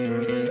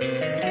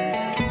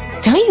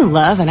Don't you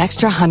love an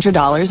extra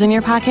 $100 in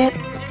your pocket?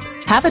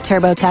 Have a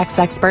TurboTax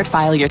expert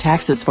file your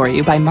taxes for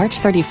you by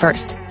March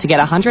 31st to get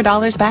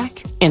 $100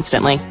 back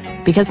instantly.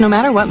 Because no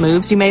matter what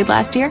moves you made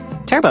last year,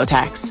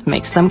 TurboTax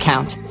makes them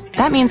count.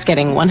 That means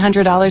getting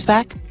 $100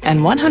 back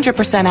and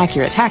 100%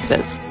 accurate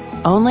taxes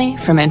only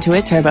from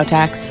Intuit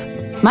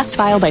TurboTax. Must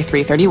file by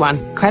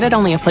 3/31. Credit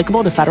only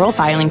applicable to federal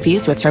filing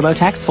fees with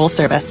TurboTax full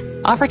service.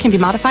 Offer can be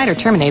modified or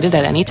terminated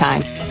at any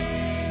time.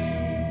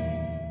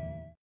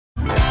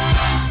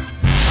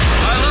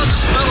 I love the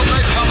smell of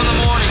napalm in the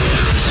morning.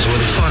 This is where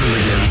the fun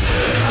begins.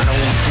 I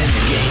don't want them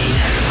to gain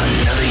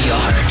another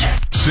yard.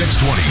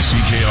 620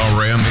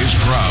 CKRM is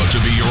proud to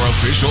be your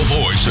official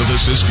voice of the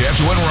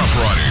Saskatchewan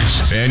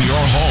Roughriders and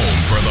your home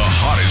for the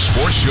hottest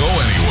sports show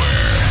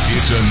anywhere.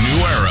 It's a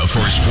new era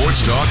for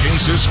sports talk in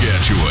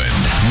Saskatchewan.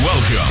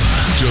 Welcome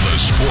to the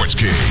Sports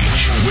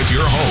Cage with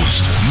your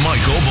host,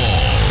 Michael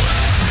Ball.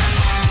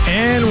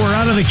 And we're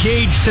out of the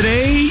cage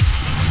today,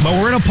 but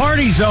we're in a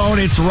party zone.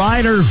 It's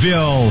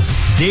Riderville,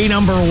 day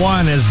number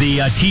 1 as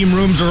the team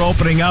rooms are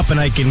opening up, and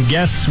I can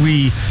guess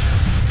we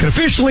can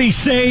officially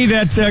say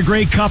that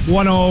Grey Cup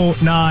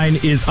 109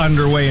 is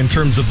underway in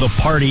terms of the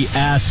party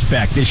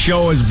aspect. This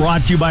show is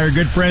brought to you by our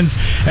good friends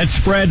at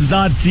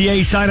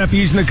spreads.ca. Sign up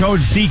using the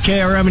code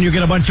CKRM and you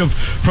get a bunch of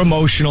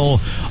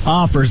promotional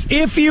offers.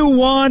 If you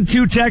want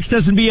to text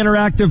us and be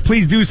interactive,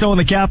 please do so on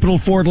the Capital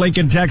Ford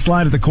Lincoln text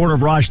line at the corner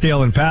of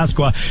Rochdale and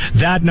Pasqua.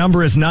 That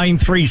number is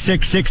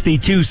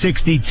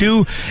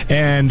 936-6262.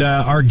 And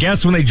our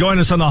guests, when they join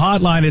us on the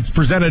hotline, it's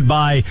presented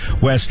by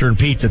Western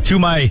Pizza. To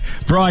my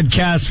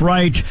broadcast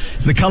right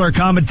is the color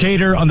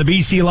commentator on the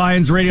BC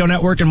Lions radio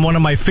network and one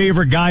of my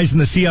favorite guys in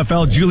the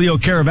CFL, Julio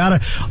Caravana.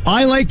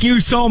 I like you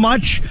so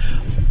much,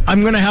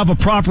 I'm going to have a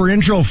proper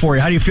intro for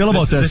you. How do you feel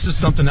about this? This is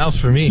something else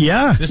for me.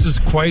 Yeah. This is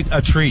quite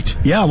a treat.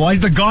 Yeah, well, he's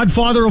the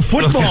godfather of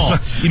football.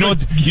 You know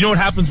what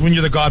happens when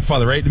you're the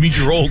godfather, right? It means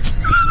you're old.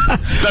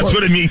 That's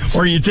what it means.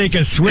 Or you take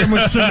a swim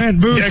with cement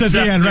boots at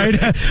the end,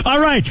 right? All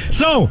right,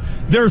 so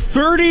their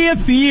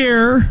 30th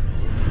year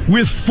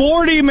with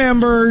 40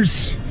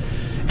 members.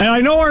 And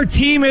I know our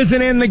team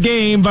isn't in the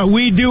game, but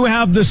we do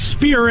have the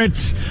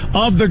spirit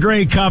of the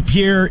Grey Cup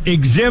here,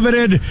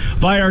 exhibited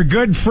by our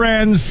good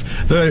friends,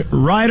 the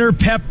Rider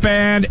Pep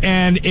Band,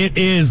 and it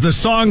is the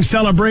song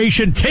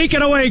Celebration. Take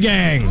it away,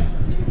 gang.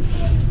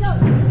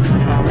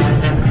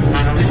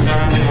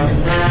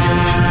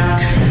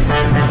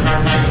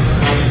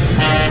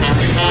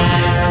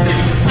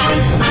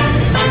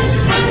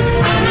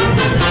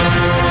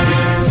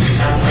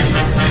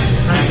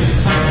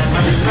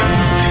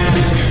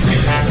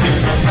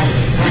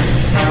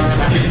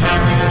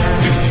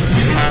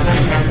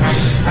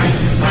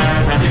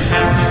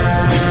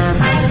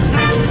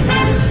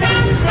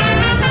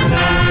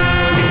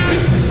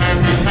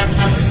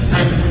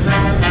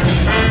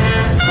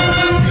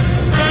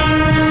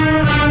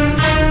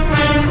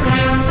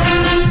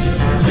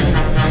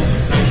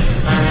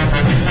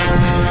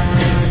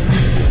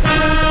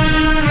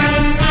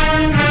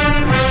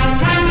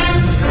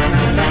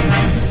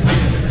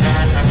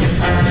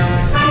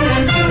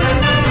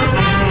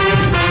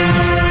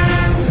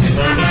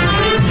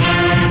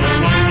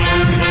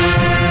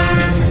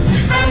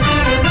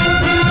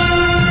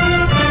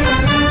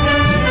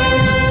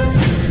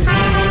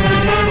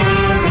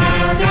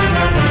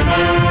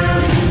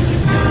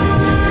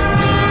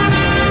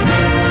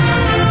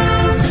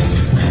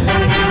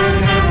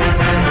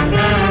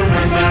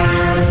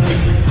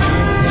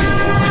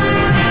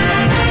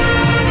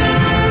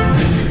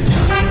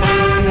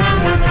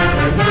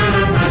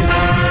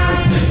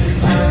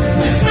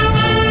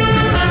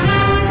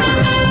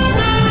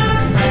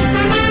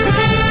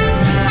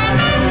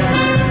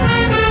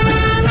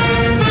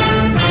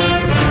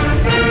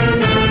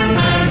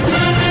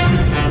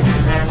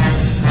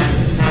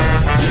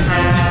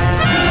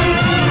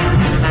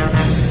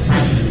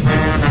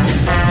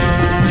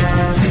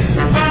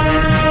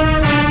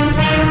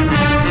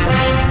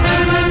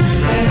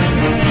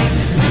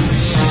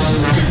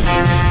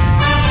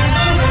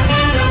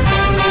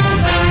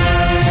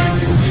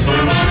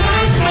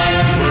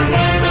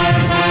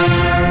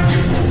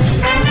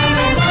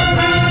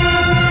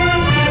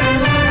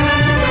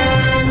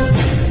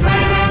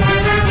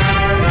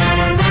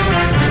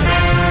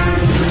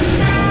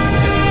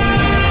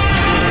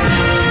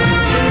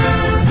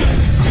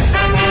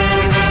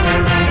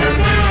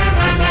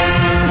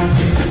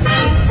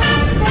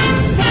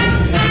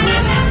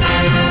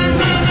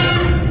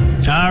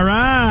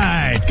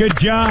 Good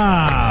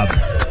job.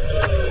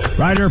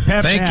 Rider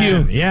Pep. Thank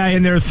you. Yeah,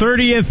 in their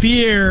 30th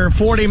year,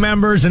 40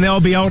 members, and they'll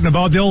be out and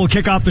about. They'll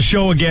kick off the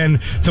show again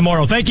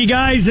tomorrow. Thank you,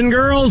 guys and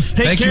girls. Take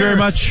care. Thank you very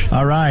much.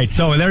 All right,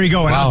 so there you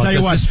go. And wow, I'll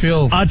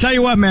tell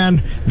you what,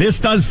 man.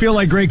 This does feel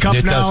like Grey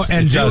Cup now.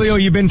 And Julio,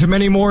 you've been to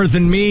many more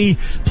than me,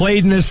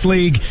 played in this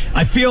league.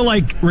 I feel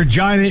like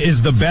Regina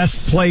is the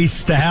best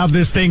place to have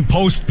this thing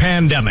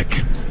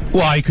post-pandemic.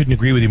 Well, I couldn't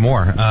agree with you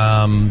more.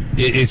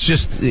 It's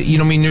just,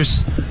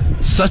 there's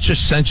such a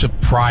sense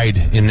of pride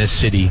in this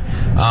city.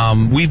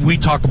 We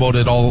talk about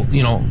it all,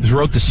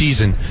 throughout the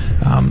season.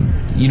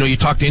 You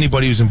talk to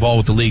anybody who's involved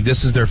with the league,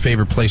 this is their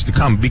favorite place to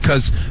come,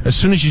 because as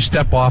soon as you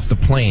step off the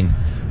plane,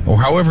 or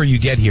however you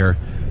get here,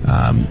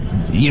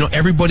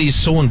 everybody is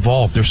so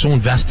involved. They're so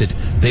invested.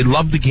 They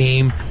love the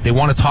game. They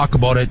want to talk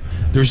about it.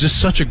 There's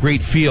just such a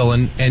great feel.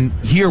 And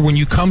here, when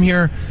you come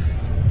here,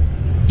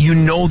 you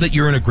know that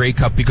you're in a Grey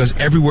Cup, because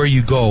everywhere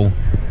you go,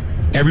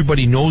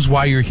 everybody knows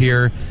why you're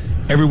here.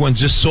 Everyone's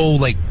just so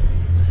like,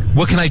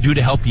 what can I do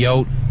to help you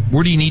out?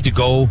 Where do you need to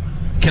go?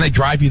 Can I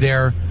drive you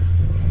there?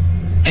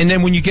 And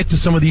then when you get to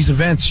some of these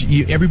events,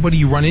 everybody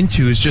you run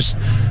into is just,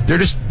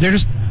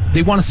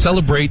 they want to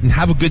celebrate and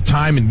have a good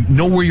time and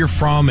know where you're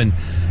from. And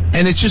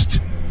it's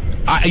just,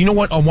 you know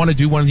what I want to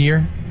do one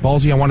year?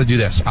 Ballsy, I want to do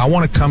this. I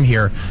want to come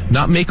here,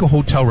 not make a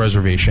hotel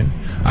reservation.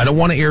 I don't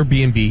want to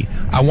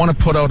Airbnb. I want to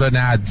put out an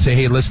ad and say,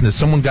 hey, listen, has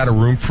someone got a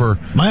room for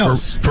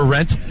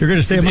rent? You're going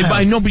to stay at my house.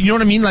 I know, but you know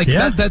what I mean? Like,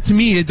 that to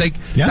me,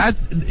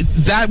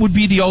 that would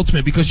be the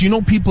ultimate, because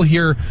people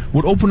here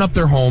would open up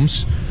their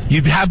homes.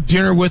 You'd have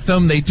dinner with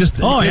them. They just,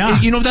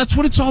 that's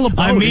what it's all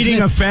about. I'm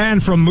meeting a fan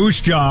from Moose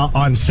Jaw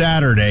on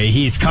Saturday.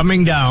 He's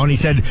coming down. He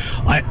said,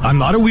 I'm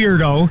not a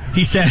weirdo.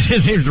 He said,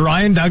 his name's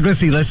Ryan Douglas.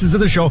 He listens to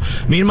the show.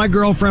 Me and my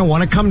girlfriend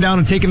want to come down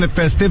and take in the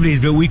festivities,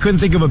 but we couldn't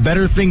think of a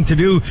better thing to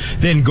do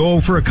than go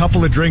for a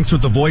couple of drinks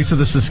with the voice of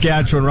the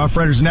Saskatchewan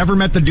Roughriders. Never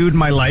met the dude in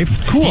my life.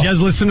 Cool. He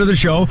does listen to the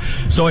show.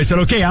 So I said,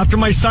 okay, after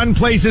my son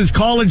plays his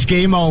college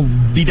game, I'll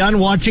be done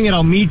watching it.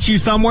 I'll meet you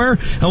somewhere,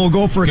 and we'll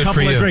go for a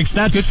couple of drinks.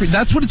 That's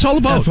what it's all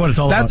about. That's what it's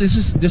all about. This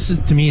is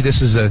to me,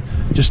 this is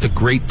just a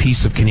great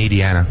piece of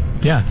Canadiana.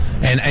 Yeah.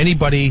 And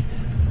anybody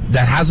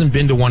that hasn't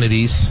been to one of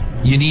these,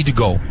 you need to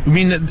go. I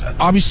mean,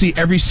 obviously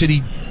every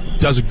city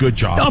does a good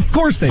job. Of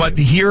course they do. But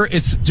here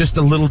it's just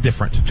a little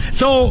different.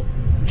 So,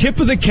 tip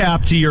of the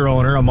cap to your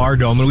owner, Amar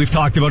Doman. We've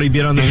talked about him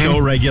being on the show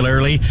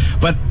regularly,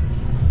 but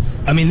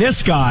I mean,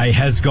 this guy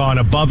has gone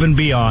above and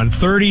beyond.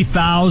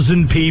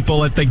 30,000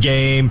 people at the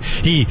game.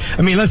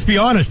 Let's be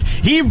honest.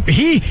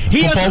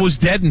 Football was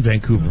dead in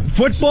Vancouver.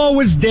 Football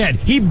was dead.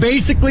 He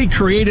basically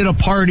created a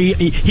party.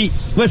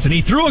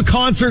 He threw a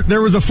concert.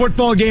 There was a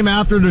football game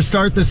after to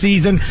start the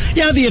season.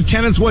 Yeah, the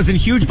attendance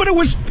wasn't huge, but it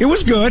was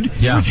good.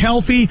 Yeah. It was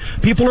healthy.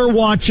 People are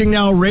watching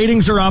now.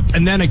 Ratings are up,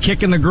 and then a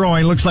kick in the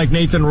groin. Looks like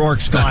Nathan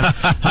Rourke's gone.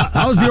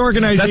 How's the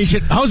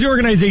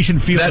organization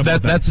feeling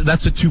about that?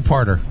 That's a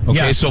two-parter. Okay,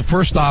 yeah. So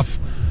first off,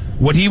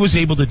 what he was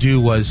able to do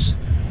was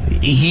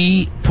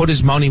he put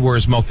his money where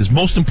his mouth is.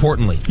 Most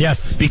importantly,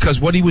 yes,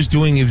 because what he was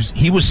doing is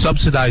he was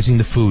subsidizing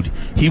the food.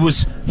 He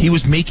was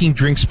making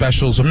drink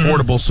specials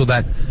affordable so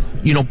that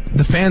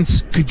the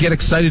fans could get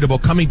excited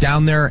about coming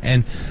down there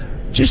and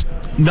just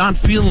not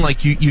feeling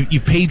like you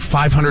paid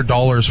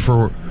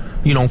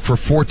 $500 for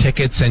 4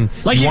 tickets and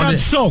like you got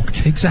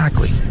soaked.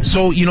 Exactly.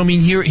 So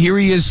here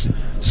he is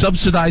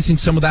subsidizing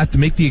some of that to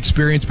make the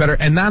experience better,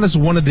 and that is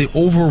one of the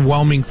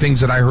overwhelming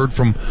things that I heard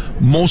from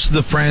most of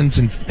the friends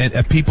and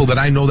people that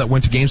I know that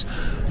went to games.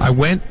 I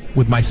went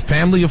with my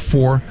family of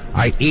 4.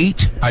 I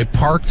ate, I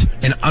parked,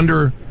 and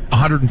under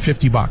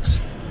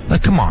 $150.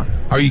 Like, come on,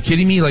 are you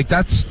kidding me? Like,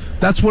 that's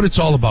what it's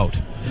all about.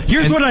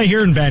 Here's what I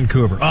hear in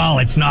Vancouver. Oh,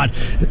 it's not.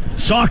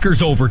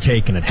 Soccer's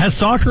overtaken it. Has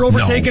soccer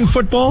overtaken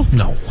football?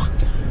 No,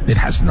 it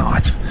has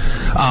not.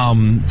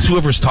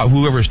 Whoever's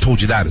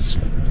told you that is,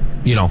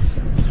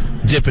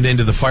 dipping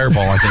into the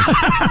fireball, I think.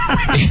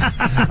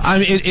 I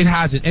mean, it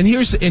hasn't. And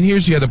here's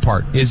the other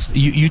part is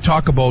you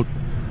talk about,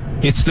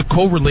 it's the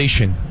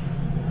correlation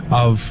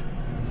of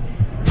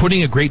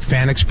putting a great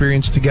fan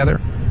experience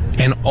together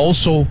and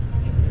also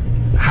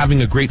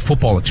having a great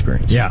football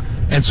experience. Yeah.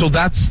 And so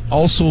that's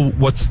also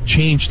what's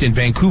changed in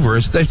Vancouver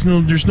is there's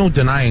no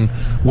denying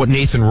what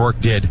Nathan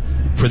Rourke did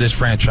for this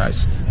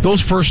franchise.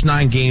 Those first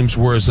 9 games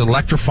were as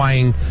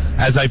electrifying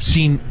as I've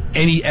seen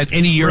any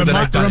year that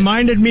I've done.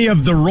 Reminded me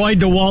of the Roy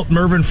DeWalt,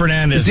 Mervyn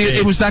Fernandez.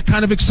 It was that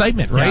kind of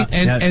excitement, right?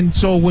 Yeah, and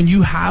so when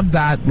you have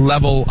that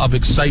level of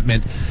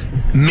excitement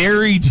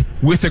married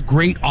with a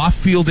great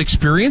off-field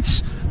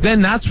experience,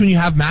 then that's when you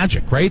have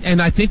magic, right?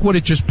 And I think what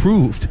it just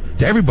proved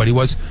to everybody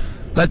was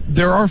that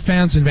there are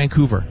fans in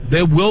Vancouver.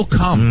 They will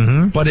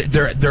come, but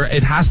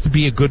it has to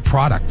be a good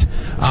product,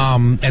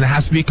 and it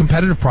has to be a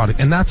competitive product,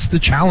 and that's the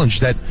challenge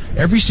that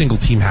every single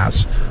team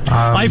has.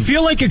 I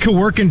feel like it could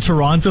work in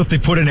Toronto if they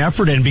put an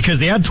effort in, because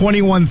they had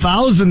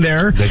 21,000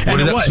 there.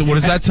 So what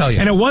does that tell you?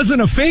 And it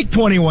wasn't a fake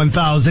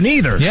 21,000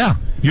 either. Yeah,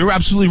 you're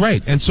absolutely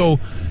right. And so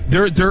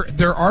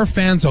there are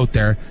fans out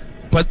there,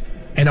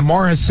 and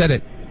Amar has said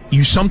it.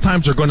 You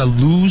sometimes are going to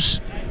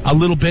lose a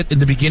little bit in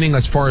the beginning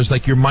as far as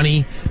like your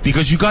money,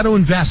 because you got to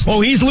invest. Oh,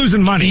 he's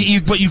losing money.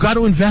 But you got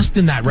to invest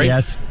in that, right?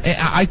 Yes.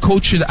 I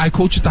coach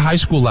at the high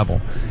school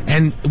level,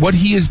 and what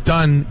he has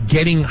done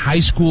getting high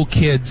school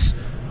kids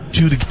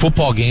to the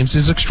football games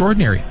is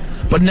extraordinary.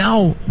 But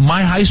now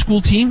my high school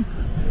team,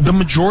 the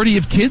majority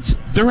of kids,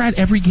 they're at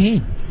every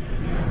game.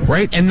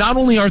 Right? And not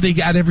only are they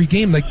at every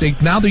game,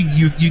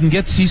 you can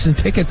get season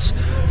tickets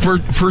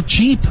for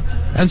cheap.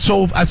 And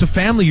so as a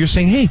family, you're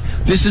saying, hey,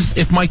 this is,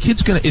 if my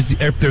kid's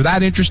if they're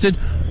that interested,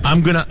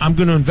 I'm gonna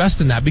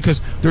invest in that, because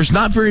there's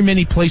not very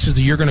many places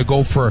that you're gonna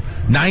go for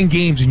 9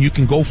 games and you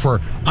can go for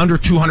under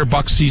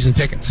 $200 season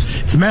tickets.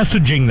 It's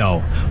messaging,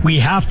 though. We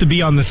have to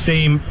be on the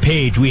same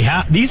page.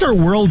 These are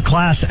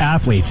world-class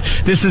athletes.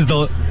 This is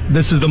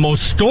the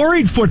most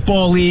storied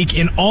football league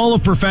in all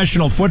of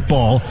professional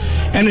football,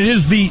 and it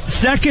is the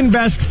second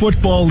best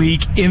football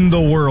league in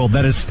the world.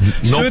 That is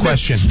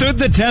stood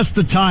the test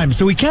of time.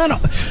 So we can't,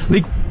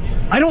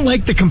 I don't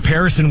like the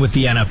comparison with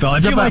the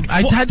NFL.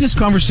 I had this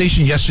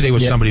conversation yesterday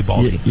with somebody,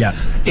 Baldy. Yeah.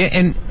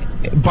 And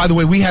by the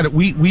way,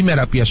 we met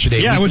up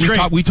yesterday. Yeah, it was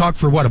great. We talked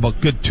for about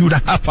good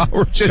 2.5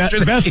 hours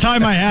yesterday. Best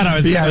time I had. I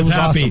was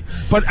happy. Awesome.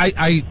 But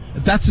I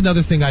that's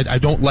another thing I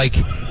don't like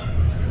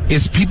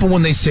is people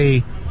when they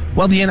say,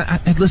 well,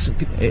 listen,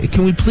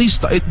 can we please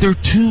stop? They're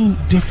 2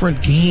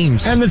 different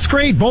games. And it's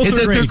great. Both are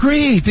great. They're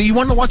great. You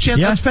want to watch it?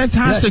 Yeah. That's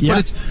fantastic. Yeah. But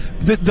it's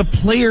the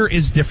player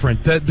is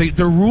different.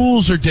 The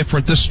rules are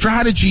different. The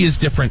strategy is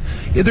different.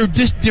 They're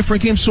just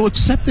different games. So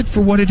accept it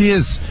for what it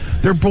is.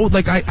 They're both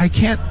I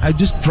can't. It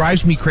just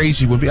drives me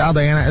crazy when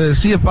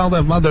see about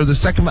that mother the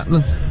second.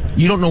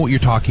 You don't know what you're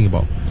talking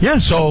about.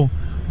 Yes. So,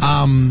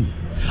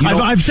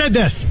 I've said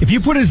this. If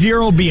you put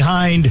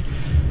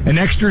an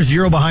extra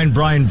 0 behind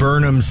Brian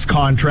Burnham's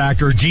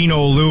contract, or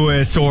Geno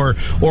Lewis, or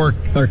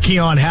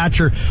Keon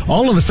Hatcher,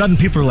 all of a sudden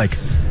people are like,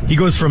 he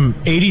goes from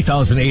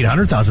 80,000 to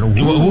 800,000.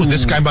 Ooh,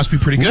 this guy must be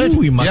pretty good.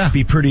 Ooh, he must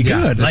be pretty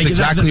good. That's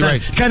exactly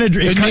right.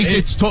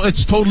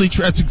 It's totally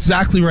true. That's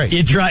exactly right.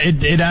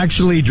 It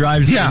actually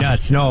drives me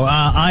nuts. No,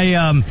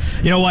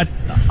 you know what?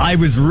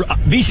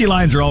 BC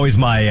Lions are always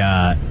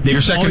my.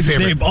 Your second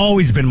favorite. They've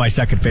always been my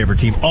second favorite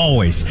team.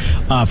 Always,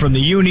 from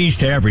the unis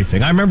to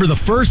everything. I remember the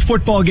first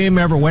football game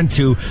I ever went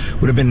to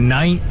would have been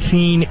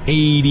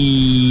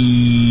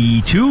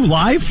 1982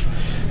 live.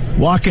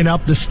 Walking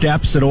up the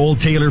steps at Old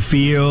Taylor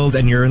Field,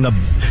 and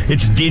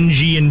it's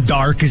dingy and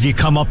dark as you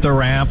come up the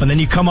ramp, and then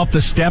you come up the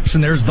steps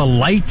and there's the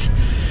light,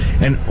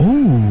 and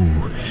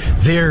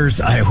there's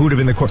who'd have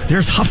been the court.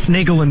 There's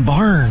Huffnagel and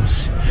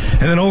Barnes,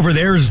 and then over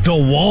there's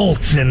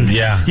DeWalt and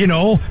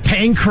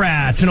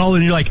Pankratz and all,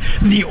 and you're like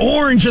the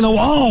orange and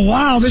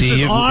wow, this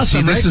is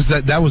awesome.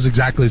 That was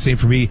exactly the same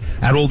for me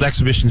at Old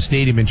Exhibition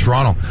Stadium in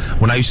Toronto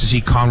when I used to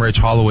see Conrad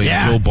Holloway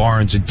and Joe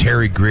Barnes and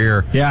Terry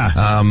Greer.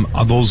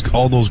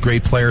 All those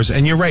great players.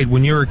 And you're right,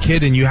 when you're a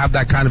kid and you have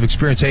that kind of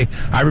experience, hey,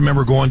 I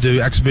remember going to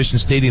Exhibition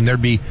Stadium,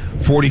 there'd be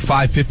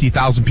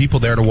 50,000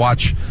 people there to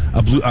watch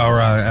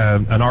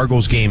an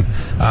Argos game.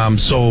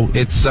 So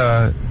it's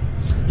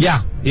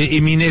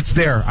it's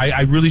there.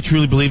 I really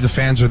truly believe the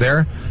fans are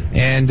there.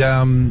 And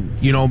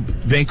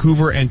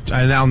Vancouver and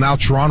now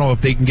Toronto,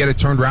 if they can get it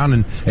turned around,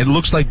 and it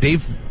looks like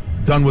they've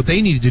done what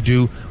they needed to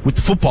do with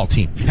the football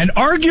team. And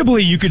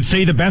arguably, you could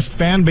say the best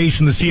fan base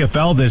in the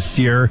CFL this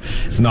year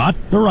is not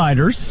the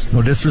Riders,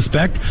 no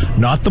disrespect,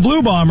 not the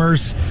Blue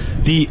Bombers.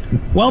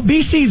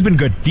 BC's been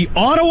good. The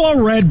Ottawa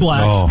Red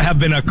Blacks have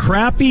been a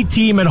crappy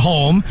team at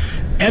home.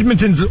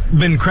 Edmonton's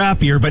been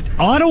crappier, but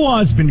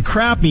Ottawa's been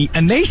crappy,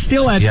 and they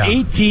still had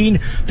 18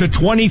 to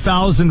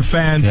 20,000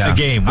 fans a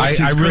game, which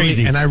is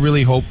crazy. I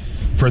really hope,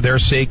 for their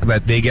sake,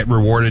 that they get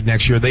rewarded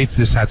next year. They've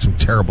just had some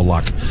terrible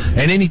luck,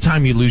 and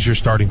anytime you lose your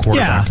starting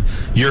quarterback,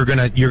 you're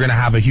gonna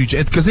have a huge,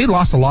 because they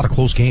lost a lot of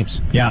close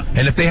games.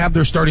 And if they have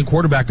their starting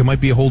quarterback, it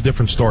might be a whole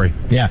different story.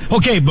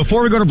 Okay,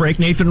 before we go to break,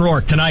 Nathan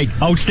Rourke tonight,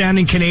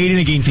 outstanding Canadian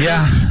against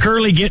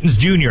Curly Gittins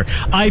Jr.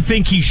 I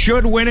think he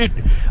should win it.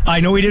 I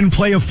know he didn't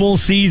play a full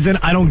season.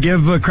 I don't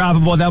give a crap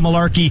about that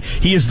malarkey.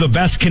 He is the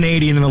best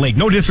Canadian in the league.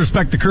 No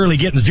disrespect to Curly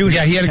Gittins Jr.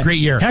 He had a great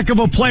year. Heck of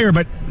a player,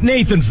 but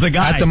Nathan's the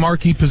guy. At the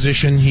marquee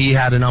position, he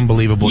had an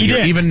unbelievable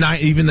year. Even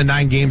the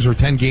 9 games or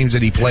 10 games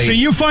that he played. So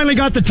you finally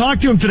got to talk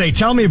to him today.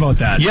 Tell me about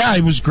that. Yeah,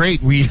 it was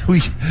great. We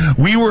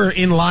were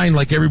in line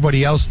like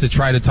everybody else to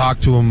try to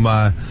talk to him, we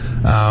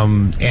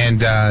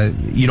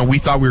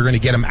thought we were going to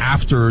get him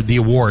after the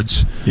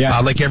awards,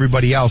 like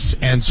everybody else.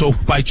 And so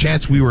by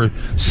chance we were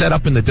set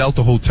up in the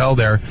Delta Hotel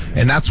there,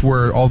 and that's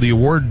where all the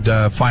award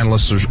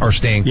finalists are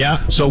staying.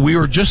 So we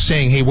were just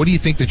saying, hey, what do you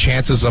think the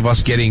chances of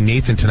us getting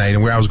Nathan tonight?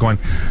 And where I was going,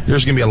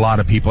 there's going to be a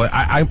lot of people.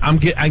 I'm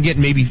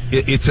getting maybe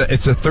it's a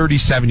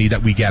 30-70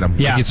 that we get him.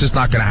 Like, it's just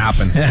not going to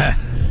happen.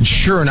 And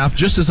sure enough,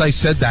 just as I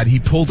said that, he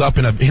pulled up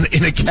in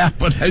a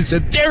cab, and I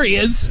said, there he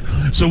is.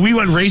 So we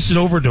went racing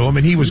over to him,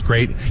 and he was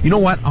great. You know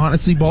what?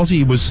 Honestly,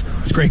 Ballsy, he's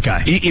a great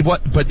guy.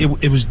 But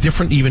it was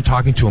different even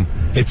talking to him.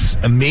 It's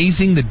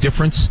amazing the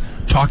difference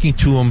talking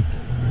to him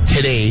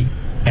today,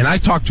 and I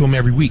talk to him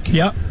every week.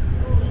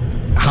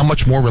 How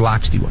much more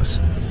relaxed he was.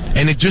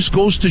 And it just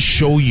goes to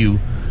show you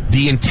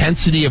the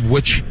intensity of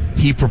which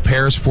he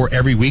prepares for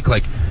every week.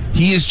 Like,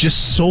 he is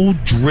just so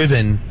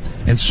driven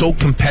and so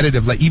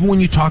competitive. Like, even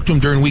when you talk to him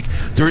during the week,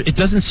 it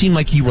doesn't seem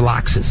like he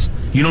relaxes.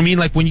 You know what I mean?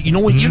 Like, when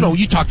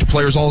you talk to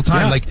players all the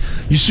time. Like,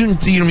 you soon,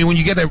 when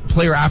you get a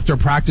player after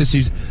practice,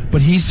 he's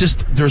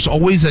just, there's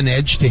always an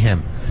edge to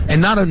him. And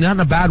not in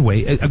a bad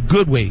way, a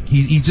good way.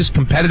 He's just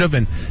competitive,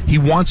 and he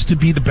wants to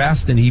be the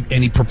best, and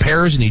he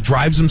prepares and he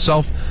drives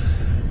himself.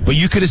 But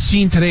you could have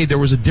seen today there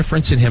was a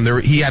difference in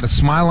him. He had a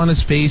smile on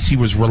his face. He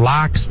was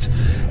relaxed.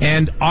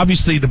 And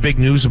obviously the big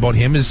news about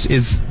him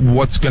is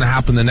what's going to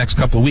happen the next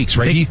couple of weeks,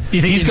 right? Do you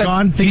think he's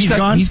gone?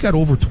 He's got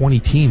over 20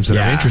 teams that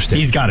are interested.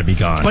 He's got to be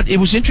gone. But it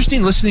was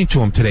interesting listening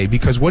to him today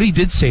because what he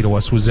did say to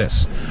us was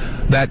this,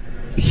 that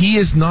he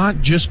is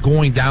not just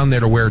going down there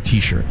to wear a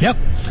T-shirt. Yep.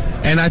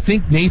 And I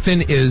think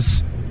Nathan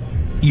is,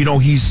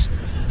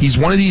 he's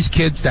one of these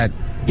kids that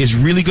is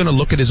really going to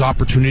look at his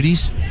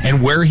opportunities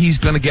and where he's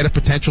going to get a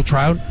potential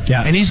tryout.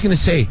 Yeah. And he's going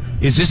to say,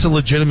 is this a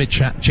legitimate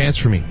chance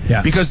for me?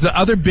 Yeah. Because the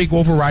other big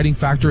overriding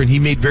factor, and he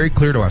made very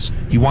clear to us,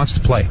 he wants to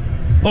play.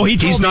 Oh, he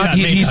told me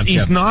that.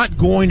 He's not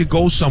going to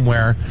go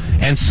somewhere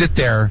and sit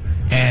there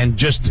and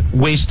just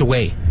waste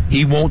away.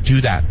 He won't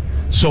do that.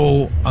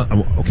 So,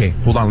 okay,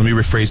 hold on. Let me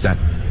rephrase that.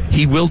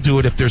 He will do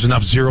it if there's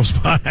enough zeros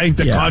behind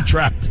the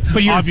contract.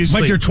 But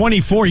you're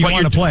 24. You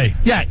want to play.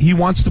 Yeah, he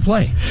wants to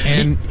play.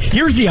 And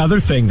here's the other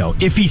thing, though.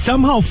 If he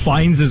somehow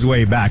finds his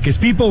way back, because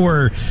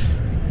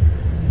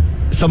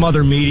some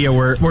other media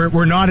were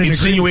not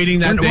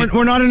insinuating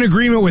we're not in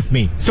agreement with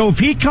me. So if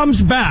he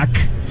comes back,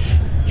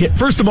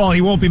 first of all,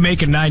 he won't be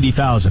making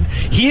 $90,000.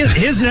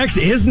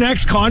 His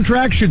next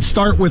contract should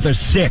start with a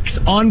 6,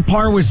 on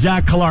par with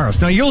Zach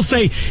Collaros. Now you'll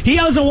say he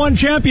hasn't won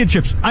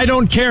championships. I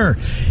don't care.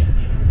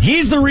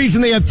 He's the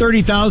reason they had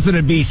 30,000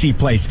 at BC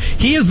Place.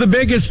 He is the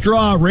biggest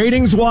draw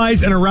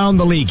ratings-wise and around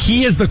the league.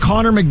 He is the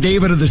Connor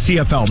McDavid of the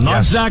CFL,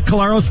 not Zach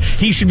Collaros.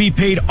 He should be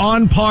paid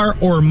on par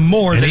or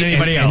more than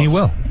anybody else. And he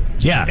will.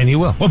 Yeah. And he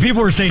will. Well,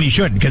 people were saying he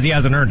shouldn't because he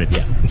hasn't earned it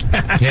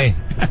yet. Hey,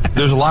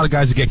 there's a lot of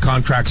guys that get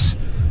contracts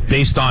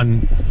based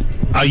on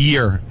a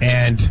year,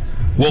 and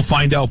we'll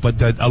find out. But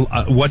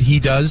what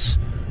he does,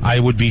 I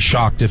would be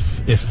shocked if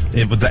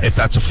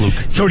that's a fluke.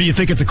 So do you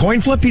think it's a coin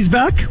flip he's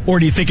back, or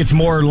do you think it's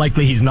more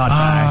likely he's not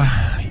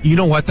back? You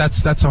know what?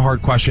 That's a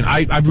hard question.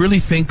 I really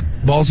think,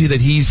 Ballsy, that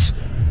he's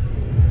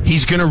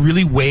going to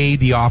really weigh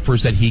the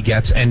offers that he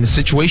gets and the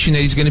situation that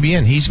he's going to be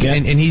in. He's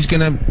going to.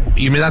 I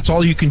mean, that's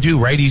all you can do,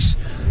 right?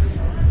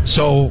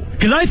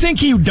 Because I think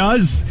he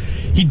does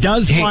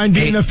find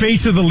being the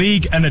face of the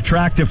league an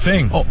attractive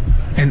thing. Oh,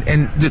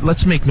 and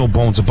let's make no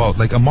bones about,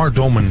 like, Amar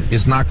Doman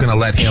is not going to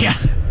let him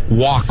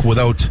walk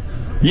without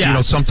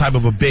some type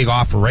of a big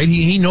offer, right?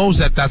 He knows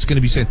that's going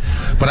to be said.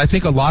 But I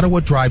think a lot of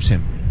what drives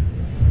him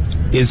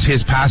is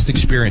his past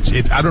experience.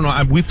 I don't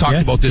know, we've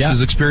talked about this,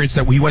 his experience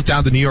that he went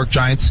down to the New York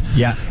Giants.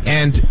 Yeah.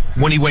 And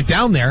when he went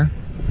down there,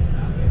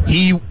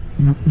 he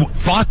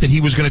thought that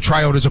he was going to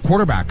try out as a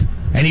quarterback.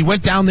 And he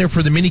went down there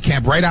for the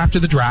minicamp right after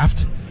the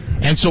draft.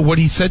 And so what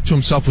he said to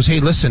himself was,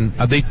 hey, listen,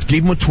 they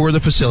gave him a tour of the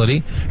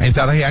facility, and he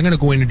thought, hey, I'm going to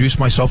go introduce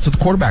myself to the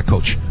quarterback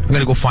coach. I'm going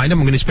to go find him.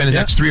 I'm going to spend the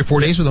next 3 or 4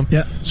 days with him.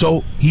 Yeah.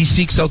 So he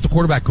seeks out the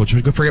quarterback coach. I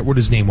forget what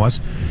his name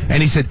was.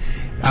 And he said,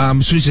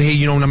 so he said,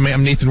 hey,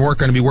 I'm Nathan Rourke. I'm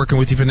going to be working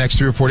with you for the next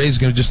 3 or 4 days.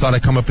 Just thought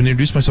I'd come up and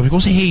introduce myself. He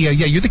goes, hey, yeah,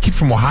 you're the kid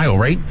from Ohio,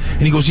 right?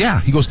 And he goes,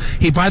 yeah. He goes,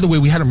 hey, by the way,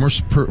 we had a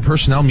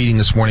personnel meeting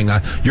this morning.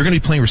 You're going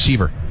to be playing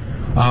receiver.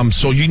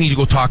 So you need to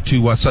go talk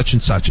to such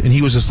and such. And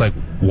he was just like,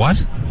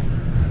 what?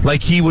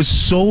 Like, he was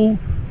so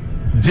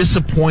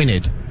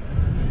disappointed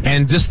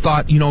and just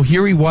thought,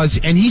 here he was,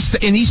 and he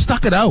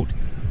stuck it out.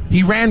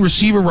 He ran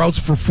receiver routes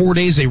for 4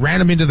 days. They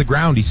ran him into the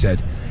ground, he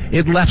said.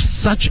 It left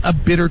such a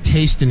bitter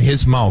taste in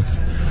his mouth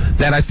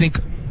that I think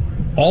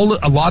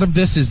a lot of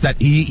this is that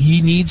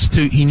he needs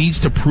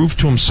to prove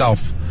to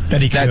himself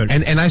that he can.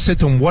 And I said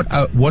to him,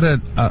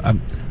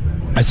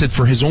 I said,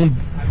 for his own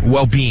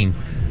well-being,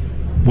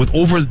 with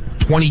over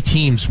 20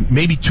 teams,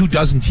 maybe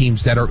 24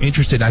 teams that are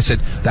interested, I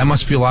said, that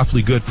must feel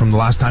awfully good from the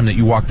last time that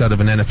you walked out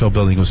of an NFL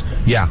building. He goes,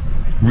 yeah,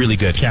 really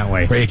good. Can't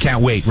wait. Right,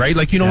 can't wait, right?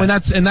 Like, and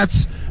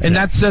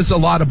that says a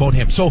lot about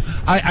him. So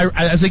I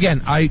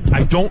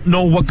don't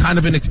know what kind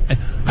of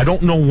I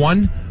don't know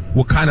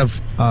what kind of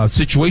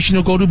situation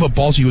he'll go to, but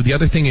Ballsy, the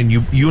other thing, and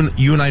you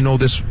and I know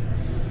this,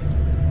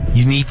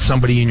 you need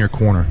somebody in your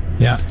corner.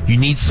 Yeah. You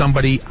need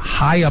somebody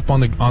high up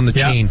on the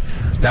chain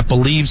that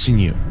believes in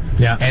you.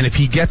 Yeah. And if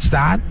he gets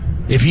that,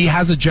 if he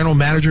has a general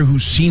manager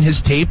who's seen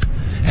his tape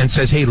and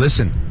says, hey,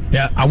 listen,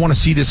 I want to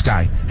see this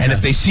guy. And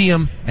if they see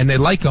him and they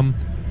like him,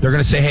 they're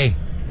going to say, hey,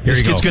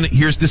 this kid's going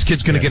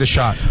to get a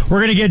shot. We're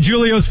going to get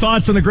Julio's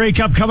thoughts on the Grey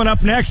Cup coming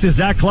up next. As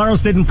Zach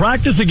Collaros didn't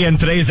practice again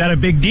today, is that a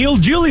big deal?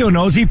 Julio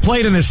knows he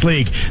played in this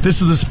league.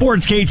 This is the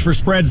Sports Cage for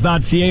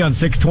Spreads.ca on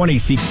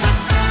 620.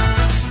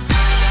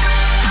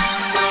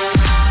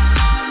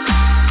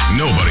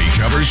 Nobody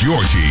covers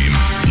your team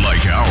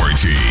like our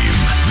team.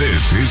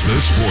 This is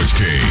the Sports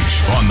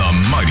Cage on the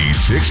mighty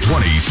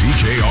 620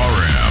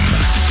 CKRM.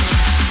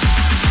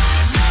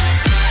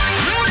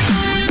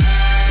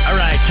 All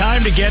right,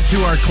 time to get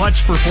to our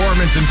clutch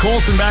performance. And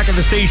Colson back at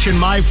the station.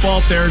 My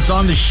fault there. It's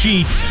on the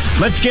sheet.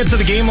 Let's get to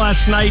the game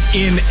last night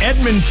in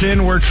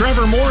Edmonton where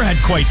Trevor Moore had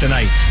quite the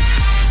night.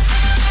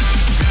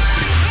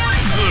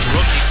 Good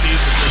rookie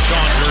season for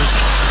John Jersey.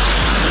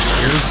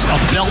 Here's a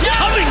belt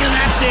coming, and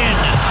that's in.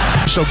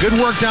 So good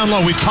work down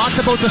low. We talked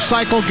about the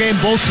cycle game.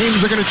 Both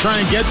teams are going to try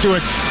and get to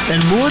it. and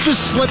Moore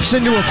just slips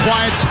into a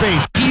quiet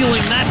space.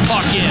 Healing that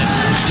puck in.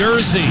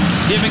 Jersey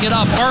giving it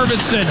up.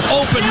 Arvidsson,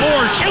 open,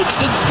 Moore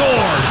shoots and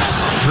scores.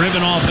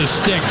 Driven off his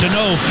stick.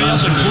 Deneau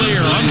fails and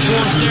clear.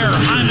 Unforced error.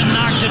 Hyman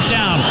knocked it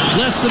down.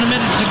 Less than a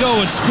minute to go.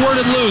 It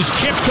squirted loose.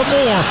 Chip to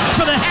Moore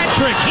for the hat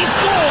trick. He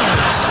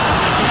scores.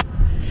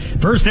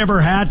 First ever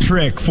hat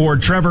trick for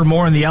Trevor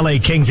Moore and the LA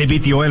Kings. They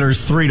beat the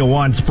Oilers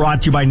 3-1. It's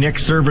brought to you by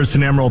Nick's Service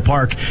in Emerald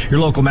Park. Your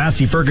local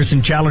Massey,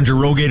 Ferguson, Challenger,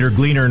 Rogator,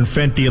 Gleaner, and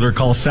Fent dealer.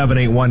 Call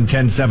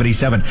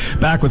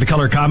 781-1077. Back with the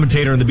color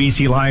commentator on the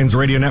BC Lions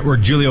Radio Network,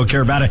 Julio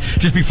Carabata.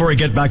 Just before we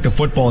get back to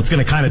football, it's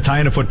going to kind of tie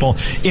into football.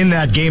 In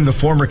that game, the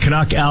former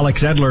Canuck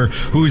Alex Edler,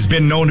 who's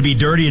been known to be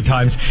dirty at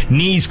times,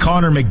 knees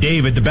Connor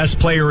McDavid, the best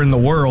player in the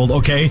world,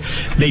 okay?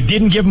 They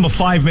didn't give him a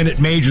 5-minute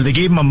major. They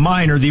gave him a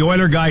minor. The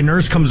Oiler guy,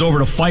 Nurse, comes over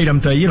to fight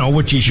him to,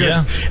 which he should.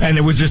 Yeah. And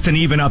it was just an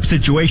even up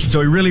situation, so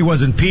he really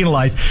wasn't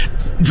penalized.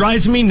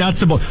 Drives me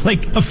nuts about,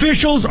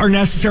 officials are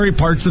necessary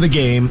parts of the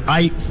game.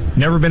 I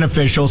never been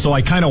official, so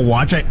I kind of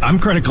watch. I'm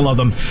critical of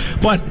them.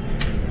 But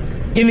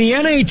in the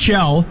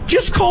NHL,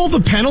 just call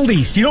the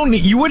penalties. You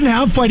wouldn't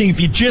have fighting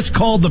if you just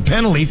called the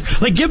penalties.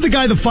 Give the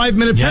guy the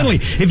 5-minute penalty.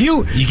 If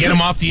you get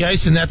him off the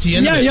ice and that's the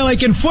end of it. Yeah,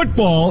 like in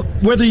football,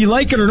 whether you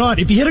like it or not,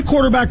 if you hit a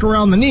quarterback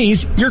around the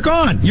knees, you're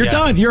gone. You're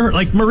done. You're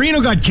like Marino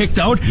got kicked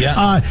out.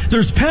 Yeah.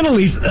 There's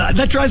penalties.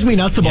 That drives me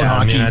nuts about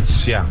hockey.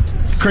 That's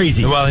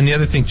crazy. Well, and the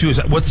other thing too is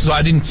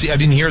I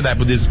didn't hear that,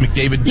 but is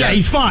McDavid? Yeah,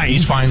 he's fine.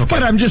 He's fine. Okay.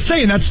 But I'm just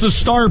saying that's the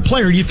star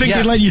player. You think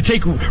they'd let you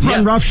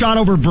run roughshot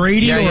over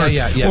Brady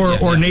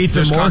or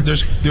Nathan Moore?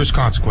 There's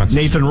consequences.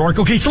 Nathan Rourke.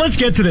 Okay, so let's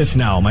get to this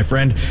now, my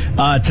friend.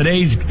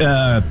 Today's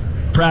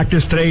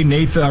practice today.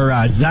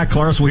 Zach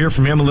Claris, we'll hear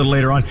from him a little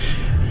later on.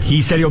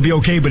 He said he'll be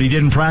okay, but he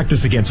didn't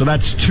practice again. So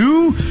that's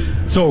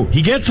 2. So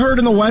he gets hurt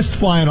in the West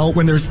Final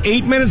when there's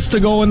 8 minutes to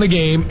go in the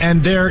game,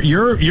 and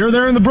you're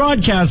there in the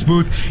broadcast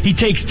booth. He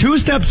takes 2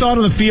 steps out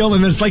of the field,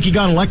 and it's like he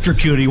got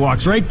electrocuted. He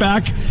walks right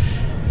back,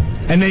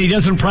 and then he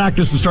doesn't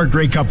practice to start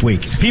Grey Cup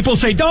week. People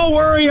say, don't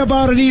worry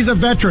about it. He's a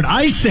veteran.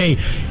 I say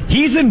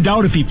he's in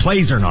doubt if he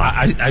plays or not.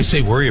 I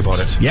say worry about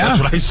it. Yeah.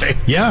 That's what I say.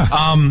 Yeah.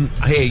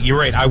 Hey, you're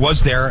right. I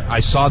was there. I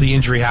saw the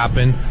injury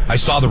happen. I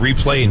saw the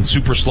replay in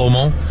super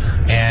slow-mo,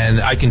 and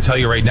I can tell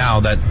you right now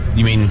that,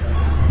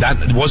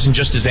 that wasn't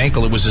just his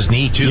ankle, it was his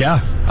knee too.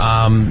 Yeah.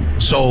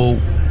 So,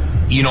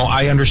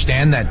 I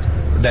understand that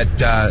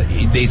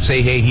they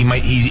say, hey, he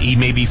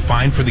may be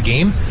fine for the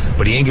game,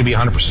 but he ain't gonna be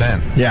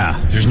 100%. Yeah.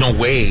 There's no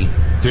way.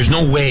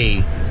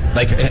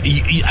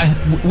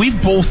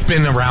 We've both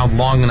been around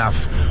long enough.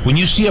 When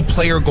you see a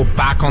player go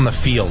back on the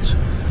field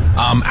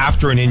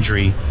after an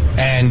injury,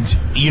 and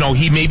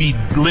he may be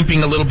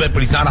limping a little bit,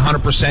 but he's not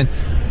 100%.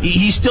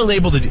 He's still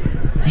able to.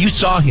 You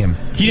saw him.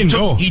 He didn't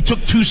go. He took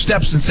 2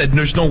 steps and said,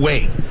 "There's no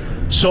way."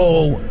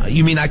 So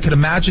I could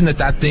imagine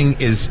that thing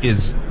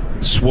is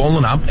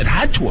swollen up. It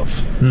had to have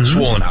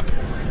swollen up.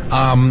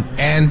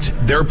 And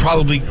they're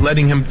probably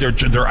letting him.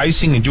 They're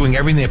icing and doing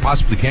everything they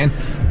possibly can.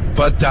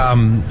 But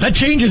that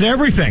changes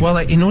everything. Well,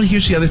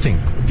 here's the other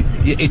thing.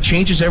 It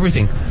changes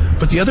everything.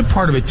 But the other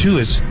part of it too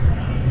is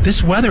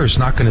this weather is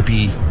not going to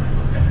be.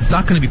 It's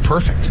not going to be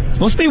perfect. It's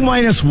supposed to be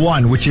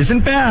 -1, which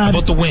isn't bad. How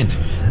about the wind?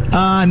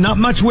 Not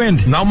much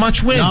wind. Not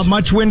much wind. Not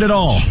much wind at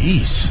all.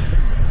 Jeez.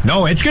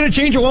 No, it's going to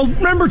change it. Well,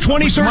 remember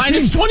 2013?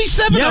 It's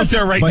 -27 out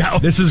there right now.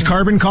 This is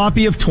carbon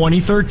copy of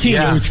 2013.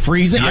 Yeah. It was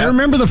freezing. Yeah. I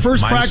remember the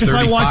first practice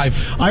I watched.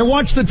 I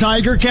watched the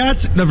Tiger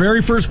Cats, the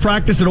very first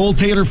practice at Old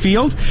Taylor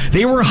Field.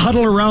 They were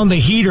huddled around the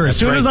heater. As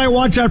soon as I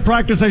watched that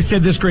practice, I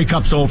said, this Grey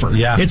Cup's over.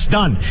 Yeah. It's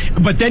done.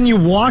 But then you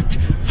walked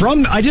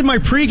I did my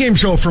pregame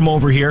show from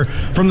over here,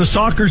 from the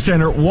soccer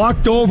center,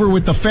 walked over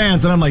with the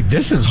fans, and I'm like,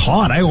 this is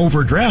hot. I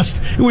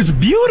overdressed. It was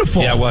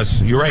beautiful. Yeah, it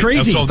was. You're right.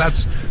 Crazy. So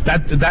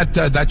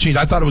that changed.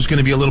 I thought it was going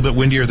to be a little bit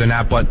windier than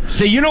that, but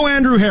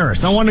Andrew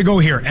Harris. I want to go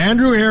here.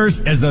 Andrew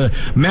Harris as the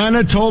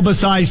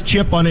Manitoba-sized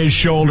chip on his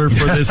shoulder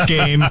for this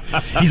game.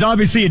 He's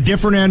obviously a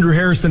different Andrew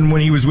Harris than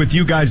when he was with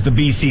you guys, the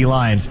BC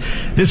Lions.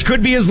 This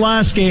could be his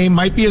last game.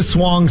 Might be a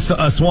swan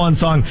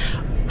song.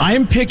 I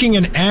am picking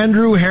an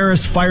Andrew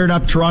Harris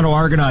fired-up Toronto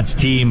Argonauts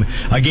team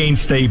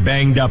against a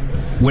banged-up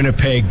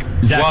Winnipeg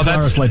Zach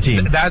Claris-led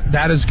team.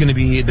 That is going to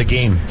be the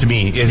game to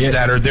me,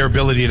 their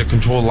ability to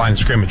control the line of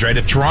scrimmage, right?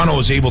 If Toronto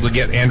is able to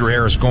get Andrew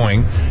Harris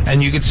going,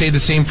 and you could say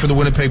the same for the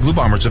Winnipeg Blue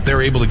Bombers, if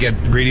they're able to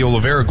get Grady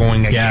Oliveira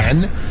going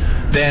again,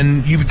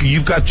 then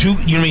you've got 2.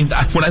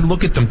 When I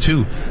look at them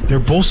too, they're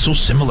both so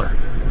similar.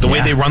 The way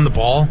they run the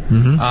ball.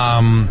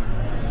 Mm-hmm.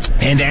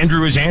 And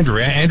Andrew is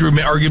Andrew. Andrew,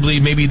 arguably,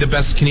 maybe the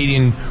best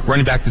Canadian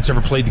running back that's ever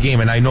played the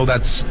game. And I know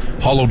that's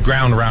hollowed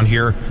ground around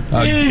here.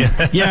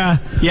 Yeah.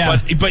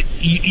 But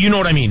you know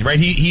what I mean, right?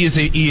 He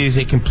is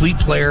a complete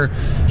player.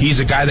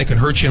 He's a guy that can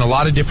hurt you in a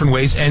lot of different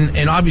ways.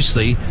 And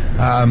obviously,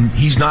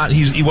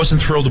 he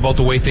wasn't thrilled about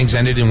the way things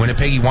ended in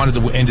Winnipeg. He wanted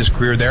to end his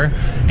career there,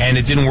 and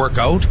it didn't work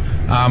out.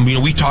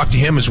 We talked to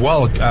him as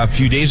well a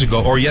few days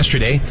ago or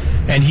yesterday,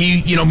 And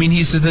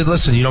he said that,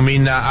 listen,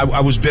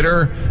 I was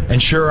bitter,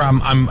 and sure,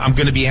 I'm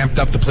going to be amped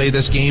up to play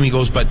this game. He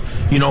goes, but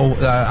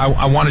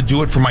I want to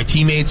do it for my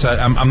teammates.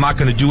 I'm not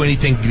going to do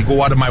anything to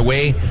go out of my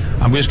way.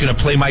 I'm just going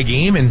to play my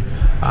game, and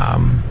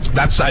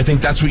I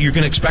think that's what you're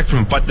going to expect from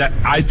him. But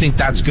I think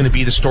that's going to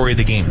be the story of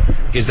the game,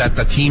 is that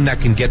the team that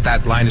can get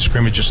that line of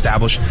scrimmage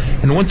established.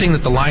 And one thing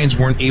that the Lions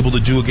weren't able to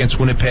do against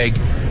Winnipeg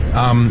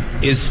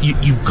is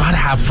you've got to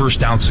have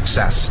first down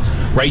success,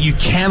 right? You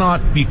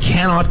cannot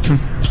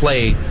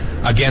play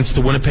against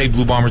the Winnipeg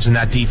Blue Bombers in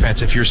that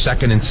defense if you're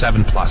 2nd and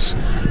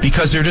 7+,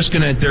 because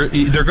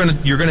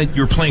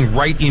you're playing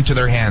right into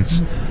their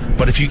hands.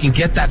 But if you can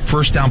get that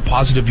first down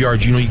positive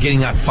yards, you're getting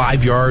that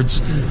 5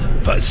 yards,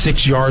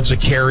 6 yards a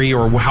carry,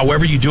 or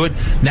however you do it.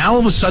 Now all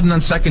of a sudden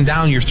on second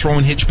down, you're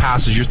throwing hitch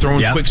passes, you're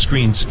throwing quick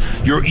screens,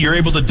 you're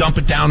able to dump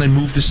it down and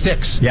move the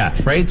sticks. Yeah.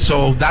 Right.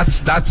 So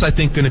that's I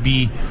think going to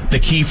be the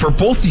key for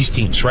both these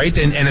teams, right?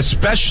 And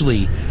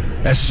especially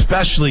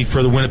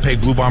for the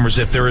Winnipeg Blue Bombers,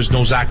 if there is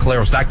no Zach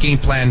Collaros. That game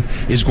plan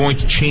is going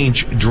to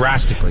change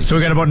drastically. So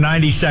we got about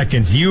 90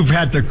 seconds. You've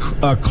had to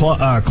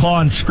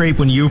claw and scrape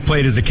when you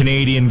played as a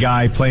Canadian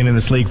guy playing in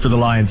this league for the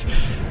Lions.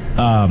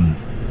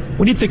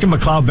 What do you think of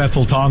McLeod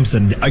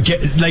Bethel-Thompson?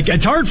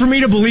 It's hard for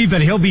me to believe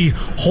that he'll be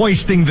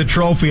hoisting the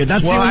trophy.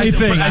 That's the only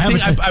thing.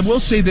 I will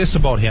say this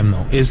about him,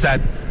 though, is that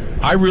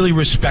I really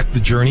respect the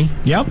journey.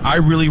 Yep. I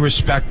really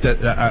respect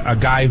a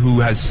guy who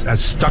has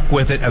stuck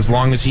with it as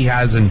long as he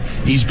has, and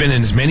he's been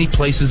in as many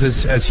places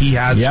as he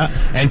has. Yeah.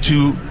 And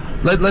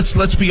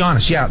let's be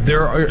honest. Yeah,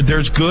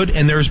 there's good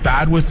and there's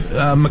bad with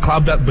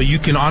McLeod Bethel, but you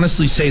can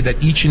honestly say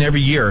that each and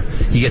every year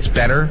he gets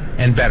better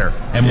and better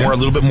and a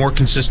little bit more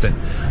consistent.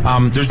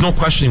 There's no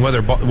questioning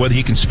whether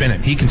he can spin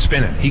it. He can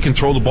spin it. He can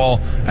throw the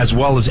ball as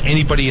well as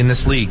anybody in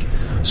this league.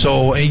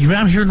 So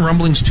I'm hearing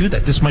rumblings too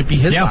that this might be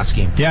his last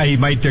game. Yeah, he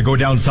might go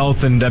down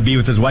south and be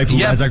with his wife, who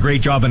has a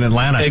great job in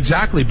Atlanta.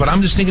 Exactly, but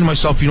I'm just thinking to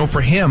myself,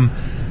 for him,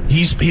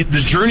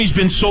 the journey's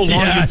been so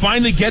long. You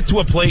finally get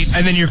to a place,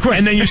 and then you're quit.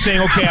 And then you're saying,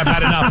 "Okay, I've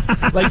had enough."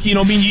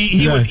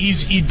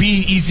 He's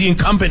the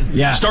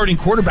incumbent starting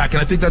quarterback,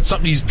 and I think that's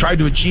something he's tried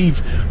to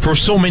achieve for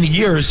so many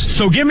years.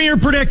 So, give me your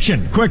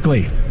prediction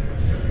quickly.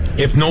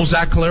 If no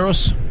Zach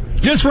Collaros.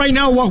 Just right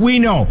now, what we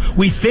know.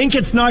 We think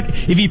it's not,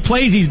 if he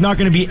plays, he's not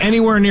going to be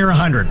anywhere near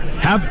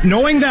 100.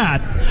 Knowing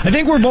that, I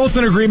think we're both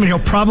in agreement he'll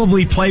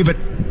probably play, but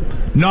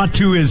not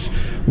to his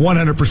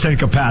 100%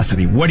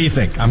 capacity. What do you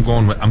think? I'm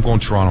going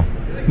Toronto.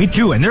 Me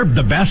too, and they're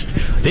the best.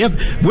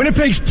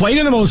 Winnipeg's played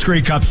in the most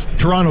Grey Cups.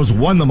 Toronto's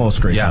won the most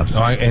Grey Cups.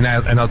 And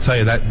I'll tell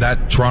you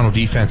that Toronto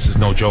defense is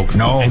no joke.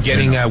 No, and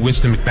getting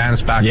Winston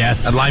McManus back at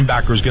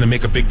linebacker is going to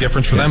make a big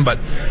difference for them. But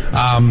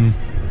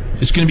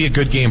it's going to be a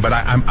good game. But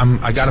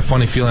I got a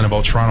funny feeling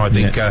about Toronto. I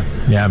think.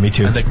 Me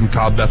too. I think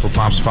McLeod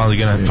Bethel-Thompson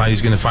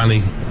he's going to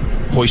finally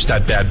hoist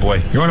that bad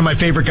boy. You're one of my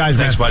favorite guys,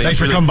 man. Thanks, buddy. Thanks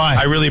for coming by.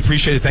 I really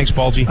appreciate it. Thanks,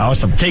 Paulsy.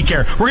 Awesome. Take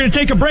care. We're going to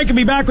take a break and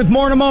be back with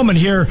more in a moment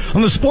here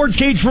on the Sports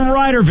Cage from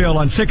Riderville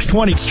on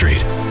 620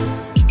 Street.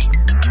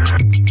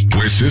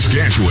 Where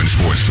Saskatchewan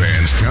sports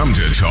fans come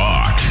to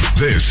talk.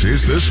 This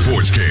is the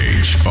Sports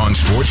Cage on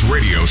Sports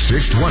Radio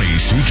 620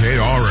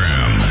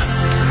 CKRM.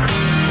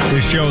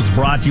 This show is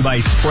brought to you by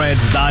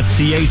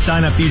Spreads.ca.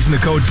 Sign up using the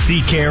code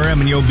CKRM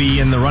and you'll be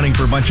in the running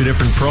for a bunch of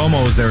different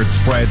promos there at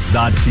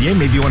Spreads.ca.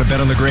 Maybe you want to bet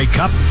on the Grey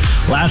Cup.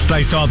 Last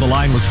I saw, the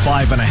line was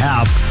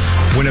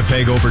 5.5.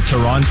 Winnipeg over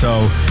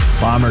Toronto.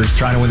 Bombers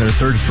trying to win their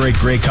third straight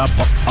Grey Cup.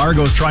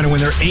 Argos trying to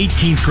win their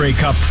 18th Grey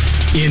Cup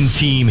in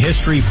team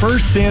history.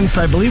 First since,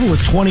 I believe it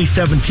was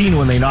 2017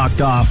 when they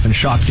knocked off and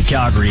shocked the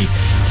Calgary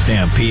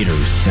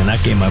Stampeders. And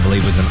that game, I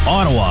believe, was in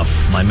Ottawa,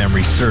 if my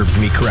memory serves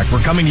me correct. We're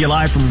coming to you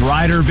live from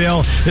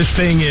Riderville. This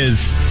thing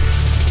is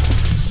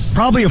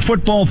probably a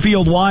football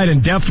field wide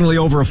and definitely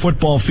over a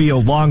football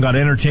field long. Got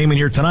entertainment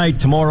here tonight,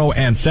 tomorrow,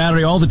 and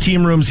Saturday. All the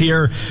team rooms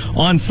here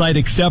on site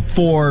except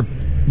for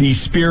the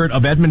Spirit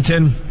of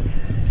Edmonton,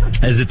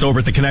 as it's over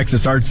at the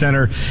Connexus Arts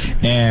Center,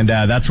 and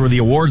that's where the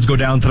awards go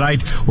down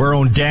tonight. Our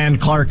own Dan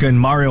Clark and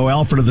Mario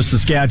Alford of the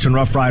Saskatchewan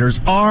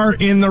Roughriders are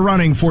in the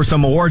running for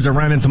some awards. I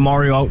ran into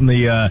Mario out in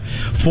the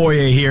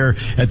foyer here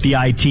at the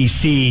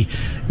ITC,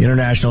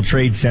 International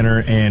Trade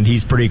Center, and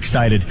he's pretty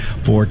excited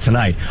for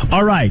tonight.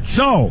 All right,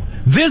 so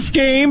this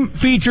game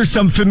features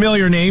some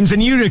familiar names,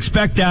 and you'd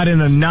expect that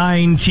in a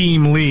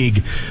 9-team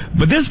league.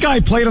 But this guy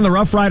played on the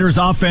Rough Riders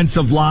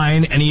offensive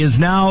line, and he is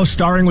now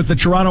starring with the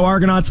Toronto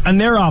Argonauts on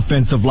their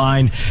offensive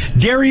line.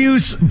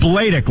 Darius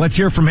Bladek, let's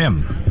hear from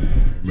him.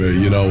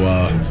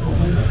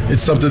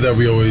 It's something that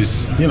we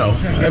always,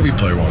 every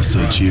player wants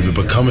to achieve it,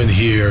 but coming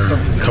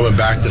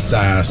back to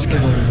Sask,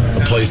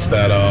 a place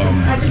that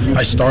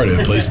I started,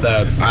 a place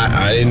that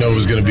I didn't know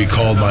was going to be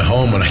called my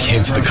home when I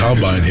came to the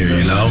Combine here,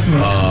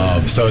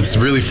 So it's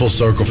really full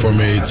circle for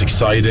me. It's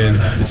exciting.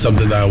 It's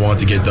something that I want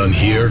to get done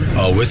here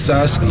with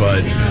Sask,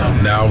 but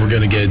now we're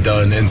going to get it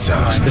done in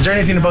Sask. Is there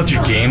anything about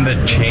your game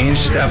that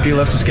changed after you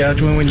left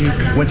Saskatchewan when you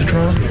went to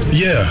Toronto?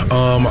 Yeah,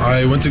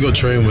 I went to go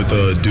train with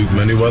Duke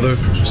Manyweather,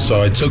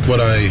 so I took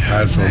what I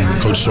had from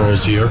Coach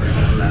Sorrell's here,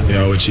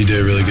 which he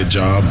did a really good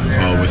job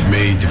with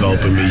me,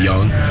 developing me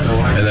young.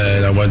 And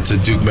then I went to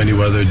Duke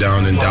Manyweather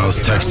down in Dallas,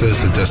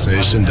 Texas, at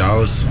Destination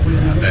Dallas,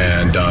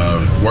 and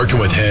working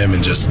with him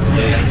and just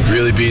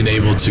really being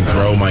able to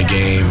grow my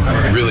game,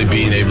 really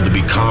being able to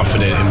be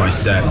confident in my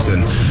sets.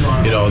 And,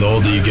 the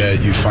older you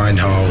get, you find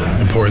how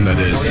important that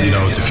is,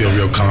 to feel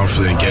real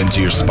confident, get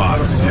into your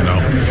spots,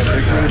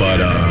 But,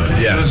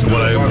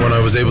 when I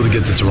was able to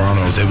get to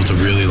Toronto, I was able to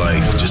really,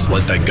 just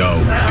let that go,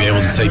 be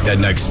able to take that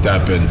next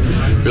step and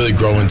really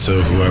grow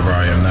into whoever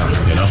I am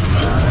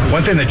now,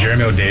 One thing that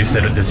Jeremy O'Day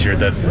said this year,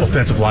 that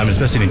offensive linemen,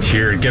 especially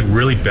interior, get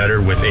really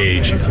better with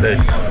age.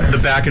 The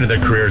back end of their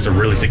careers are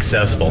really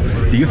successful.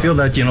 Do you feel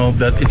that,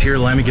 that interior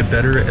linemen get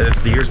better as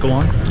the years go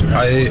on?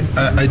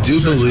 I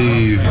do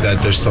believe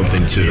that there's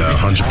something to that,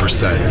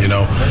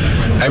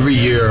 100%. Every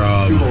year,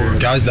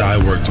 guys that I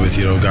worked with,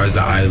 guys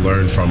that I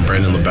learned from,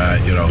 Brandon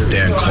Labatt,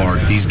 Dan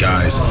Clark, these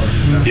guys,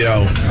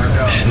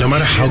 no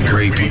matter how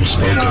great people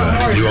spoke of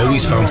them, you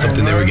always found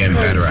something they were getting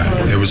better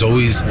at. There was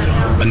always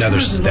another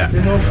step,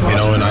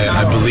 and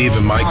I believe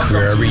in my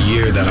career, every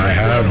year that I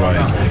have,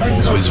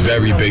 it was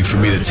very big for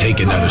me to take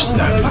another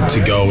step, to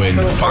go and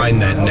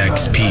find that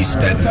next piece,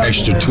 that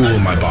extra tool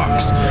in my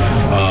box.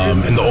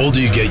 And the older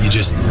you get, you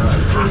just,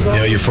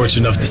 you're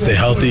fortunate enough to stay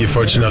healthy, you're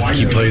fortunate enough to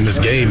keep playing this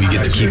game, you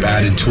get to keep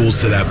adding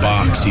tools to that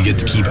box, you get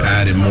to keep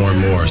adding more and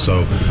more.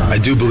 So I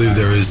do believe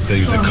there is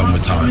things that come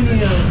with time.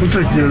 Looks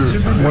like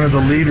you're one of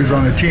the leaders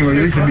on the team, or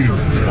you could be,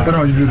 I don't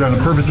know if you do that on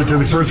purpose, but you're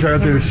the first guy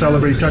out there to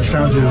celebrate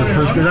touchdowns, you're the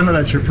first guy. I know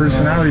that's your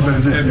personality, but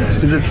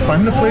is it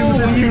fun to play with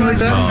this team like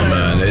that? Oh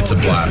man, it's a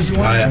blast.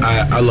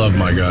 I love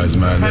my guys,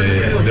 man.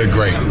 They're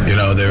great.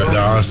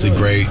 They're honestly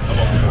great.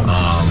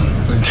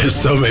 There's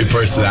so many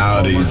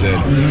personalities and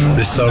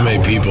there's so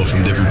many people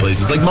from different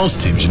places, like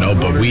most teams,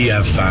 but we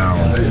have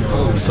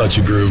found such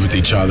a groove with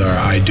each other.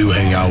 I do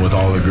hang out with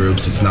all the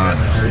groups. It's not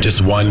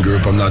just one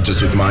group. I'm not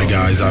just with my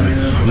guys. I'm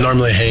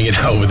normally hanging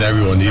out with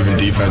everyone, even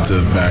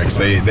defensive backs.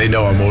 They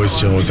know I'm always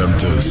chilling with them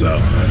too. So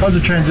how's the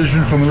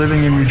transition from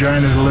living in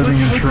Regina to living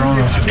in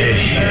Toronto?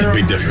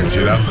 Big difference,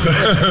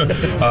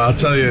 I'll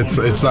tell you,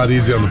 it's not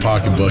easy on the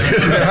pocketbook.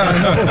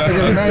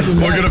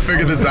 We're gonna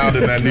figure this out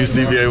in that new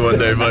CBA one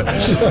day, but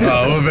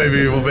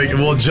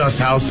we'll adjust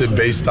housing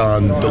based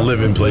on the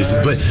living places.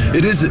 But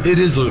it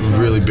is a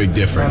really big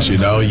difference, you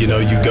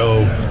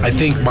go, I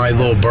think my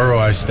little borough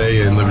I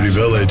stay in, Liberty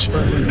Village,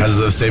 has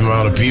the same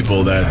amount of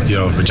people that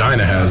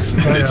Regina has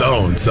in its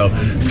own. So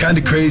it's kind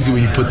of crazy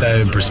when you put that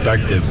in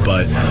perspective.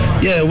 But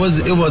yeah, it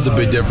was a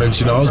big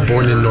difference. I was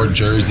born in North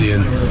Jersey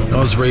and I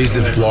was raised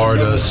in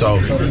Florida, so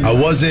I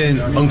wasn't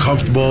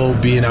uncomfortable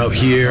being out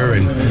here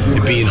and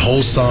being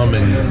wholesome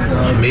and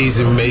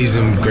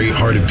amazing,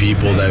 great-hearted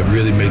people that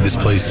really made this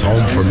place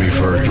home for me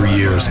for 3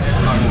 years.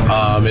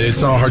 And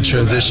it's not a hard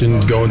transition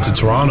going to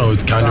Toronto.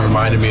 It kind of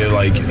reminded me of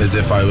as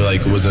if I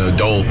was an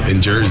adult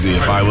in Jersey,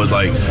 if I was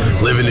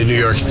living in New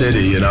York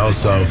City,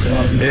 So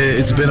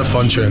it's been a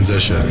fun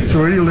transition. So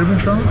where do you live in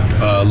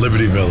Toronto?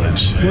 Liberty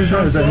Village. Where's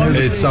that? Is that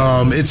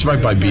near it's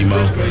right by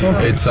BMO.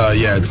 Okay.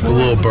 It's the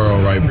little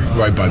borough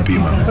right by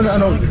BMO. I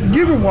know. Do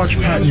you ever watch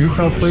Pat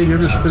Neufeld play? Do you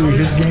ever study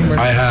his game?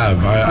 I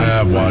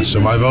have watched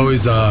him. I've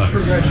always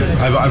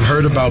I've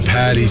heard about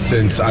Patty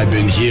since I've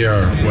been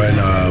here, when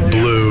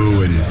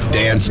Blue and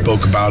Dan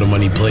spoke about him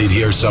when he played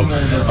here. So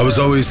I was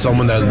always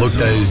someone that looked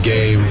at his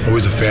game,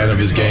 always a fan of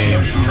his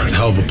game. He's a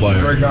hell of a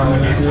player.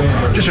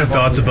 Just your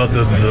thoughts about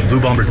the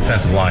Blue Bomber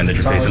defensive line that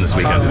you're facing this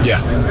weekend?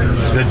 Yeah.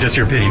 Just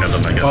your opinion of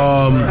them, I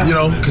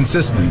guess.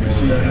 Consistent.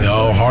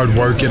 Hard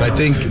work, and I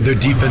think their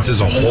defense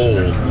as a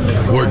whole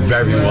worked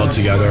very well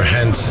together,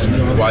 hence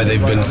why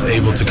they've been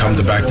able to come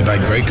to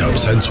back-to-back Grey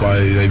Cups, hence why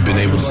they've been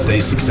able to stay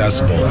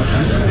successful.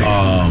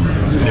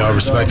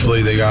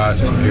 Respectfully, they got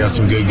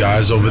some good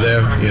guys over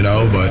there,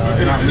 but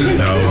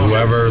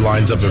whoever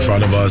lines up in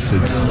front of us,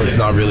 it's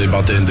not really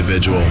about the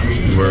individual.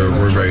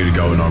 We're ready to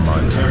go in our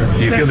minds.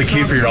 Do you feel the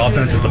key for your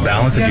offense is the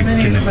balance, that you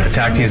can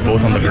attack teams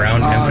both on the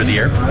ground and for the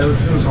air?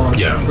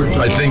 Yeah,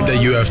 I think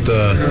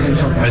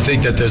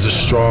that there's a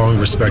strong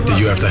respect that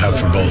you have to have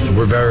for both.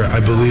 I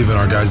believe in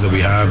our guys that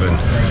we have,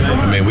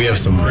 and we have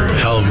some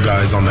hell of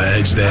guys on the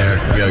edge there.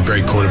 We got a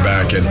great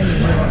quarterback, and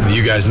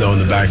you guys know in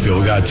the backfield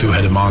we got a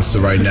two-headed monster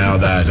right now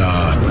that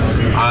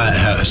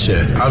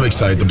I'm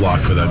excited to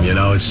block for them.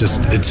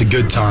 It's a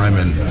good time,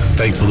 and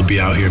thankful to be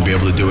out here and be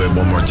able to do it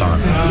one more time.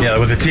 Yeah,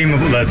 with a team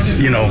that's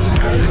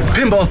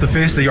pinball's the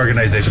face of the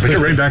organization, but your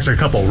running backs are a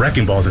couple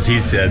wrecking balls, as he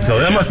said. So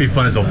that must be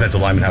fun as an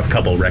offensive lineman to have a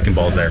couple wrecking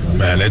balls there.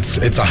 Man, it's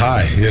a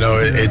high.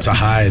 It's a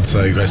high. It's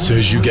as soon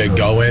as you get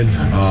going,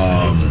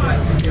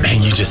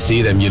 and you just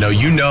see them, you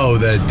know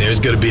that there's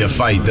going to be a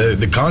fight.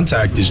 The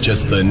contact is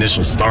just the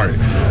initial start.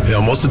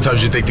 Most of the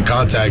times you think the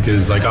contact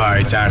is all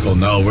right, tackle.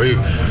 No, we're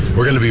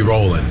going to be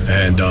rolling,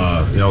 and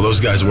those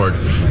guys work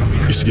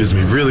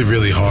really,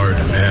 really hard,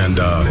 and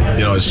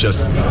it's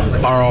just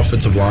our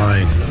offensive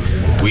line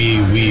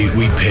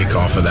we pick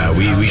off of that.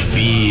 We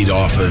feed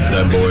off of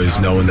them boys,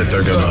 knowing that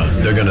they're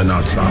gonna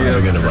not stop.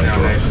 They're gonna run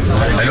through.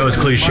 I know it's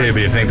cliche,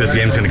 but you think this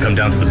game's going to come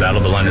down to the battle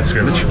of the line of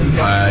scrimmage?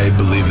 I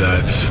believe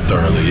that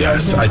thoroughly.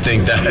 Yes, I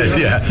think that.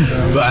 Yeah,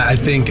 but I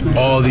think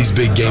all these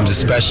big games,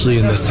 especially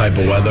in this type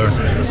of weather,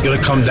 it's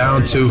gonna come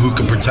down to who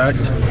can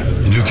protect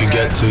and who can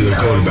get to the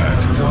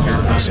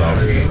quarterback. So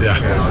yeah,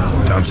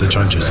 down to the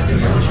trenches.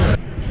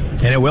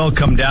 And it will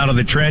come down to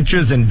the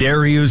trenches, and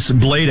Darius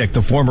Bladek,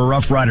 the former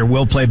Rough Rider,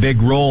 will play a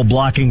big role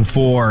blocking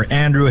for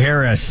Andrew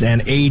Harris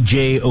and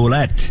A.J.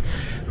 Ouellette,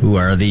 who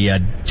are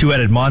the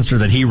two-headed monster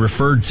that he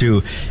referred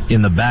to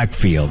in the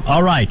backfield.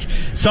 All right,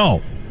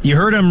 so you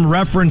heard him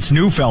reference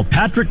Neufeld.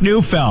 Patrick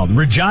Neufeld,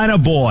 Regina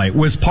boy,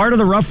 was part of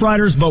the Rough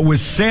Riders, but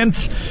was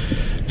sent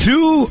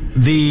to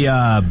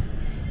the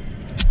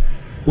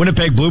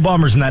Winnipeg Blue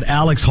Bombers in that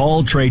Alex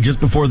Hall trade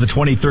just before the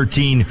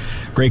 2013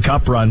 Grey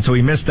Cup run. So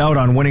he missed out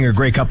on winning a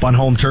Grey Cup on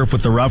home turf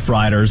with the Rough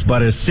Riders,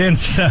 but has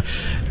since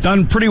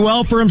done pretty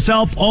well for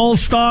himself,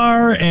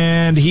 all-star,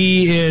 and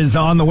he is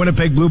on the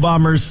Winnipeg Blue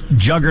Bombers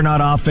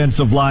juggernaut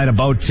offensive line,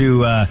 about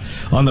to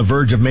on the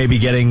verge of maybe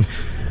getting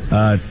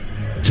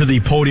to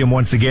the podium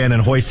once again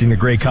and hoisting the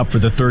Grey Cup for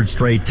the third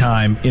straight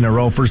time in a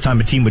row. First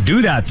time a team would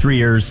do that 3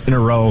 years in a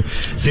row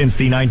since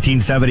the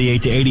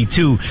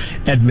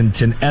 1978-82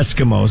 Edmonton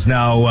Eskimos.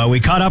 Now, we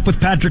caught up with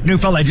Patrick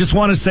Neufeld. I just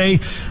want to say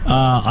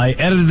I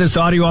edited this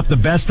audio up the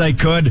best I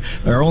could.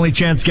 Our only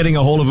chance getting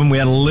a hold of him, we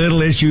had a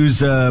little issues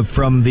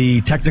from the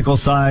technical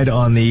side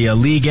on the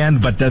league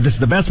end, but this is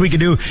the best we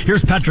could do.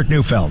 Here's Patrick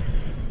Neufeld.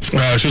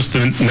 It's just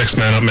the next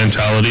man up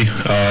mentality.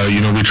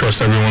 We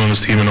trust everyone on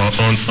this team and on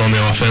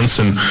the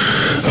offense, and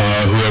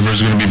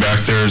whoever's going to be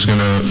back there is going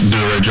to do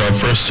the right job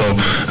for us. So,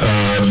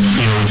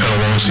 we've had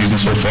a long season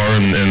so far,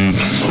 and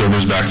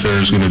whoever's back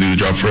there is going to do the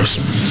job for us.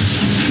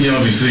 You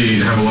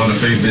obviously have a lot of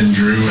faith in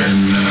Drew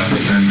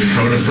and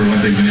Dakota for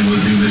what they've been able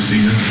to do this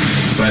season.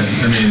 But,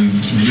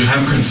 do you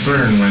have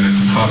concern when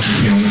it's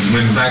possible,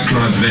 when Zach's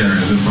not there?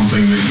 Is it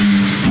something that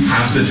you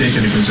have to take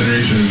into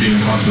consideration as being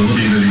a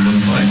possibility that he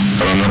wouldn't play?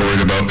 I'm not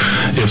worried about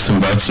ifs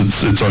and buts.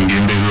 It's on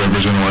game day.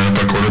 Whoever's going to line up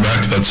at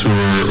quarterback, that's who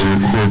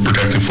we're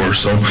protecting for.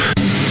 So,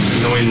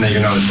 knowing that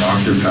you're not a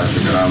doctor,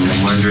 Patrick, I'm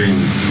wondering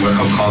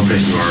how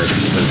confident you are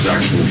that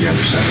Zach's going to be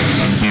under center.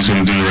 He's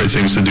going to do the right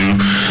things to do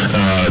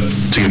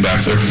to get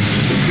back there.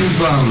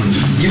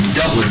 You've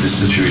dealt with this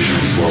situation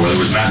before, whether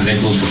it was Matt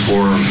Nichols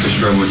before,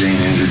 Estrella Dane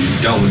injured.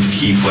 You've dealt with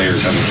key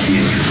players having key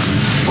injuries.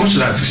 How much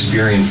of that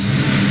experience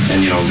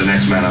and the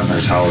next man up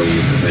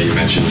mentality that you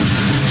mentioned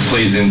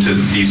plays into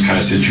these kind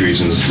of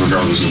situations,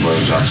 regardless of whether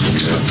Zach's going to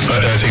be there?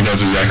 I think that's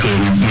exactly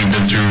it. We've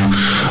been through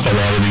a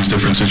lot of these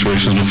different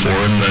situations before,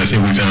 and I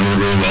think we've handled it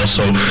really well.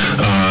 So,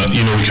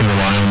 we can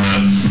rely on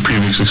that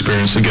previous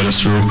experience to get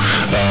us through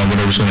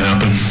whatever's going to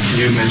happen.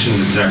 You mentioned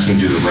that Zach's going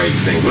to do the right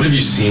thing. What have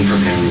you seen from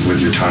him with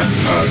your time,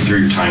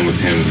 through your time with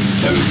him,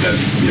 that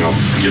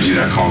gives you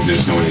that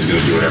confidence knowing he's going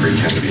to do whatever he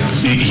can, to be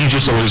honest? He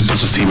just always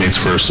puts his teammates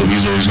first, so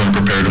he's always going to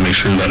prepare to make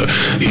sure that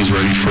he's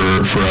ready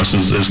for us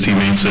as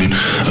teammates, and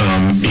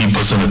he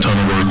puts in a ton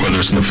of work, whether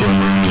it's in the film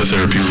room, the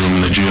therapy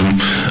room, in the gym.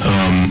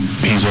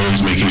 He's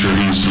always making sure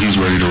he's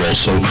ready to roll.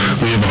 So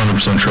we have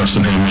 100% trust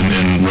in him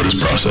and what his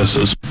process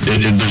is.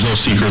 There's no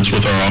secrets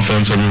with our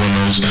offense. Everyone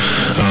knows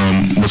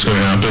what's going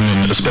to happen,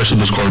 and especially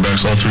those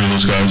quarterbacks. All three of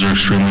those guys are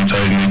extremely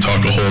tight, and they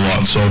talk a whole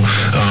lot. So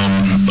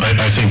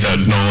I think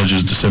that knowledge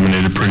is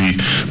disseminated pretty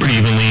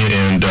evenly,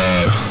 and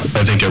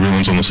I think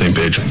everyone's on the same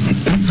page.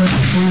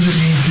 What does it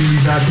mean to be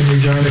back in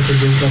Regina for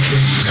Grey Cup?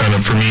 Kind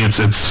of, for me,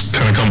 it's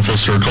kind of come full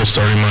circle,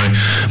 starting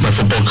my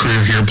football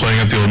career here, playing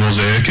at the Old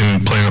Mosaic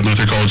and playing at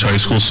Luther College High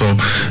School. So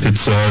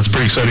it's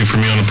pretty exciting for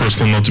me on a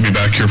personal note to be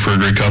back here for a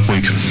Grey Cup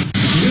week.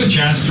 Did you get a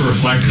chance to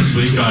reflect this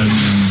week on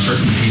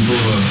certain people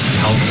who have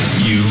helped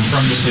you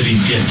from the city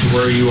get to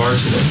where you are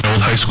today? My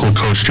old high school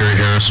coach, Jerry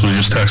Harris, was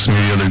just texting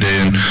me the other day,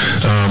 and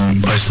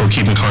I still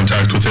keep in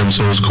contact with him,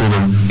 so it was cool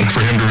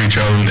for him to reach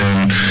out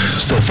and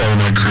still follow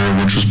my career,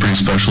 which was pretty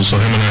special. So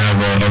him and I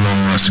have a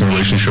long-lasting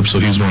relationship, so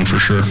he's one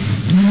for sure.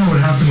 You know what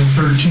happened in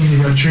 13?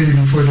 You got traded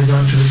before they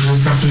got to the Grey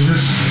Cup. Does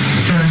this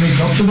kind of make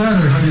up for that,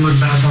 or how do you look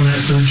back on that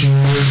 13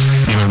 years?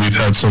 We've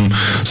had some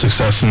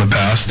success in the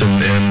past,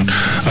 and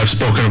I've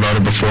spoken about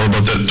it before,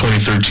 about that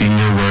 2013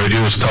 year where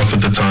it was tough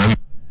at the time.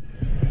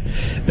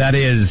 That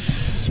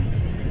is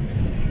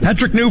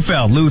Patrick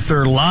Neufeld,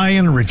 Luther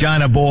Lion,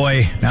 Regina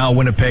boy, now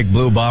Winnipeg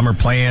Blue Bomber,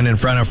 playing in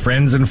front of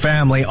friends and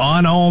family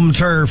on home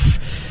turf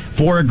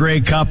for a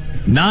Grey Cup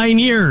 9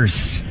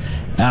 years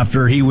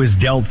after he was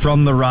dealt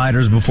from the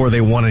Riders before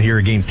they won it here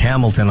against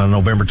Hamilton on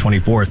November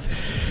 24th.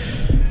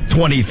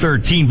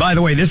 2013. By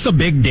the way, this is a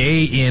big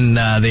day in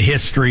the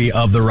history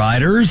of the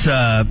Riders.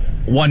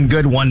 One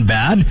good, one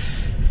bad.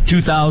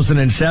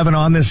 2007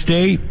 on this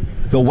day,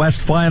 the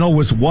West Final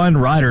was won.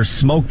 Riders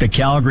smoked the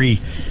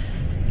Calgary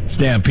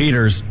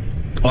Stampeders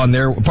on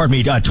their,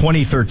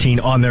 2013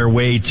 on their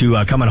way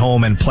to coming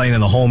home and playing in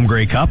the home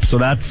Grey Cup. So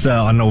that's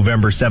on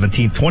November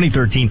 17th,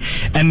 2013.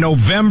 And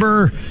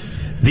November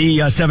the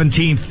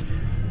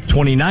 17th,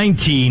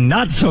 2019,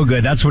 not so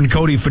good. That's when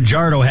Cody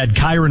Fajardo had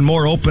Kyron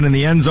Moore open in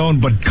the end zone,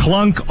 but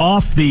clunk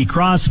off the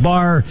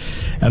crossbar,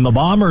 and the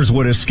Bombers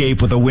would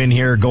escape with a win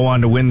here, go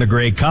on to win the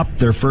Grey Cup,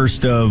 their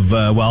first of,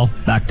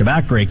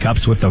 back-to-back Grey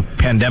Cups with the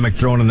pandemic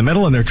thrown in the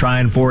middle, and they're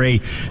trying for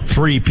a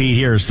three-peat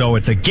here. So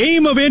it's a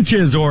game of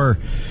inches, or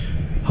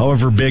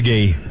however big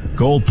a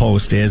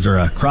goalpost is, or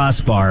a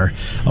crossbar,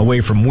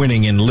 away from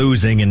winning and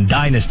losing in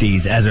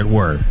dynasties, as it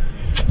were.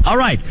 All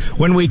right,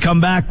 when we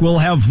come back, we'll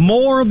have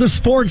more of the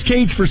Sports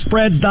Cage for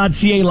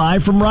Spreads.ca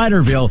live from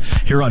Riderville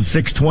here on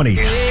 620.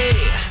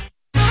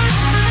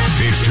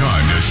 It's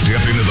time to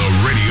step into the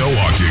radio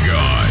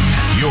octagon.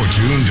 You're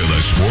tuned to the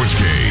Sports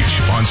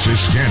Cage on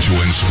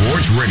Saskatchewan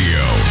Sports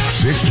Radio,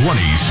 620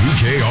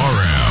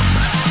 CKRM.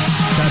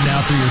 Time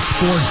now for your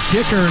sports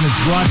ticker, and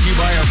it's brought to you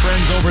by our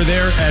friends over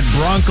there at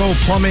Bronco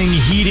Plumbing,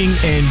 Heating,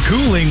 and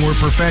Cooling, where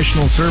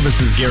professional service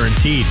is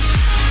guaranteed.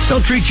 They'll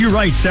treat you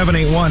right,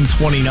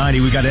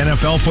 781-2090. We got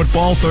NFL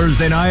football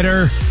Thursday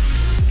nighter,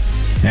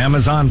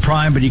 Amazon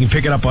Prime, but you can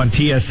pick it up on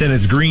TSN.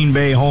 It's Green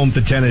Bay home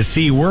to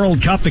Tennessee.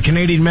 World Cup, the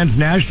Canadian men's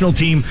national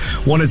team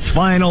won its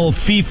final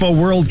FIFA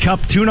World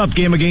Cup tune-up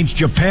game against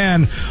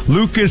Japan.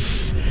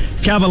 Lucas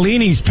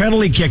Cavallini's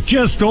penalty kick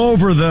just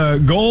over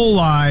the goal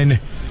line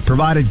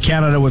provided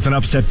Canada with an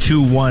upset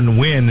 2-1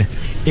 win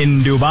in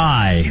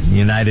Dubai,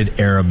 United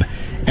Arab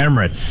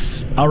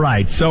Emirates. All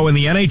right, so in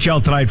the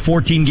NHL tonight,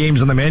 14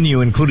 games on the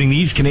menu, including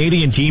these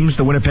Canadian teams.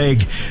 The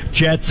Winnipeg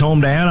Jets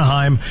home to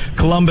Anaheim.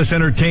 Columbus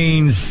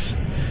entertains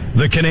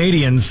the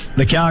Canadians.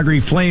 The Calgary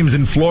Flames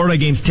in Florida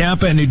against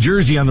Tampa, and New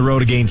Jersey on the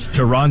road against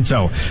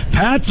Toronto.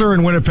 Pats are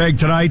in Winnipeg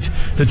tonight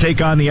to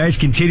take on the Ice,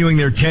 continuing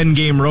their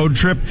 10-game road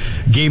trip.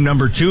 Game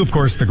number 2, of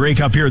course, the Grey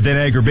Cup here at the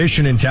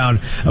Agribition in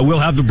town. We'll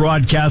have the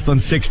broadcast on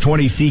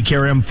 620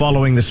 CKRM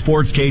following the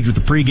Sports Cage with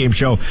the pregame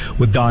show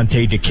with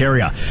Dante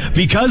DeCaria.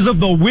 Because of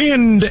the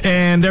wind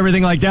and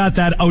everything like that,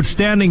 that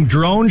outstanding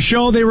drone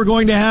show they were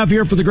going to have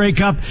here for the Grey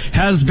Cup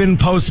has been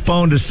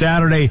postponed to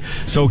Saturday,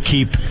 so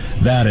keep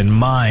that in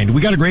mind.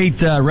 We got a great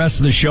rest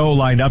of the show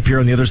lined up here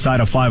on the other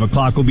side of 5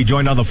 o'clock. We'll be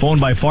joined on the phone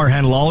by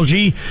Farhan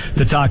Lalji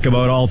to talk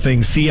about all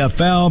things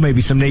CFL,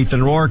 maybe some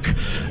Nathan Rourke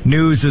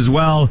news as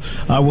well.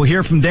 We'll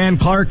hear from Dan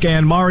Clark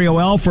and Mario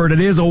Alford. It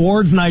is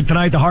awards night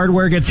tonight. The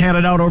hardware gets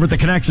handed out over at the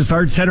Connexus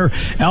Arts Center.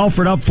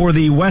 Alford up for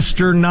the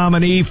Western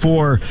nominee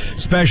for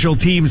Special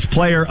Teams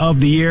Player of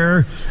the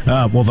Year.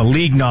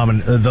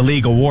 The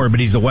league award, but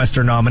he's the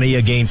Western nominee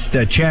against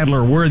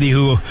Chandler Worthy,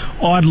 who,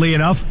 oddly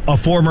enough, a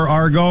former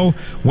Argo,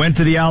 went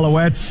to the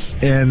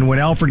Alouettes, and when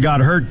Alfred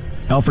got hurt,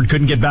 Alfred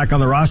couldn't get back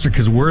on the roster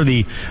because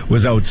Worthy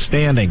was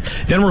outstanding.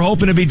 Then we're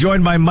hoping to be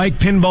joined by Mike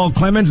Pinball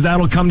Clemens.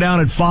 That'll come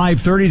down at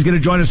 5:30. He's going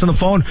to join us on the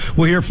phone.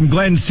 We'll hear from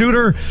Glenn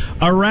Suter.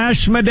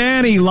 Arash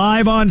Madani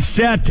live on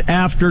set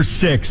after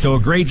 6. So a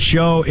great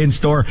show in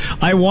store.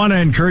 I want to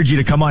encourage you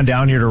to come on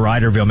down here to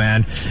Riderville,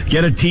 man.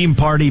 Get a team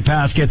party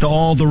pass. Get to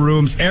all the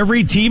rooms.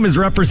 Every team is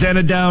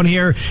represented down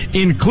here,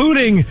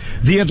 including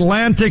the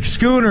Atlantic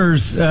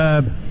Schooners,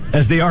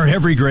 as they are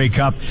every Grey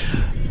Cup.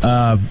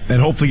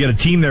 And hopefully get a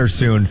team there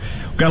soon.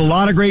 We've got a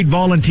lot of great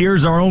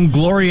volunteers. Our own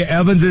Gloria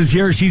Evans is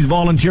here. She's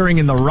volunteering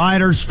in the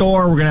Rider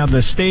store. We're going to have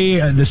the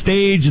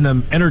stage and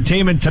the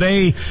entertainment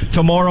today,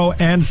 tomorrow,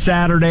 and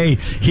Saturday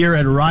here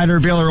at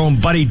Riderville. Our own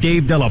buddy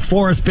Dave De La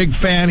Forest, big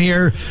fan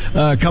here,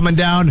 coming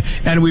down.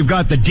 And we've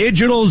got the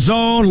digital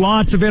zone,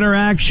 lots of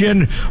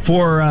interaction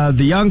for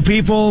the young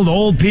people, the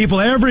old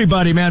people,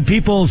 everybody, man.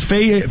 People's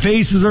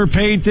faces are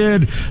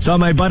painted. Saw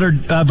my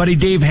buddy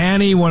Dave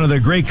Haney, one of the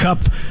Grey Cup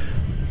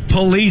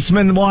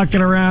policeman,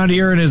 walking around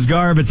here in his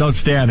garb. It's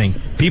outstanding.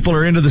 People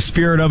are into the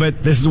spirit of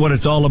it. This is what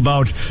it's all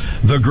about.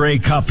 The Grey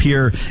Cup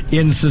here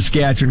in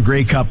Saskatchewan,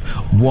 Grey Cup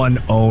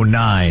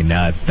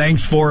 109.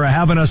 Thanks for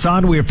having us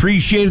on. We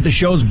appreciate it. The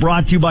show's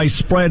brought to you by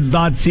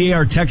Spreads.ca.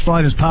 Our text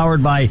line is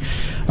powered by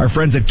our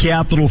friends at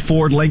Capital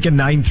Ford Lincoln,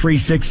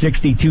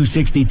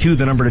 936-6262,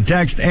 the number to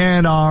text.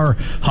 And our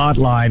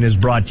hotline is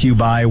brought to you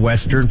by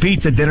Western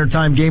Pizza. Dinner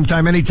time, game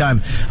time,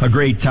 anytime. A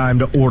great time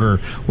to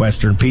order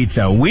Western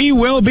Pizza. We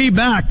will be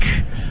back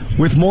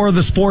with more of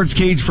the Sports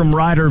Cage from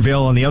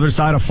Riderville on the other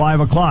side of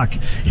 5 o'clock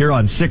here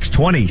on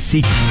 620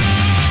 CK.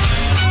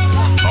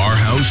 Our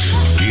house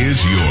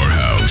is your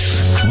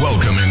house.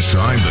 Welcome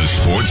inside the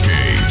Sports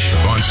Cage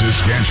on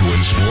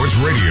Saskatchewan Sports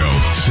Radio,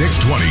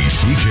 620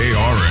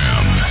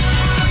 CKRM.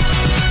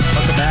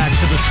 Welcome back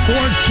to the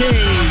Sports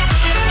Cage,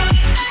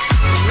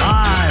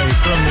 live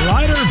from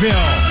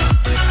Riderville.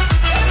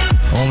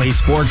 Only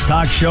sports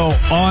talk show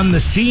on the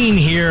scene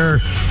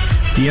here.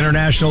 The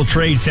International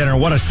Trade Center.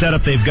 What a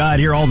setup they've got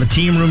here. All the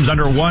team rooms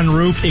under one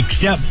roof,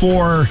 except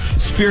for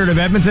Spirit of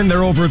Edmonton.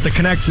 They're over at the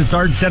Connexus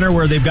Arts Center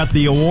where they've got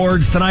the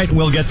awards tonight, and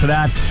we'll get to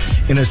that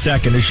in a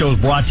second. The show's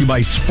brought to you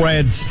by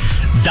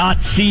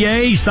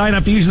Spreads.ca. Sign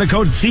up using the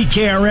code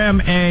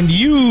CKRM, and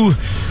you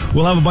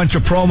will have a bunch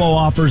of promo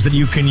offers that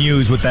you can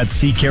use with that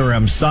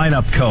CKRM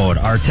sign-up code.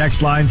 Our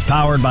text line's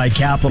powered by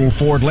Capital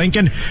Ford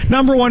Lincoln,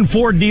 number one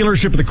Ford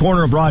dealership at the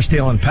corner of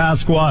Rochdale and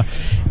Pasqua.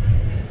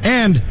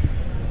 And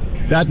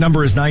That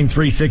number is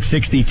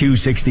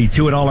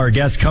 936-6262, and all our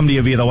guests come to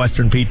you via the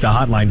Western Pizza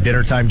hotline.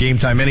 Dinner time, game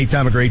time,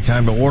 anytime, a great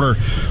time to order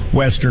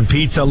Western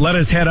Pizza. Let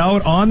us head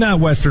out on that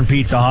Western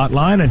Pizza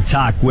hotline and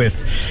talk with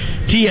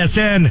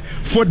TSN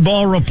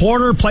football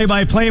reporter,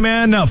 play-by-play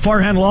man,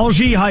 Farhan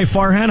Lalji. Hi,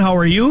 Farhan. How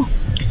are you?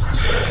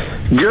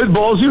 Good,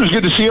 Ballsy. It was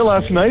good to see you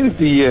last night at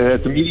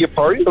the media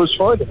party. It was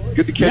fun.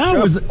 Good to catch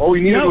up. All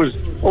we needed was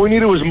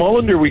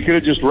Mullender. We could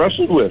have just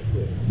wrestled with.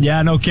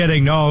 Yeah, no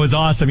kidding. No, it was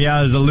awesome.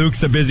 Yeah,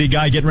 Luke's a busy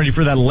guy getting ready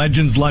for that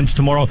Legends lunch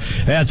tomorrow.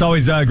 Yeah, it's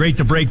always great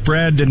to break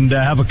bread and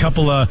have a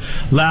couple of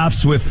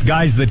laughs with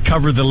guys that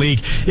cover the league.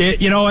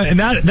 And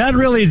that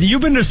really is. You've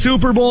been to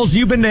Super Bowls,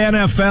 you've been to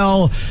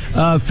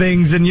NFL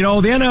things, and the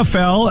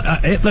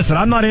NFL. Listen,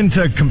 I'm not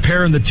into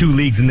comparing the two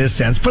leagues in this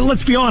sense, but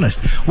let's be honest.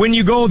 When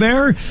you go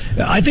there,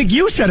 I think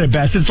you said it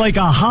best. It's like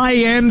a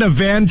high-end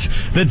event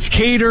that's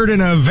catered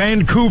in a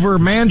Vancouver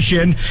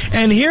mansion,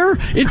 and here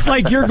it's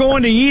like you're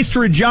going to East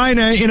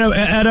Regina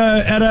at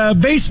a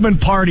basement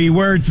party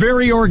where it's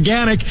very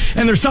organic,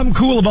 and there's something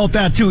cool about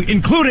that too,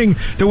 including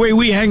the way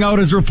we hang out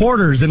as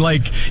reporters and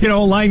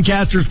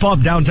Linecasters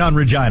Pub downtown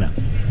Regina.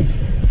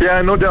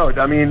 Yeah, no doubt.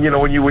 I mean,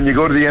 when you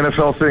go to the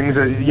NFL things,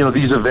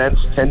 these events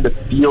tend to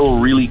feel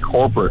really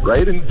corporate,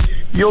 right? And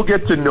you'll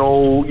get to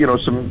know,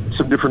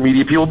 some different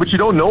media people, but you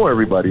don't know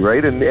everybody,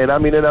 right? And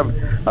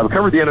I've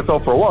covered the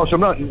NFL for a while, so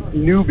I'm not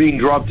new being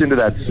dropped into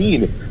that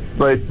scene.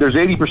 But there's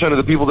 80% of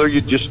the people there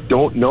you just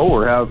don't know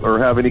or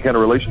have any kind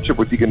of relationship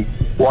with. You can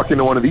walk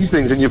into one of these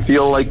things and you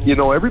feel like you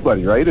know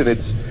everybody, right? And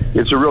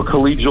it's a real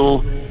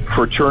collegial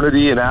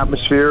fraternity and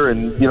atmosphere,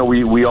 and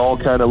we all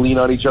kind of lean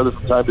on each other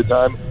from time to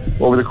time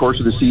over the course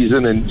of the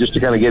season, and just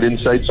to kind of get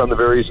insights on the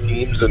various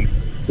teams and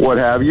what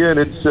have you. And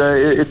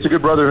it's a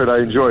good brotherhood. I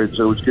enjoy it,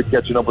 so it's good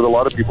catching up with a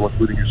lot of people,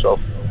 including yourself.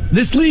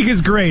 This league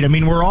is great. I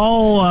mean, we're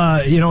all,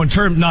 in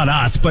terms, not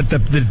us, but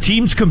the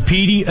teams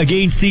competing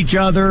against each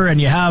other, and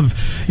you have,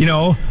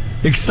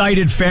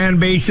 excited fan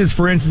bases,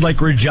 for instance,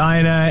 like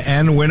Regina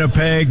and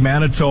Winnipeg,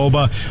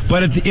 Manitoba.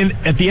 But at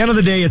the end of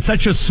the day, it's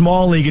such a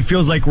small league, it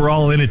feels like we're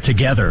all in it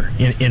together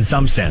in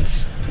some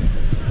sense.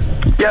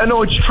 Yeah,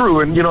 no, it's true.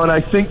 And, and I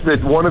think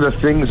that one of the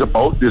things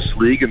about this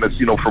league, and that's,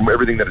 from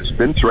everything that it's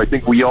been through, I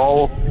think we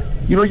all,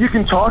 you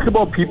can talk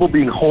about people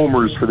being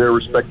homers for their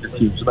respective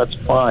teams, and that's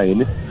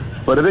fine.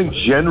 But I think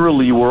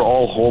generally we're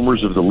all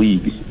homers of the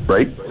league,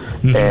 right?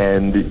 Mm-hmm.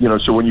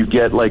 And, so when you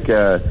get like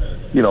a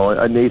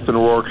Nathan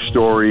Rourke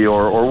story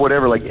or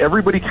whatever, like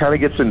everybody kind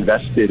of gets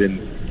invested, and,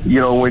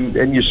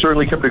 and you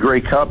certainly come to Grey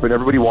Cup and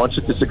everybody wants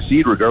it to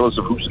succeed regardless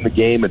of who's in the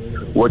game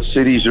and what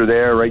cities are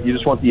there, right? You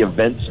just want the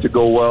events to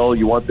go well.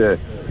 You want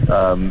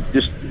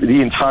just the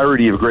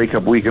entirety of Grey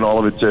Cup week and all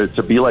of it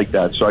to be like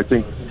that. So I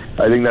think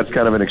that's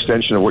kind of an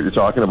extension of what you're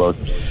talking about.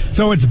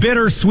 So it's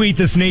bittersweet,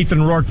 this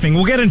Nathan Rourke thing.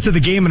 We'll get into the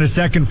game in a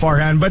second,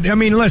 Farhan. But, I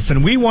mean,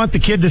 listen, we want the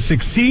kid to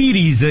succeed.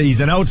 He's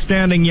an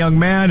outstanding young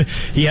man.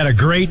 He had a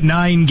great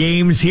 9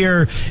 games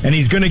here, and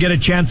he's going to get a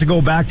chance to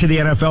go back to the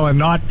NFL and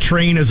not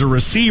train as a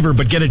receiver,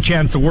 but get a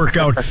chance to work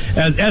out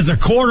as a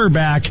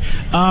quarterback.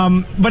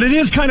 But it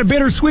is kind of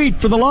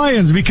bittersweet for the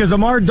Lions because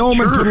Amar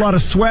Doman put a lot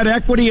of sweat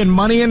equity and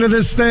money into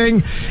this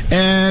thing.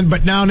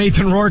 But now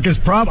Nathan Rourke is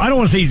I don't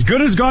want to say he's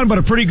good as gone, but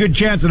a pretty good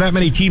chance that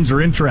many teams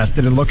are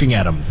interested in looking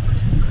at him.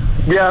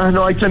 Yeah,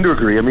 no, I tend to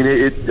agree. I mean,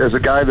 as a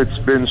guy that's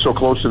been so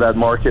close to that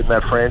market and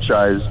that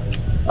franchise,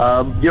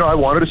 I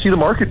wanted to see the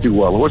market do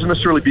well. It wasn't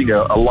necessarily being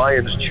a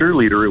Lions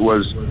cheerleader. It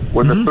was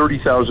when the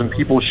 30,000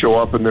 people show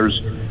up and there's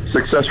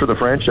success for the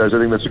franchise. I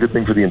think that's a good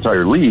thing for the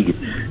entire league.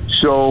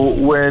 So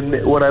when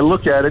I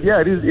look at it,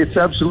 it's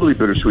absolutely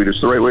bittersweet.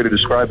 It's the right way to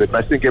describe it. And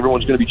I think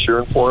everyone's going to be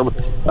cheering for him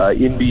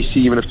in BC,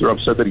 even if they're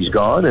upset that he's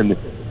gone. And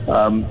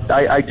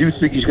I do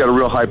think he's got a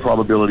real high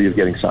probability of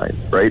getting signed,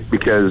 right?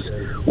 Because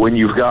when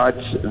you've got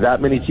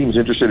that many teams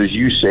interested, as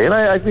you say, and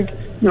I think,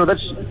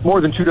 that's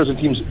more than 24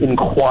 teams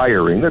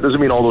inquiring. That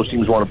doesn't mean all those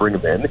teams want to bring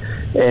him in.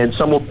 And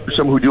some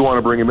who do want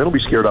to bring him in will be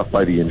scared off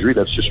by the injury.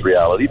 That's just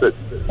reality. But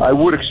I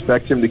would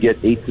expect him to get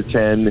 8 to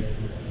 10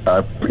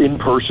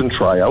 in-person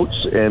tryouts.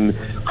 And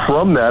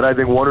from that, I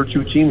think 1 or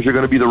 2 teams are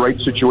going to be the right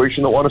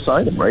situation that want to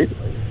sign him, right?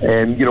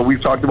 And,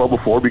 we've talked about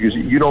before because,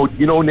 you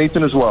know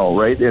Nathan as well,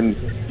 right? And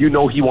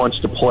he wants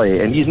to play.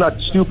 And he's not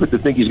stupid to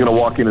think he's going to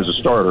walk in as a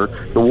starter.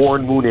 The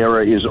Warren Moon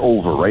era is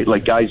over, right?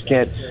 Like, guys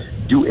can't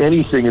do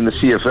anything in the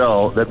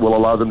CFL that will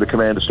allow them to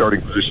command a starting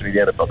position in the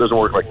NFL. It doesn't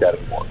work like that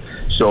anymore.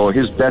 So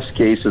his best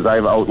case, as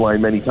I've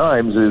outlined many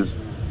times, is,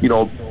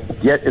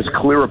 get as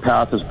clear a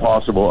path as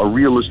possible, a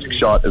realistic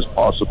shot as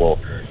possible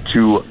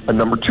to a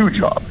number 2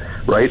 job,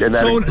 right? And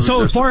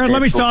so Farhan,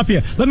 let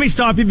me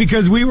stop you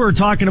because we were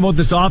talking about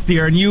this off the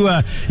air and you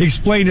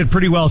explained it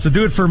pretty well. So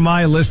do it for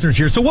my listeners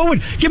here. So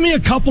give me a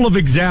couple of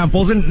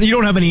examples, and you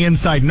don't have any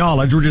inside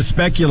knowledge. We're just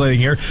speculating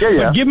here.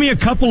 Yeah. But give me a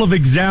couple of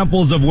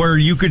examples of where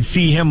you could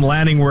see him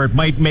landing, where it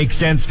might make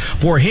sense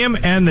for him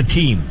and the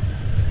team.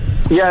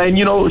 Yeah, and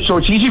so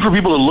it's easy for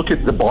people to look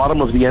at the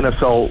bottom of the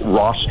NFL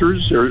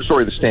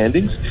the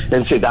standings,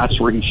 and say that's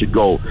where he should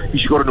go. He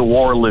should go to New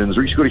Orleans,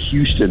 or he should go to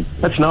Houston.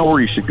 That's not where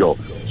he should go.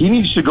 He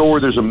needs to go where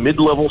there's a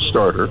mid-level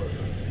starter,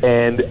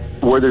 and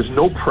where there's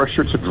no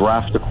pressure to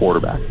draft a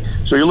quarterback.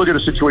 So you look at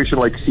a situation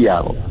like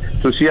Seattle.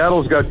 So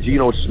Seattle's got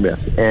Geno Smith,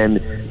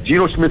 and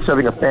Geno Smith's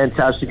having a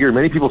fantastic year.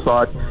 Many people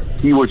thought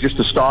he was just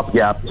a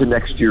stopgap to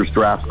next year's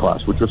draft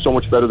class, which was so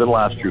much better than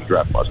last year's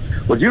draft class.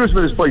 Well, Geno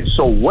Smith has played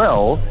so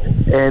well,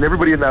 and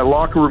everybody in that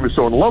locker room is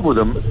so in love with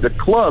him, the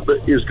club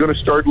is going to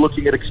start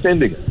looking at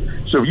extending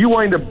him. So if you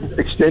wind up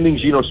extending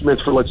Geno Smith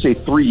for, let's say,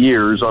 3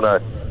 years on a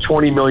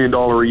 $20 million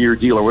a year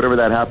deal or whatever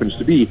that happens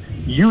to be,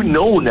 you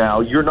know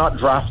now you're not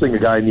drafting a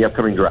guy in the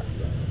upcoming draft.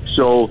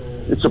 So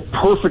it's a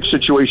perfect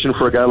situation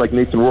for a guy like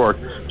Nathan Rourke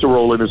to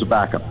roll in as a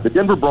backup. The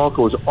Denver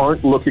Broncos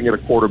aren't looking at a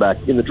quarterback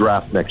in the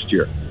draft next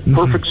year.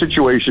 Perfect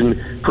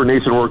situation for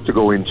Nathan Rourke to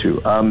go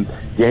into.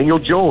 Daniel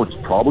Jones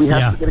probably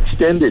has to get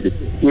extended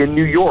in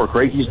New York,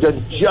 right? He's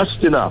done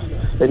just enough,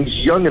 and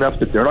he's young enough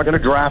that they're not going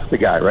to draft the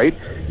guy, right?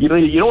 You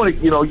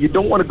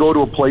don't want to go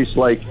to a place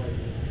like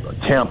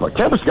Tampa.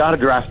 Tampa's got to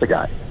draft a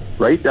guy,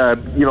 right?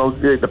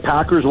 The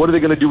Packers, what are they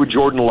going to do with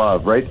Jordan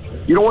Love, right?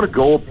 You don't want to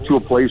go to a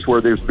place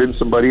where there's been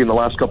somebody in the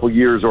last couple of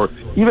years, or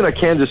even at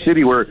Kansas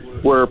City where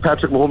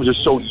Patrick Mahomes is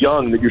so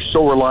young that you're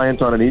so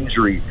reliant on an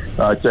injury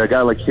to a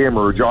guy like him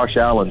or Josh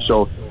Allen.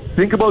 So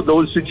think about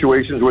those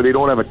situations where they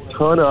don't have a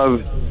ton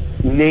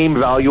of name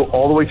value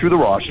all the way through the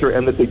roster,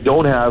 and that they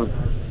don't have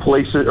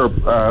places or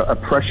a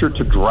pressure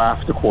to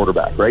draft a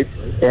quarterback, right?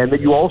 And that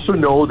you also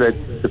know that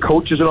the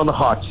coach isn't on the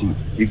hot seat.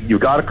 You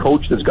got a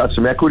coach that's got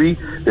some equity,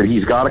 that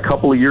he's got a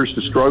couple of years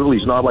to struggle.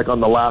 He's not like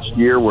on the last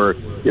year where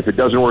if it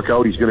doesn't work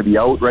out, he's going to be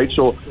out, right?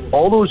 So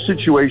all those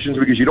situations,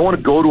 because you don't want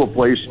to go to a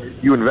place,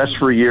 you invest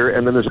for a year,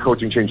 and then there's a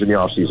coaching change in the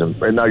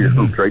offseason, and now you're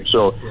hooked, right?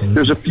 So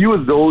there's a few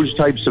of those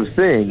types of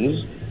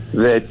things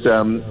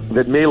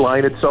that may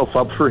line itself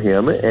up for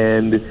him,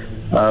 and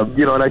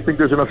and I think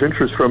there's enough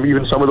interest from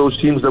even some of those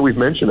teams that we've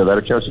mentioned. I've had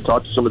a chance to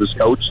talk to some of the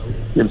scouts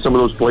in some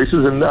of those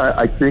places, and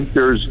I think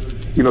there's,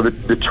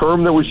 the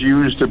term that was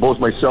used to both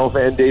myself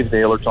and Dave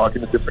Naylor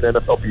talking to different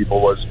NFL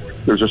people was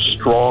there's a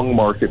strong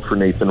market for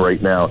Nathan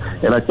right now.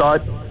 And I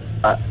thought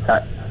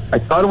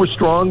it was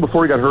strong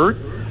before he got hurt.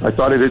 I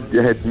thought it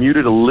had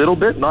muted a little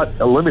bit, not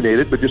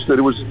eliminated, but just that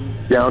it was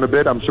down a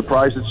bit. I'm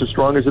surprised it's as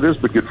strong as it is,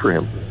 but good for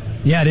him.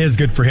 Yeah, it is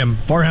good for him.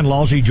 Farhan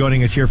Lalji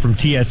joining us here from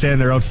TSN,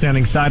 their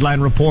outstanding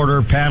sideline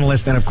reporter,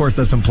 panelist, and of course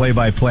does some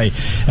play-by-play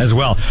as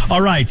well.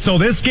 All right, so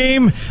this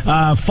game,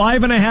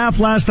 5.5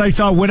 last I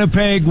saw,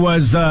 Winnipeg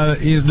was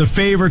the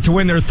favorite to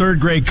win their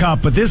third Grey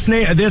Cup. But this Zach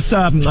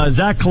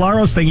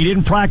Collaros thing, he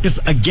didn't practice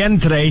again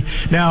today.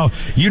 Now,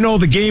 you know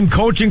the game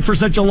coaching for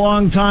such a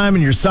long time,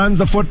 and your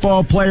son's a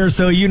football player,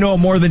 so you know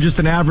more than just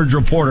an average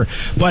reporter.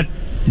 But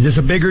is this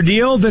a bigger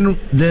deal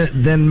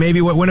than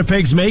maybe what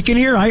Winnipeg's making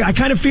here? I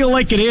kind of feel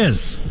like it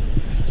is.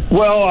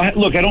 Well,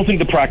 look, I don't think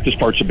the practice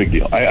part's a big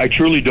deal. I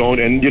truly don't.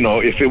 And,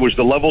 if it was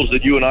the levels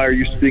that you and I are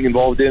used to being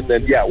involved in,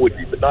 then, yeah, it would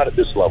be, but not at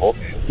this level,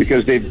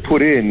 because they've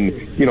put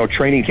in,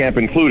 training camp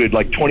included,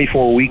 like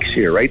 24 weeks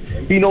here, right?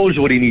 He knows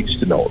what he needs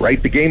to know,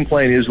 right? The game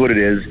plan is what it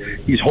is.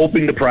 He's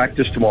hoping to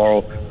practice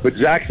tomorrow. But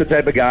Zach's the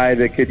type of guy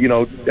that could,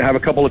 have a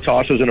couple of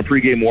tosses in a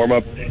pregame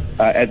warm-up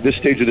at this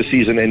stage of the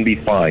season and be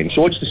fine.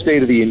 So what's the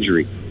state of the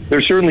injury?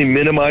 They're certainly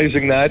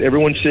minimizing that.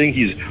 Everyone's saying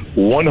he's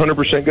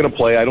 100% going to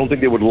play. I don't think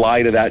they would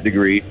lie to that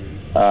degree,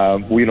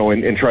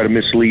 and try to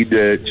mislead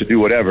to do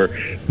whatever.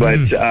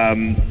 But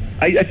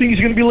I think he's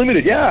going to be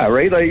limited. Yeah,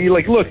 right?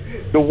 Look,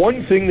 the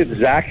one thing that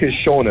Zach has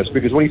shown us,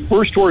 because when he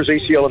first tore his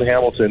ACL in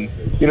Hamilton,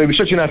 he was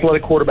such an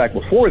athletic quarterback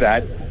before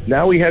that.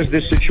 Now he has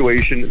this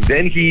situation.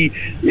 Then he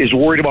is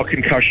worried about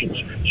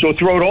concussions. So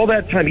throughout all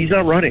that time, he's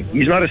not running.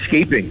 He's not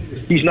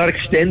escaping. He's not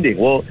extending.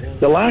 Well,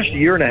 the last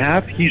year and a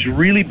half, he's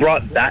really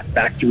brought that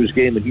back to his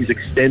game, and he's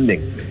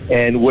extending.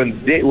 And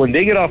when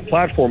they get off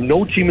platform,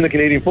 no team in the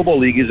Canadian Football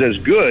League is as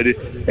good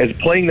as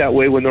playing that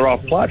way when they're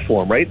off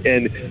platform, right?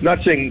 And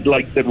not saying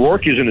like that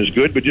Rourke isn't as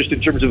good, but just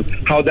in terms of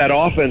how that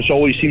offense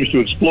always seems to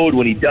explode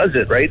when he does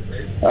it, right?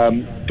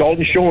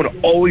 Dalton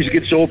Schoen always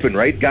gets open,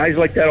 right? Guys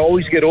like that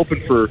always get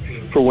open for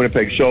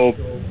Winnipeg. So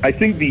I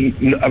think the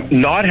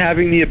not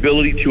having the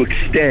ability to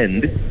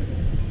extend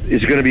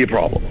is going to be a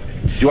problem.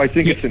 Do I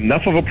think it's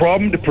enough of a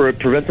problem to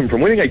prevent them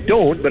from winning? I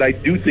don't, but I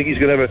do think he's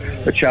going to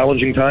have a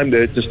challenging time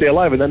to stay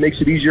alive, and that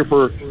makes it easier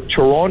for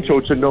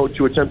Toronto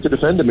to attempt to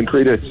defend him and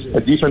create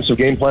a defensive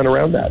game plan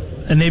around that.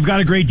 And they've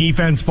got a great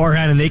defense,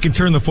 Farhan, and they can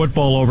turn the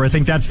football over. I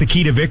think that's the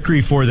key to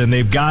victory for them.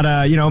 They've got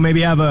to,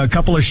 maybe have a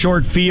couple of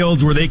short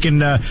fields where they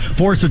can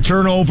force a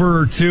turnover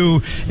or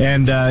two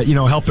and,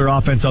 help their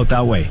offense out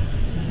that way.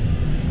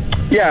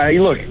 Yeah,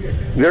 look,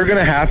 they're going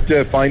to have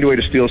to find a way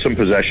to steal some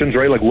possessions,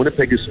 right? Like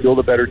Winnipeg is still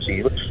the better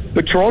team,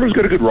 but Toronto's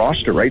got a good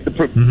roster, right? The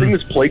thing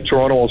that's plagued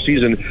Toronto all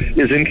season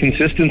is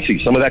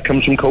inconsistency. Some of that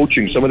comes from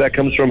coaching. Some of that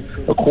comes from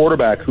a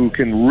quarterback who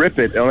can rip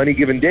it on any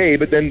given day,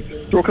 but then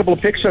throw a couple of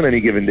picks on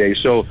any given day.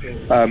 So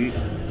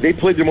they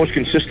played their most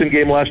consistent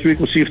game last week.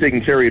 We'll see if they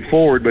can carry it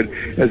forward. But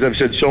as I've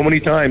said so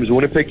many times,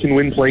 Winnipeg can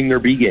win playing their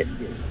B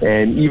game.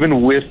 And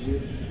even with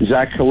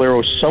Zach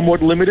Collaros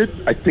somewhat limited,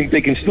 I think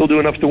they can still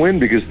do enough to win,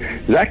 because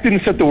Zach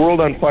didn't set the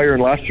world on fire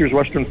in last year's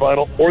Western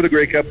Final or the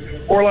Grey Cup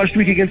or last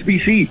week against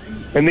BC,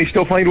 and they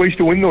still find ways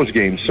to win those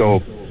games.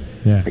 So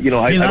Yeah. You know,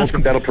 I don't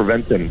think that'll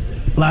prevent them.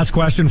 Last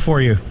question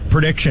for you.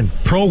 Prediction.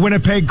 Pro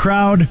Winnipeg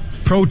crowd,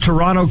 pro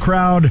Toronto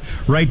crowd,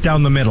 right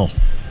down the middle.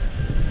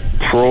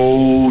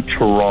 Pro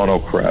Toronto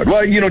crowd.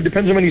 Well, you know, it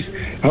depends on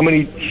how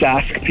many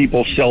Sask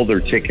people sell their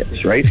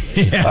tickets, right?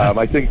 Yeah.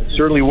 I think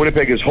certainly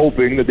Winnipeg is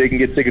hoping that they can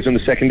get tickets in the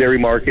secondary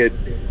market.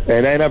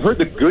 And I've heard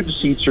the good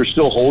seats are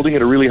still holding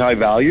at a really high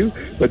value,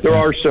 but there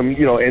are some,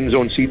 you know, end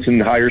zone seats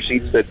and higher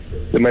seats that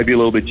might be a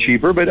little bit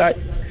cheaper. But I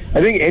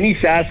think any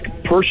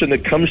Sask person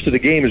that comes to the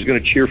game is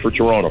going to cheer for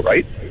Toronto,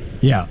 right?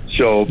 Yeah.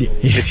 So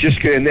it's just,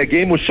 and that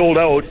game was sold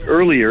out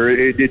earlier.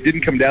 It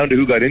didn't come down to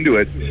who got into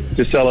it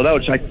to sell it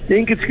out. So I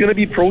think it's going to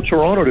be pro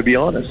Toronto, to be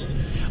honest.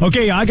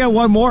 Okay, I got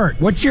one more.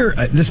 What's your?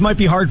 This might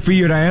be hard for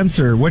you to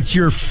answer. What's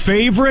your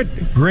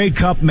favorite Grey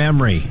Cup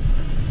memory?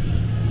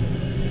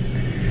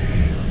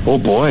 Oh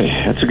boy,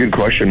 that's a good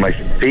question. My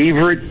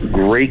favorite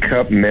Grey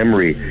Cup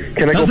memory.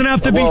 Doesn't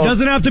have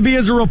to be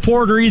as a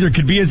reporter either.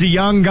 Could be as a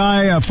young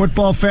guy, a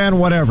football fan,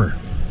 whatever.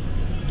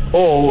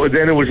 Oh,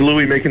 then it was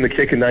Louis making the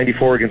kick in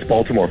 '94 against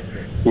Baltimore,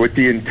 with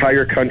the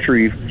entire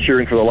country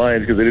cheering for the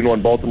Lions because they didn't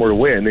want Baltimore to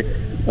win,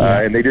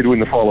 and they did win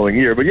the following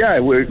year. But yeah,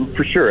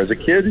 for sure, as a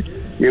kid,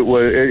 it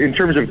was, in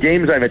terms of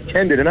games I've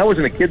attended, and I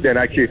wasn't a kid then.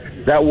 Actually,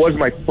 that was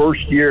my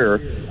first year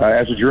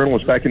as a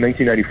journalist back in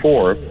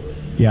 1994.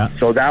 Yeah.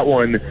 So that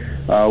one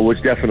was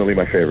definitely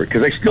my favorite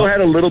because I still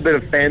had a little bit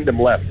of fandom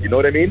left. You know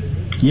what I mean?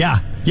 Yeah,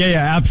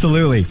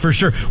 absolutely, for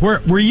sure.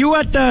 Were you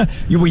at the?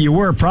 Well, you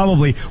were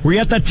probably. Were you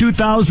at that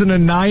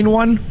 2009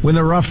 one when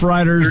the Rough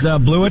Riders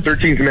blew it?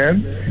 13th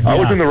man. Yeah. I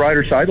was in the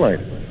Rider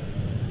sideline.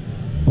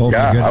 Oh,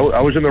 yeah,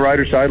 I was in the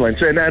Rider sideline.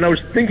 So, and I was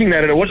thinking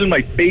that, and it wasn't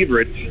my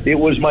favorite. It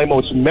was my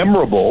most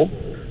memorable,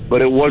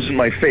 but it wasn't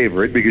my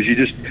favorite because you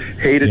just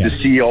hated to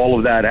see all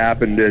of that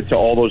happen to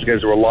all those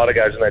guys. There were a lot of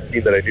guys on that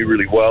team that I knew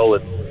really well,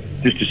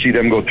 and just to see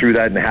them go through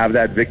that and have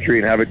that victory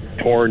and have it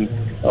torn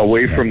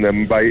away from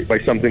them by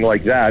something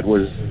like that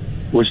was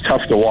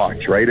tough to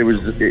watch, right? It was,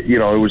 you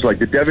know, it was like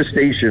the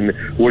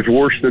devastation was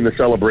worse than the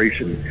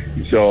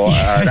celebration. So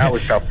that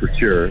was tough for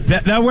sure.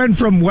 That went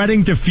from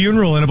wedding to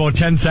funeral in about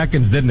 10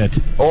 seconds, didn't it?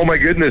 Oh my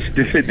goodness,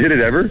 did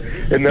it ever?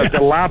 And the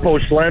Lapo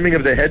slamming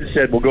of the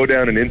headset will go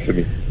down in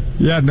infamy.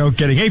 Yeah, no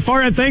kidding. Hey,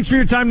 Farhan, thanks for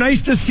your time.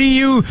 Nice to see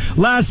you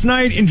last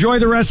night. Enjoy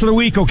the rest of the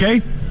week,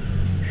 okay?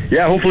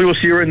 Yeah, hopefully we'll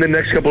see you in the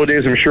next couple of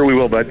days. I'm sure we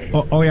will, bud.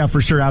 Oh yeah,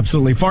 for sure,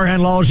 absolutely. Farhan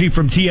Lalji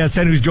from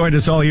TSN, who's joined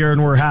us all here,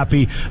 and we're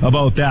happy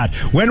about that.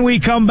 When we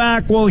come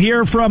back, we'll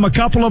hear from a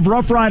couple of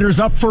Rough Riders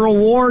up for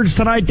awards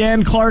tonight,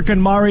 Dan Clark and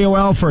Mario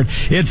Alford.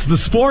 It's the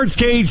Sports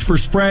Cage for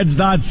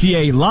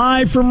Spreads.ca,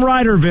 live from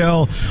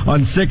Riderville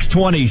on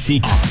 620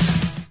 CK.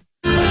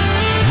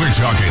 We're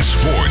talking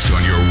sports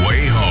on your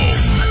way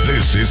home.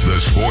 This is the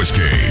Sports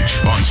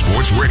Cage on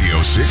Sports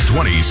Radio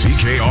 620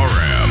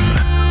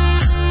 CKRM.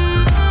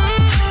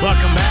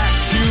 Welcome back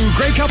to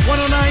Grey Cup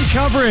 109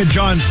 coverage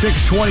on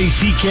 620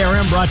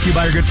 CKRM, brought to you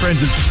by our good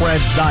friends at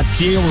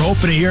Spreads.ca. We're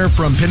hoping to hear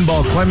from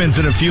Pinball Clemens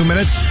in a few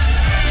minutes.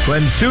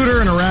 Glenn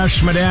Suter and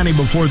Arash Madani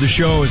before the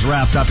show is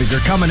wrapped up. If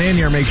you're coming in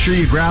here, make sure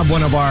you grab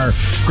one of our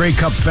Grey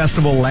Cup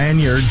Festival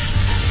lanyards.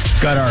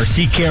 Got our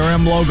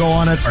CKRM logo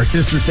on it, our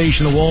sister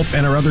station, The Wolf,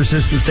 and our other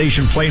sister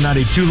station, Play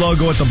 92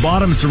 logo at the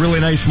bottom. It's a really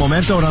nice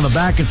memento, and on the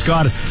back, it's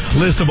got a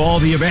list of all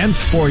the events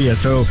for you.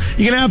 So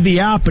you can have the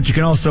app, but you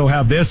can also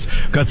have this.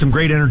 Got some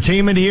great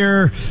entertainment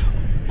here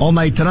all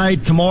night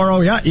tonight,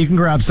 tomorrow. Yeah, you can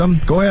grab some.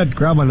 Go ahead,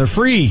 grab one. They're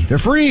free. They're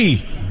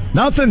free.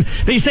 Nothing.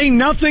 They say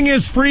nothing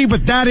is free,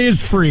 but that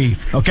is free.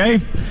 Okay?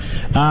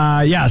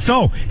 Yeah,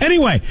 so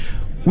anyway,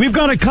 we've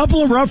got a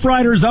couple of Rough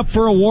Riders up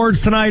for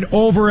awards tonight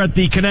over at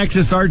the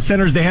Connexus Art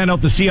Centers. They hand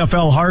out the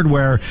CFL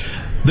hardware.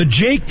 The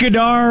Jake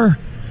Godar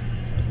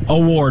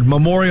Award,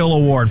 Memorial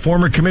Award,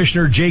 former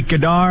Commissioner Jake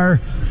Godar.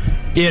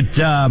 It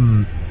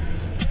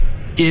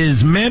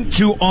is meant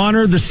to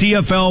honor the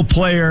CFL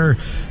player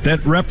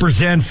that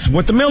represents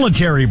what the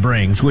military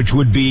brings, which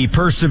would be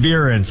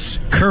perseverance,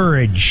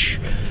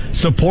 courage,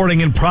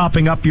 supporting and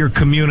propping up your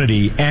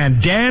community. And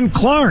Dan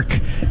Clark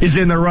is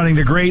in there running,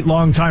 the great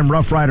longtime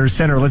Rough Riders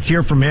center. Let's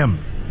hear from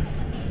him.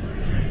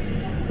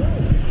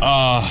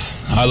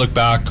 I look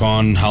back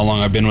on how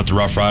long I've been with the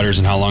Rough Riders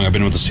and how long I've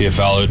been with the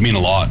CFL. It would mean a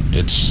lot.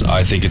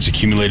 I think it's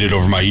accumulated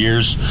over my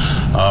years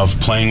of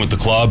playing with the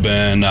club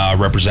and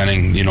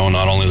representing, you know,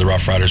 not only the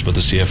Rough Riders but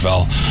the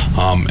CFL,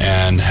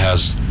 and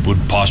would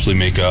possibly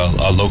make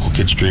a local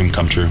kid's dream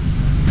come true.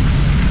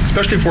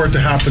 Especially for it to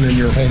happen in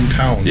your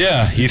hometown.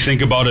 Yeah, you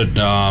think about it,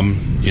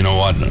 you know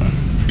what,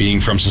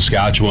 being from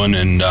Saskatchewan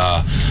and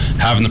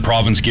having the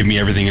province give me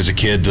everything as a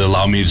kid to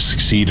allow me to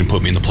succeed and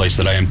put me in the place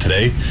that I am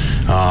today,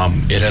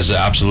 it has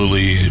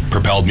absolutely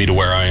propelled me to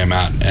where I am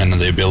at, and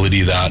the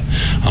ability that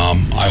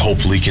I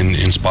hopefully can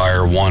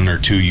inspire one or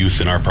two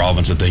youth in our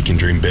province that they can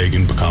dream big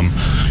and become,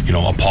 you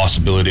know, a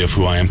possibility of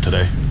who I am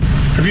today.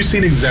 Have you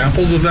seen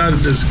examples of that?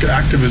 As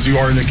active as you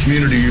are in the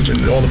community,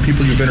 all the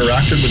people you've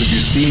interacted with, have you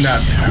seen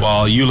that happen?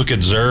 Well, you look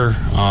at Zer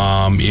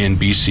in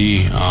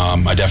BC.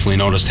 I definitely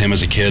noticed him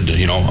as a kid.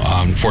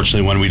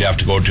 Unfortunately, when we'd have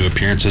to go to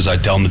appearances,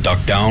 I'd tell him to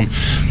duck down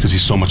because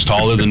he's so much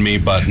taller than me.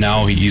 But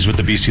now he's with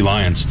the BC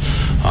Lions.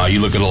 You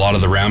look at a lot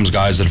of the Rams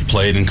guys that have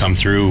played and come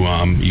through.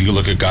 You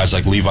look at guys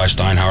like Levi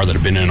Steinhauer that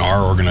have been in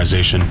our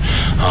organization,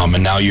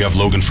 and now you have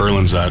Logan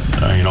Furlans that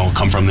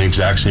come from the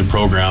exact same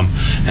program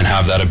and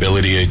have that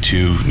ability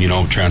to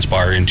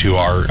transpire into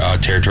our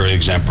territorial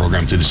exam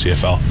program through the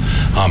CFL.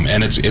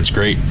 And it's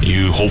great.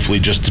 You hopefully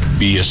just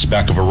be a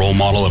speck of a role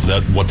model of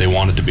that what they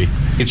want it to be.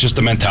 It's just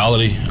a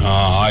mentality.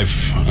 I've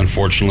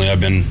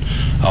been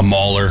a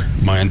mauler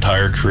my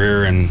entire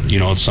career, and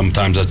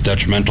sometimes that's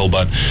detrimental,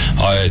 but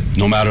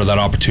no matter that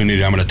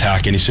opportunity, I'm going to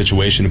attack any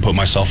situation and put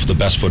myself the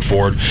best foot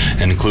forward,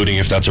 and including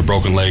if that's a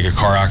broken leg, a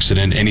car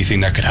accident,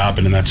 anything that could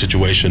happen in that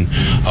situation,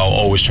 I'll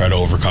always try to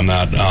overcome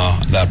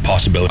that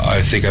possibility.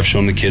 I think I've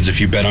shown the kids, if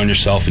you bet on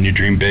yourself and you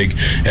dream big,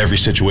 every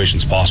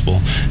situation's possible,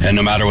 and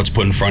no matter what's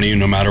put in front of you,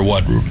 no matter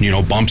what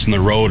bumps in the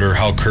road or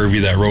how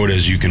curvy that road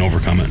is, you can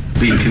overcome it.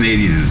 Being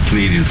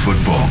Canadian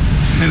football,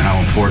 and how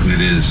important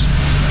it is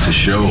to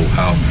show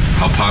how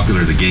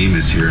popular the game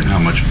is here and how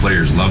much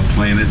players love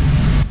playing it.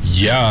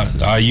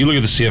 Yeah, you look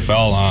at the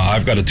CFL.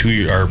 I've got a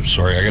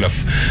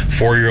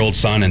 4-year-old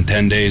son in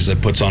 10 days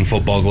that puts on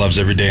football gloves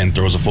every day and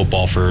throws a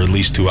football for at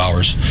least 2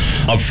 hours.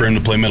 Up for him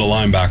to play middle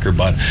linebacker,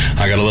 but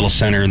I got a little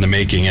center in the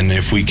making. And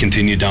if we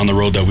continue down the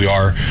road that we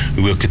are,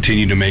 we will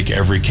continue to make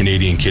every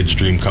Canadian kid's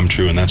dream come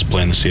true, and that's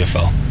playing the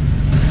CFL.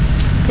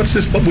 What's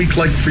this week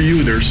like for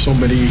you? There's so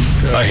many...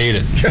 I hate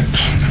it.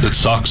 It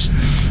sucks.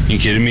 You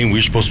kidding me?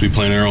 We're supposed to be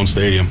playing in our own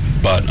stadium,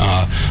 but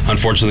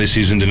unfortunately the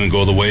season didn't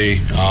go the way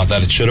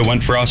that it should have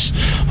went for us,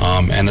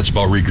 and it's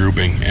about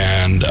regrouping,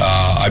 and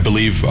I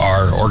believe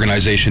our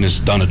organization has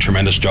done a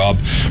tremendous job,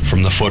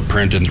 from the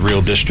footprint in the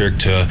Real District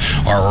to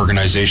our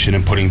organization,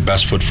 and putting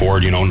best foot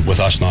forward, with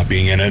us not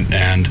being in it,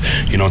 and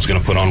it's going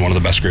to put on one of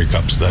the best Grey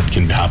Cups that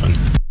can happen.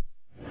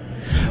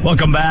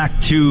 Welcome back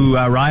to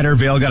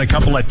Riderville. Got a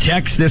couple of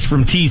texts. This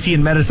from TC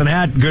in Medicine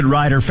Hat. Good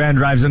Rider fan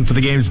drives in for the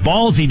games.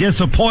 Ballsy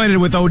disappointed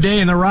with O'Day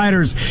and the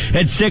Riders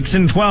at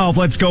 6-12.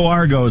 Let's go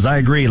Argos. I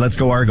agree. Let's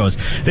go Argos.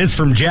 This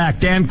from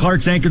Jack. Dan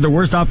Clark's anchored the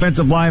worst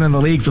offensive line in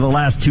the league for the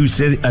last 2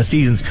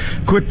 seasons.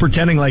 Quit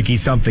pretending like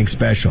he's something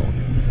special.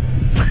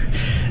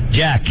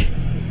 Jack,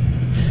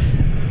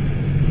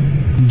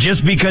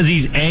 just because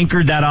he's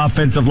anchored that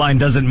offensive line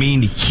doesn't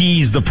mean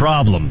he's the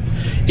problem.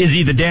 Is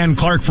he the Dan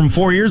Clark from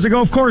 4 years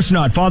ago? Of course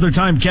not. Father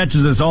Time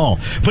catches us all.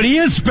 But he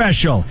is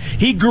special.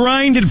 He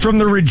grinded from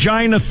the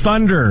Regina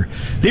Thunder.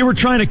 They were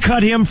trying to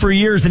cut him for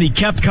years, and he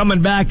kept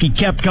coming back. He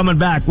kept coming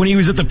back. When he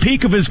was at the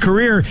peak of his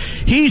career,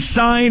 he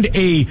signed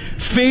a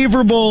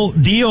favorable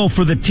deal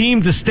for the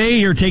team to stay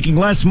here, taking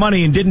less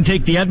money, and didn't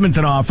take the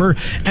Edmonton offer,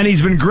 and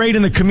he's been great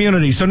in the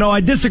community. So, no,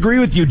 I disagree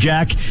with you,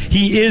 Jack.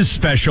 He is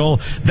special.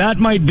 That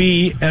might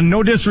be, and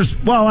no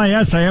disrespect. Well,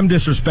 yes, I am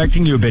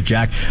disrespecting you a bit,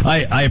 Jack.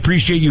 I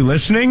appreciate you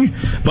listening,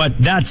 but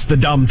that's the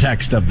dumb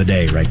text of the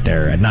day right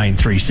there at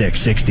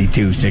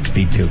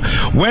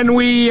 936-6262. When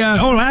we,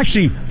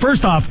 actually,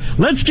 first off,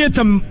 let's get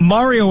to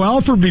Mario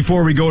Alford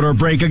before we go to a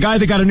break. A guy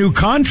that got a new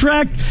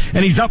contract,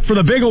 and he's up for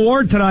the big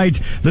award tonight,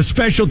 the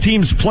Special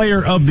Teams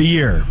Player of the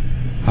Year.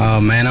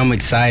 Oh, man, I'm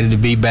excited to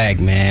be back,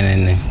 man,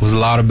 and it was a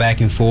lot of back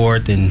and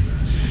forth, and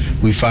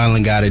we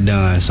finally got it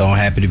done, so I'm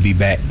happy to be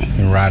back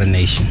in Rider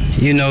Nation.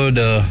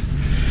 The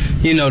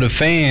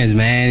fans,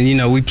 man,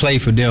 we play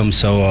for them,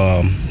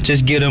 so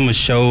just give them a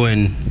show,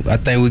 and I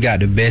think we got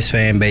the best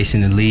fan base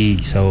in the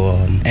league. So,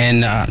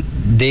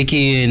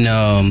 Dickie and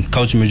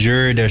Coach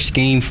Majura, their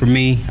scheme for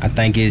me, I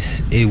think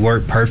it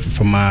worked perfect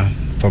for my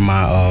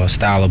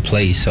style of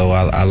play. So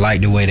I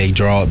like the way they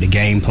draw up the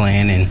game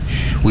plan, and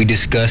we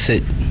discuss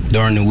it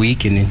during the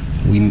week, and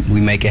we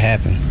make it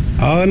happen.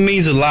 It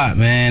means a lot,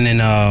 man,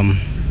 and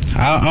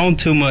I don't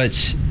too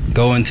much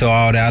go into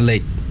all that. I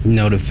let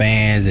the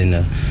fans and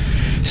the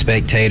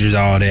spectators,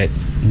 all that,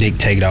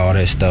 dictate all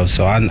that stuff.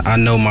 So I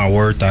know my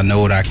worth. I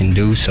know what I can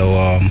do.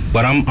 So,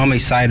 but I'm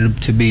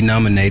excited to be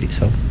nominated.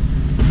 So,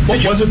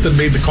 what was it that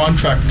made the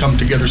contract come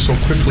together so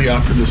quickly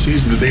after the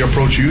season? Did they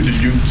approach you?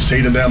 Did you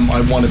say to them,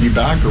 "I want to be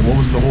back," or what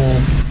was the whole?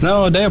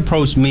 No, they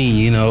approached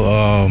me.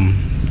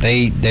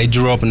 They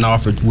drew up an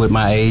offer with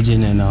my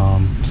agent, and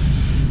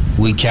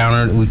we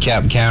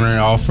kept countering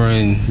offer,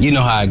 and you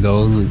know how it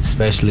goes,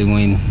 especially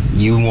when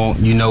you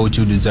know what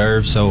you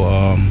deserve.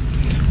 So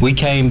we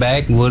came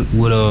back with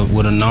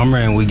a number,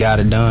 and we got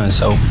it done.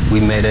 So we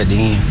met at the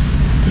end.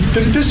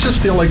 Did this just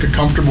feel like a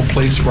comfortable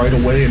place right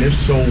away? And if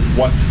so,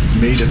 what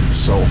made it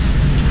so?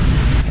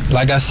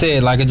 Like I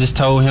said, like I just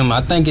told him, I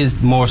think it's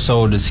more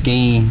so the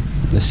scheme,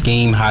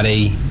 how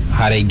they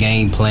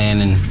game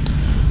plan and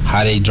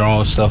how they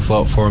draw stuff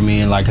up for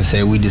me. And like I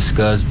said, we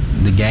discussed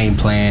the game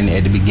plan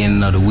at the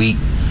beginning of the week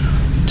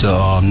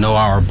to know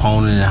our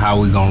opponent and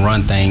how we're gonna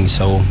run things.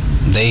 So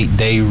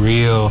they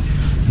real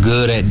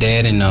good at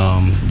that, and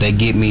they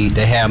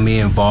have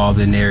me involved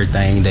in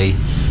everything. They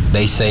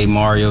they say,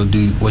 Mario,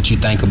 do what you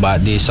think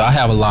about this. So I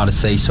have a lot of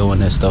say-so in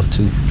that stuff,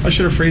 too. I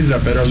should have phrased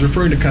that better. I was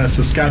referring to kind of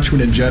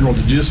Saskatchewan in general.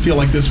 Did you just feel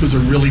like this was a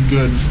really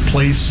good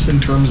place in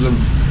terms of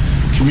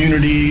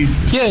community?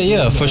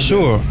 Yeah, for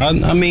sure.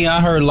 I mean,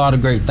 I heard a lot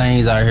of great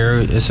things out here.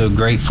 It's a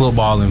great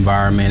football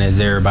environment, as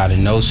everybody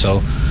knows,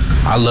 so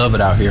I love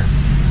it out here.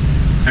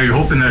 Are you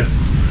hoping that,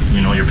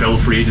 your fellow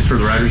free agents for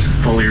the Riders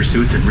follow your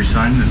suit and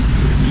resign?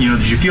 And,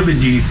 did you feel that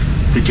you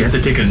had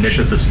to take an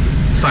initiative to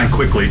sign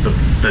quickly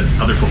that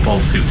others will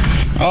follow suit?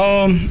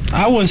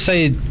 I wouldn't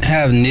say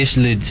have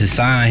initially to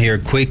sign here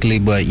quickly,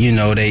 but,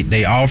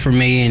 they offer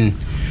me, and,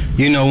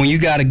 when you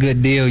got a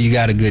good deal, you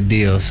got a good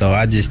deal. So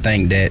I just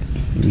think that,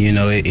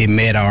 it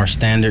met our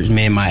standards,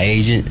 me and my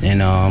agent,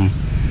 and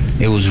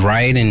it was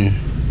right, and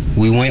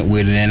we went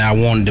with it, and I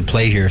wanted to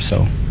play here,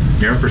 so.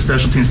 You're up for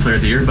Special Teams Player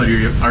of the Year, but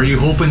are you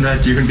hoping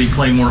that you're going to be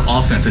playing more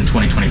offense in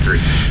 2023?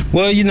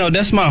 Well,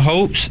 that's my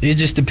hopes. It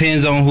just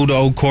depends on who the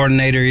old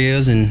coordinator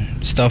is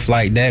and stuff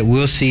like that.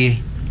 We'll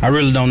see. I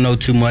really don't know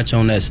too much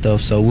on that stuff,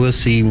 so we'll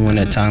see when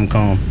that time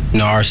comes.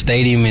 Our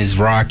stadium is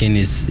rocking,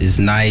 it's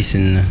nice,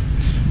 and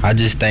I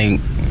just think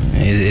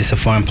it's a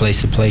fun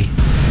place to play.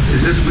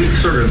 Is this week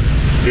sort of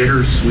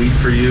bittersweet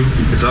for you?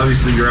 Because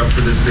obviously you're up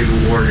for this big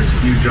award. It's a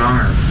huge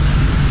honor.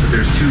 But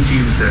there's two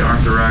teams that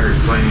aren't the Riders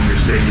playing in your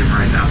stadium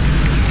right now.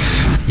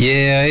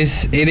 Yeah,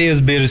 it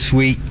is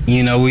bittersweet.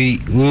 We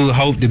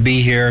hope to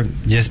be here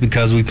just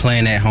because we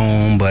playing at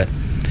home, but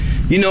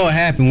what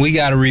happened? We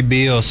got to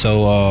rebuild,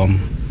 so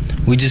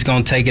we just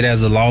gonna take it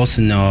as a loss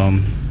and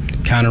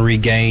kind of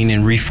regain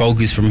and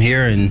refocus from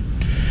here. And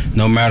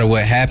no matter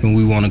what happened,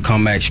 we want to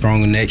come back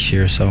stronger next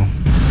year. So,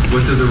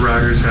 what do the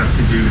Riders have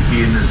to do to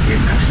be in this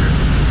game next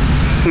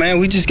year? Man,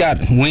 we just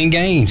got to win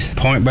games.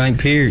 Point blank.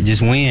 Period.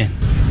 Just win.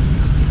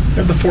 You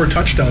had the 4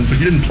 touchdowns, but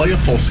you didn't play a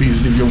full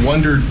season. And you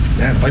wondered,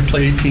 man, if I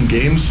play 18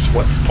 games,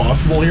 what's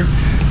possible here?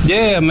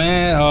 Yeah,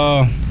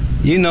 man.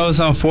 It's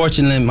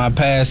unfortunate. My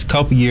past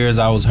couple years,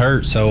 I was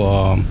hurt,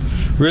 so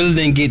really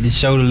didn't get to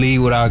show the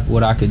league what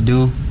I could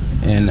do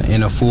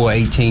in a full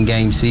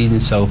 18-game season.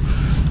 So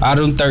out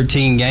of them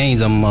 13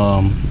 games,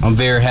 I'm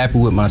very happy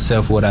with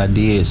myself what I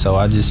did. So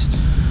I just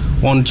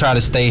want to try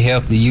to stay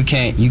healthy. You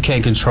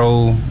can't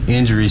control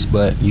injuries,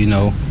 but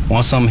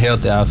once I'm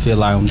healthy, I feel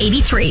like I'm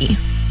 83.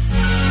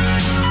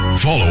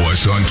 Follow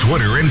us on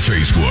Twitter and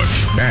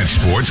Facebook at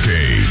Sports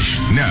Cage.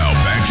 Now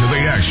back to the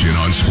action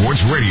on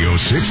Sports Radio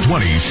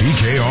 620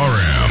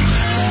 CKRM.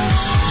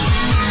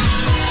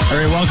 All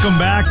right, welcome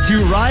back to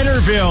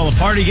Riderville. The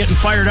party getting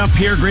fired up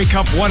here. Grey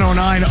Cup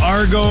 109,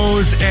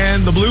 Argos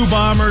and the Blue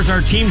Bombers.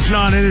 Our team's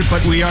not in it,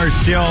 but we are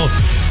still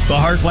the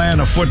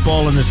heartland of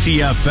football in the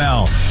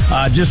CFL.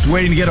 Just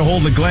waiting to get a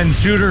hold of Glenn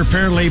Suter.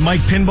 Apparently, Mike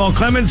Pinball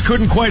Clemens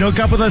couldn't quite hook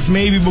up with us,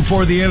 maybe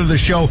before the end of the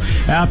show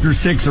after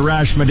 6,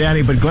 Arash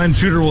Madani, but Glenn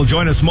Suter will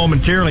join us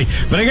momentarily.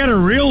 But I got a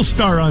real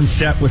star on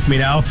set with me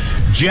now,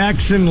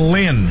 Jackson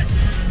Lynn.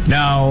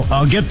 Now,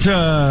 I'll get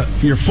to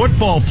your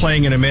football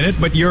playing in a minute,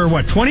 but you're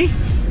what, 20?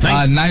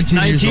 19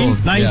 years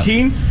old.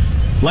 19? Yeah.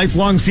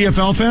 Lifelong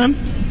CFL fan?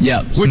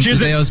 Yeah, since the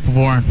day I was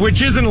born.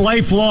 Which isn't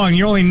lifelong.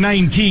 You're only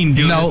 19,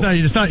 dude. No.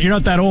 You're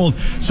not that old.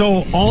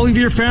 So all of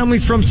your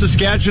family's from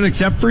Saskatchewan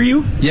except for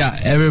you? Yeah,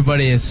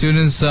 everybody. As soon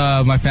as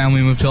my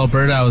family moved to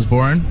Alberta, I was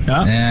born.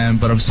 Yeah.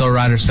 But I'm still a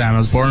Riders fan. I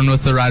was born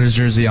with the Riders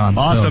jersey on.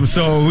 Awesome.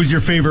 So who's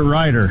your favorite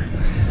Rider?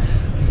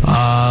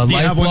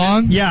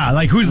 Lifelong? Yeah,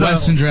 like who's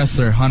Weston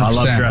Dressler, 100%. I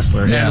love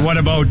Dressler. Yeah. And what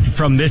about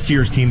from this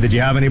year's team? Did you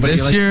have anybody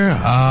this year?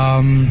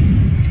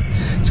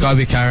 It's got to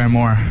be Kyron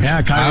Moore.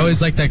 Yeah, Kyron. I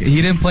always liked that.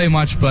 He didn't play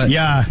much, but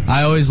yeah,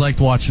 I always liked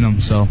watching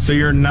him. So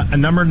you're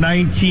number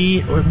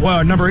 19,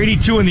 well, number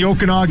 82 in the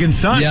Okanagan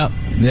Sun.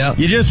 Yeah.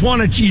 You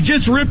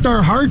just ripped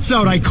our hearts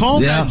out. I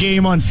called that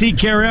game on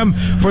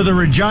CKRM for the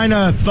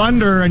Regina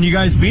Thunder, and you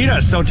guys beat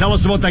us. So tell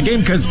us about that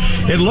game, because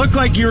it looked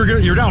like you're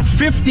down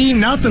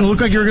 15-0. It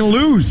looked like you were going to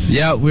lose.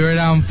 Yeah, we were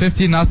down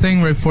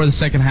 15-0 right before the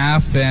second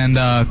half, and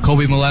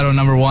Kobe Mileto,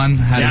 number 1,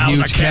 had a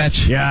huge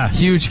catch. Yeah,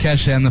 huge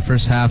catch to end the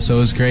first half. So it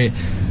was great.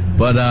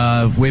 But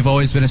we've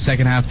always been a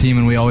second half team,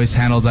 and we always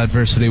handled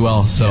adversity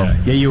well. So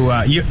he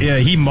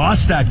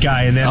mossed that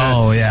guy, and then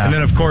and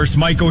then of course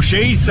Mike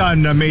O'Shea's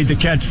son made the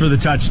catch for the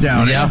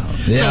touchdown. Yeah.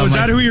 So is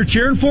that who you're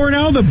cheering for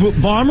now? The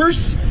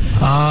Bombers?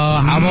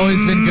 I've always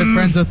been good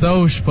friends with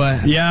Osh,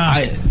 but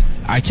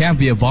I can't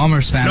be a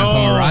Bombers fan if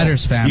I'm a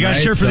Riders fan. You got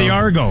to cheer for the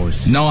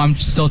Argos. No, I'm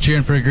still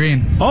cheering for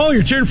Green. Oh,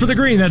 you're cheering for the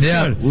Green. That's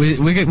good.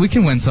 We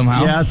can win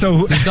somehow. Yeah,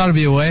 so there's got to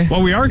be a way.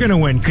 Well, we are going to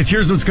win, because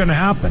here's what's going to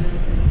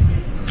happen.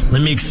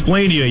 Let me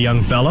explain to you,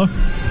 young fella.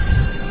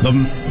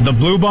 The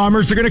Blue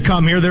Bombers are going to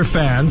come here. They're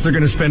fans. They're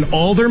going to spend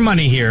all their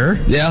money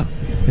here. Yeah.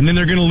 And then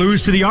they're going to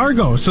lose to the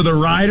Argos. So the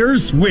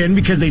Riders win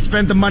because they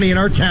spent the money in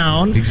our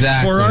town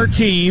for our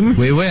team.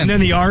 We win. And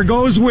then the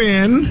Argos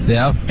win.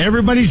 Yeah.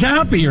 Everybody's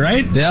happy,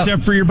 right? Yeah.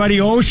 Except for your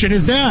buddy Osh and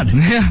his dad.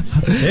 Yeah.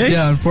 Hey?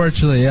 Yeah,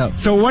 unfortunately, yeah.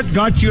 So what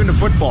got you into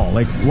football?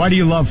 Like, why do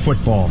you love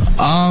football?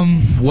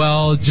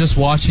 Well, just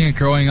watching it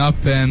growing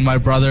up, and my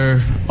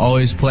brother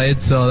always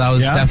played, so that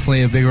was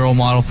definitely a big role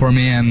model for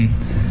me. And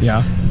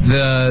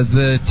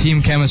the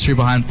team chemistry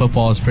behind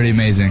football is pretty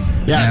amazing.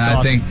 Yeah, and I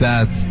awesome. think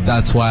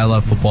that's why I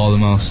love football the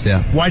most.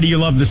 Yeah. Why do you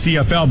love the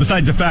CFL?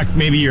 Besides the fact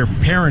maybe your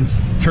parents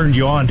turned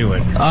you on to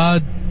it.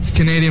 It's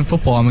Canadian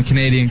football. I'm a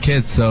Canadian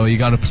kid, so you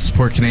got to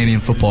support Canadian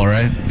football,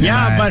 right?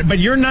 Yeah, but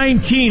you're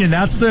 19, and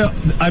that's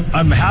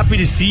I'm happy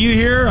to see you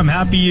here. I'm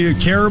happy you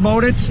care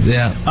about it.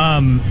 Yeah.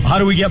 How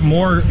do we get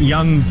more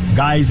young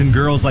guys and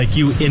girls like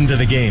you into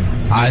the game?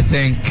 I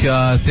think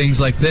things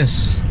like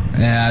this.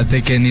 Yeah, I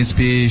think it needs to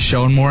be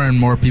shown more, and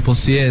more people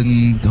see it,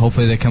 and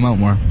hopefully they come out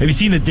more. Have you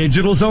seen the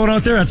digital zone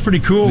out there? That's pretty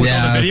cool with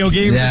all the video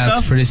games and stuff. Yeah,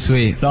 it's pretty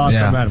sweet. It's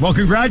awesome, man. Well,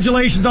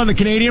 congratulations on the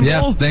Canadian Bowl.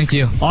 Yeah, thank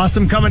you.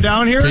 Awesome coming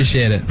down here.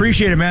 Appreciate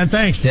it, man.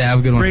 Thanks. Yeah, have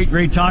a good one.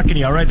 Great talking to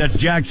you. All right, that's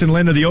Jackson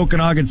Lind of the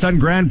Okanagan Sun,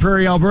 Grand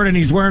Prairie, Alberta, and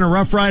he's wearing a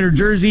Rough Rider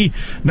jersey,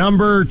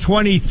 number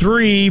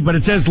 23, but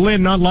it says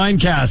Lind, not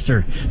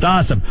Linecaster. It's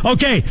awesome.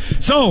 Okay,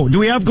 so do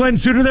we have Glenn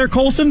Suter there,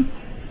 Colson?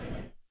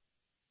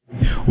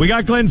 We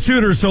got Glenn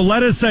Suter, so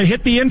let us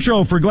hit the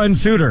intro for Glenn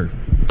Suter.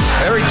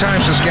 Every time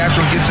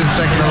Saskatchewan gets in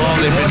second or long,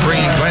 they've been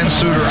bringing Glenn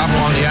Suter up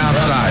on the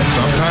outside.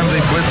 Sometimes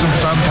they blitz him,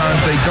 sometimes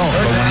they don't.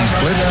 But when he's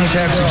blitzed, he's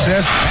had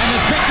success. And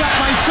it's picked up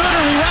by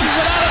Suter. He runs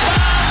it out of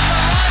bounds.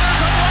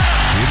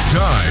 It's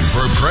time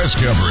for press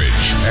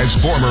coverage as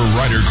former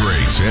Rider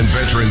greats and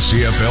veteran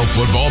CFL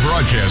football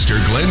broadcaster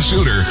Glenn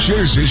Suter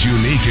shares his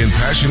unique and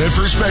passionate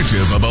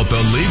perspective about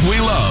the league we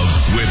love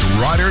with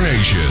Rider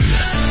Nation.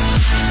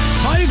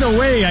 By the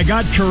way, I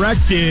got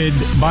corrected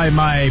by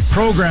my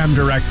program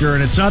director,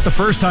 and it's not the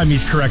first time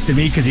he's corrected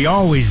me because he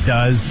always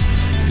does.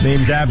 His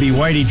name's Abby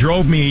White. He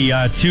drove me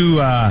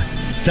to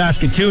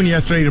Saskatoon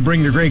yesterday to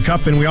bring the Grey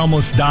Cup, and we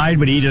almost died,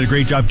 but he did a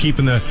great job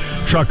keeping the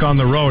truck on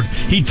the road.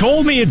 He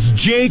told me it's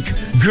Jake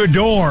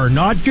Godor,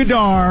 not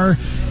Godar.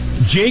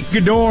 Jake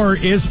Godor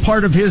is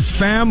part of his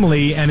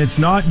family, and it's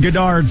not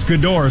Godard, it's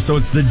Godor. So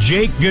it's the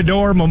Jake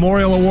Godor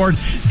Memorial Award.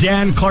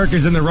 Dan Clark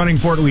is in the running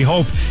for it. We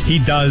hope he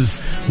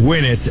does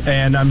win it.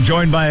 And I'm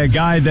joined by a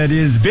guy that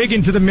is big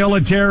into the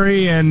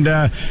military and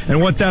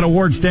what that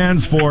award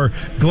stands for,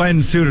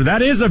 Glenn Suter.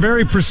 That is a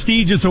very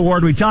prestigious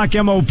award. We talk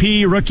MOP,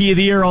 Rookie of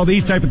the Year, all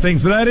these type of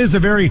things, but that is a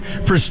very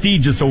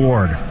prestigious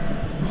award.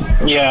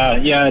 Yeah,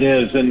 it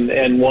is,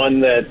 and one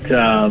that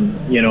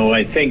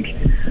I think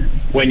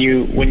when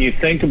you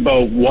think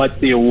about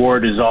what the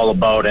award is all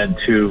about, and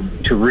to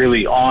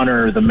really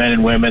honor the men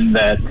and women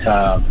that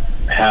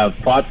have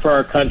fought for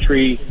our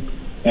country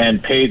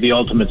and paid the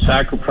ultimate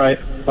sacrifice,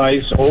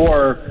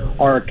 or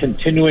are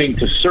continuing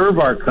to serve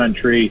our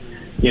country,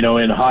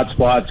 in hot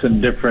spots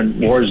and different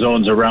war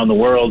zones around the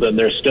world, and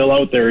they're still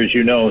out there, as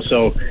you know.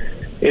 So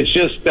it's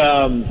just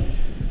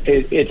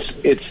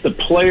it's the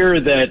player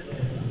that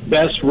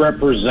best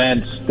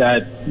represents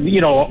that,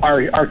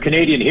 our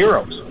Canadian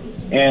heroes.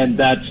 And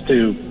that's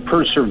to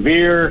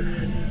persevere,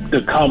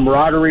 the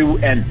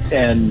camaraderie,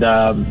 and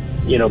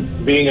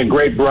being a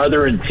great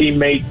brother and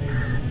teammate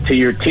to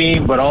your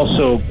team, but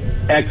also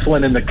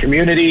excellent in the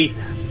community.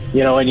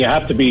 And you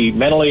have to be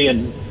mentally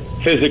and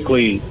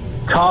physically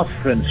tough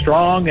and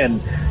strong.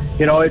 And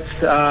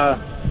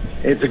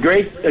it's a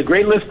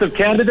great list of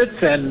candidates,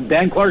 and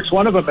Dan Clark's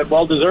one of them, and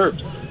well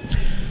deserved.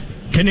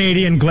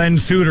 Canadian Glenn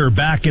Suter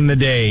back in the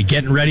day,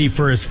 getting ready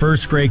for his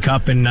first Grey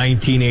Cup in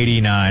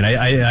 1989.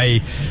 I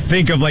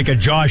think of like a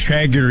Josh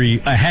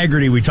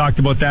Haggerty. We talked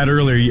about that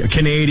earlier. A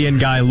Canadian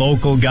guy,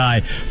 local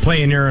guy,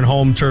 playing here in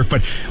home turf.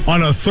 But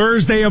on a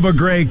Thursday of a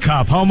Grey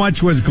Cup, how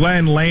much was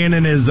Glenn laying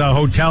in his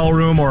hotel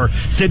room or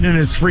sitting in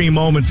his free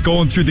moments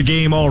going through the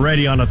game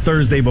already on a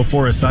Thursday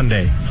before a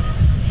Sunday?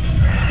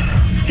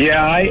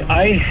 Yeah,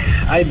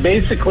 I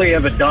basically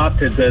have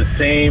adopted the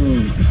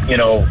same,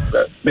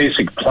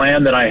 basic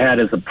plan that I had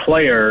as a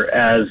player,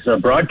 as a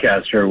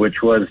broadcaster,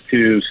 which was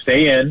to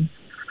stay in,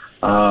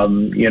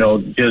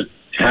 just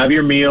have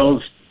your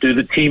meals, do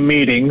the team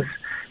meetings,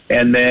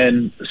 and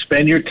then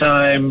spend your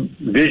time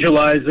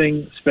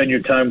visualizing, spend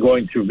your time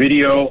going through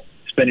video,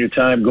 spend your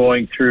time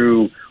going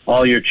through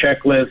all your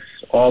checklists,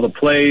 all the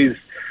plays,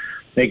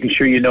 making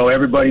sure you know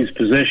everybody's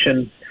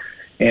position,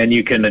 and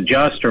you can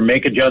adjust or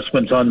make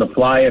adjustments on the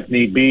fly if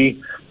need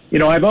be.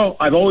 I've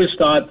always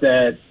thought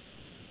that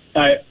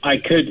I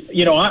could,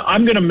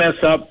 I'm going to mess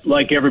up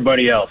like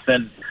everybody else,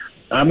 and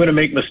I'm going to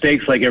make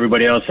mistakes like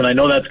everybody else, and I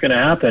know that's going to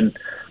happen,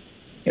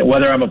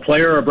 whether I'm a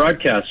player or a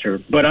broadcaster.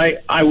 But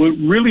I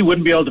really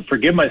wouldn't be able to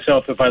forgive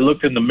myself if I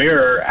looked in the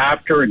mirror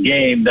after a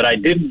game that I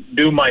didn't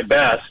do my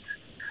best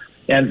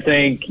and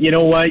think, you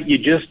know what, you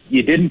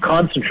didn't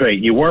concentrate,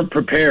 you weren't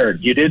prepared,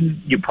 you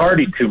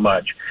partied too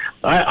much.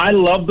 I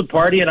love the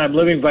party, and I'm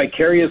living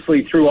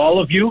vicariously through all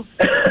of you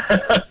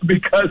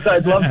because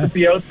I'd love to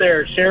be out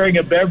there sharing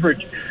a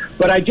beverage.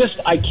 But I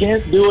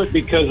can't do it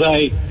because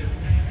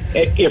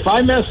if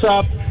I mess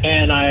up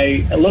and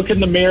I look in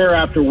the mirror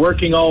after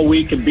working all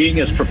week and being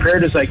as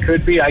prepared as I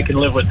could be, I can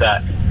live with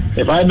that.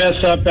 If I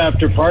mess up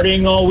after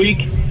partying all week,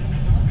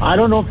 I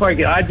don't know if I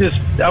could.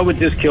 That would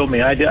just kill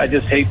me. I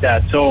just hate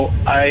that. So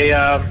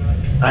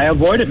I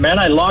avoid it, man.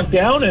 I lock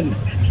down and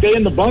stay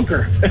in the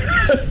bunker.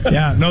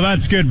 Yeah, no,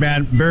 that's good,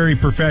 man. Very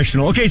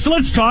professional. Okay, so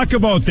let's talk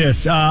about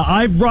this.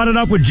 I brought it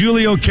up with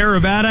Julio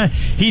Caravana.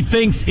 He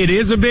thinks it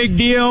is a big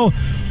deal.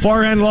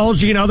 Farhan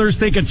Lalji and others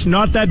think it's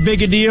not that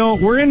big a deal.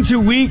 We're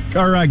into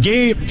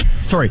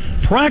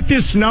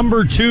practice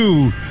number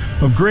 2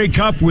 of Grey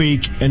Cup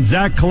week, and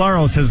Zach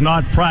Collaros has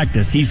not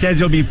practiced. He says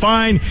he'll be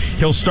fine.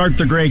 He'll start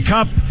the Grey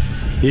Cup.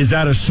 Is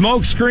that a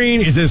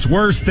smokescreen? Is this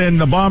worse than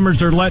the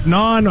Bombers are letting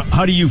on?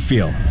 How do you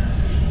feel?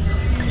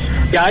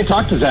 Yeah, I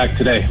talked to Zach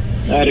today.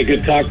 I had a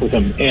good talk with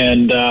him.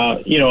 And,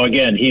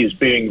 again, he's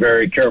being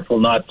very careful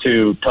not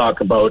to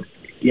talk about,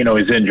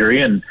 his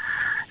injury and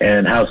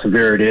how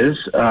severe it is.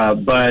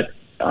 But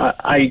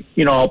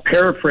I'll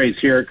paraphrase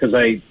here because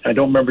I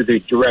don't remember the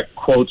direct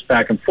quotes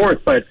back and forth,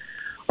 but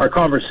our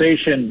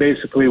conversation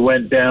basically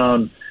went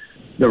down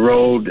the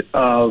road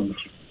of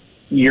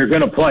you're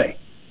going to play.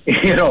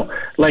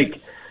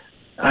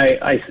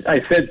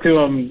 I said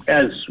to him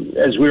as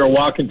we were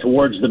walking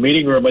towards the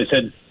meeting room, I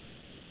said,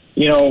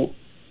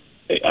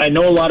 I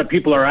know a lot of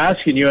people are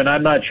asking you, and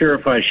I'm not sure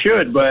if I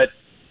should, but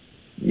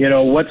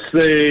what's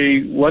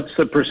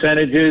the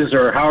percentages,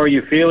 or how are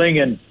you feeling?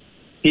 And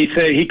he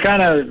said he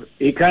kind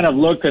of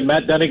looked, and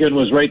Matt Dunnigan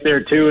was right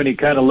there too, and he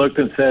kind of looked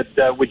and said,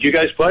 "Would you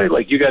guys play?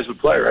 Like you guys would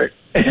play, right?"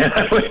 And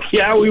I went,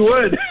 "Yeah, we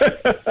would."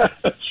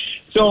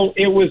 So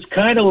it was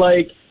kind of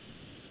like,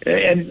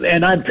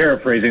 and I'm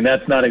paraphrasing.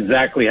 That's not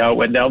exactly how it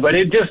went down, but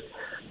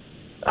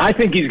I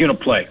think he's going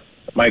to play.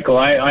 Michael,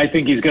 I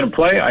think he's going to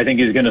play. I think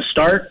he's going to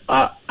start.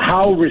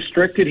 How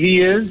restricted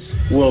he is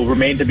will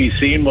remain to be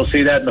seen. We'll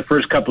see that in the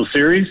first couple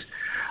series.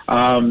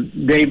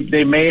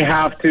 They may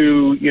have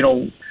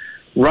to,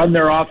 run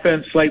their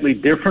offense slightly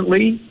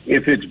differently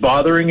if it's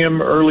bothering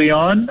him early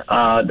on,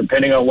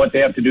 depending on what they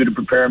have to do to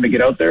prepare him to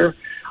get out there.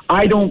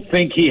 I don't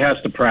think he has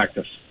to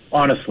practice,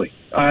 honestly.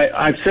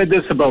 I've said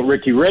this about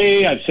Ricky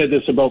Ray. I've said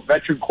this about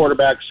veteran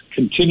quarterbacks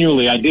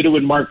continually. I did it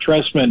when Mark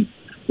Trestman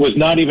was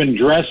not even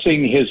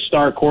dressing his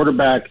star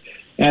quarterback,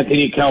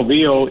 Anthony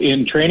Calvillo,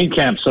 in training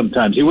camp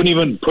sometimes. He wouldn't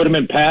even put him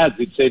in pads.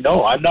 He'd say,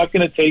 no, I'm not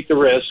going to take the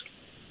risk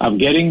of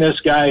having this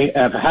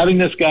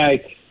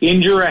guy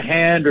injure a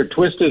hand or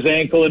twist his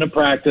ankle in a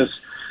practice.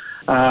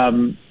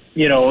 And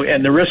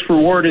the risk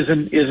reward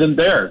isn't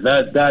there.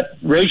 That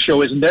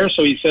ratio isn't there.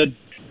 So he said,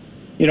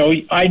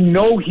 I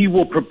know he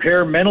will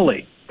prepare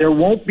mentally. There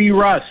won't be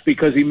rust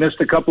because he missed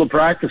a couple of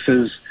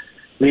practices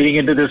leading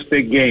into this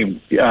big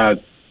game.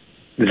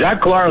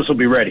 Zach Collaros will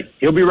be ready.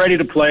 He'll be ready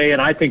to play,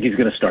 and I think he's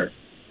going to start.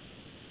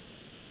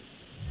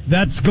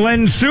 That's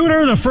Glenn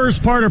Suter, the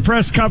first part of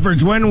press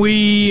coverage. When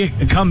we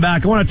come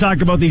back, I want to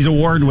talk about these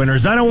award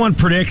winners. I don't want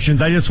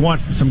predictions. I just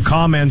want some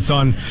comments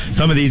on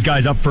some of these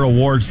guys up for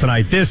awards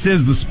tonight. This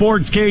is the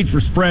Sports Cage for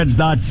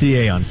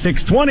Spreads.ca on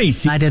 620.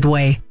 United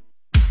Way.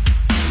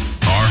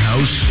 Our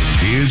house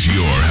is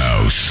your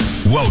house.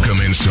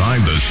 Welcome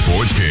inside the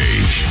Sports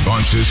Cage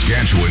on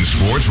Saskatchewan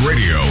Sports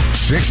Radio,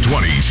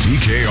 620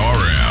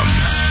 CKRM.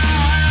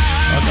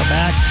 Welcome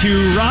back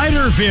to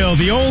Riderville,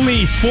 the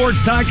only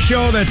sports talk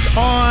show that's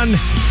on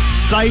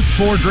site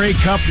for Grey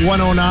Cup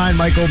 109.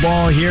 Michael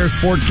Ball here.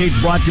 Sports Cage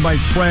brought to you by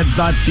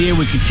Spreads.ca.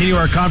 We continue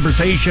our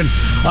conversation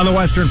on the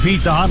Western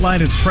Pizza Hotline.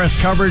 It's press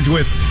coverage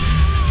with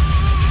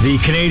the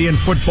Canadian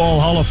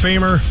Football Hall of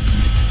Famer,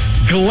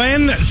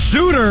 Glenn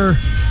Suter.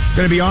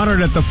 Going to be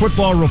honored at the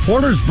Football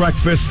Reporters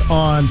Breakfast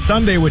on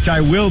Sunday, which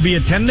I will be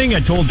attending. I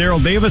told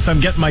Daryl Davis I'm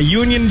getting my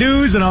union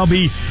dues, and I'll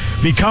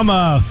become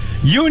a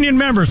union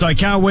member, so I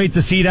can't wait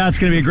to see that. It's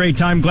going to be a great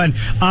time, Glenn.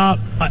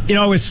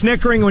 I was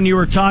snickering when you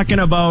were talking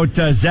about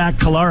Zach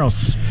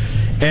Collaros,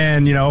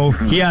 and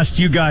he asked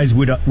you guys,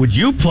 would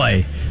you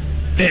play?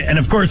 And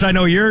of course, I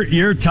know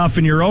you're tough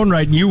in your own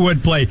right, and you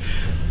would play.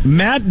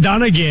 Matt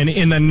Dunnigan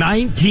in the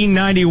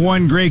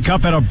 1991 Grey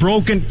Cup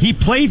he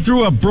played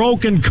through a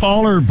broken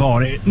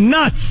collarbone.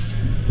 Nuts.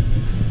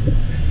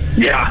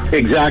 Yeah,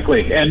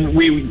 exactly. And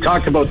we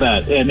talked about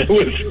that, and it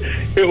was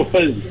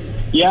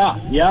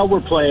yeah,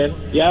 we're playing.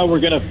 Yeah, we're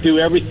going to do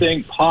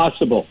everything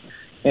possible.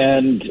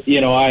 And,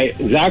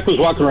 Zach was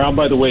walking around,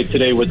 by the way,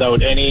 today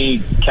without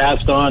any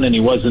cast on, and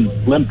he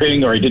wasn't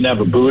limping or he didn't have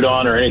a boot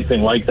on or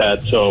anything like that.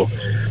 So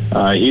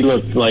he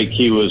looked like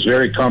he was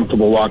very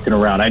comfortable walking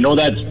around. I know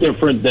that's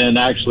different than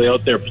actually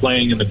out there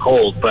playing in the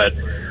cold, but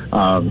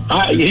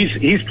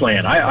he's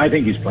playing. I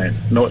think he's playing.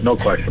 No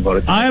question about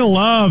it. I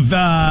love,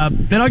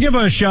 and I'll give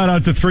a shout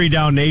out to 3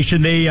 Down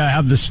Nation. They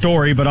have the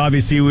story, but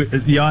obviously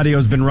the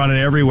audio's been running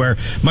everywhere.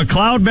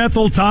 McLeod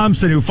Bethel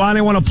Thompson, who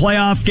finally won a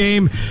playoff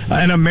game,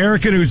 an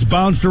American who's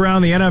bounced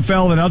around the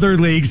NFL and other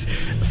leagues,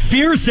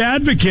 fierce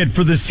advocate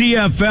for the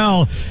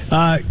CFL,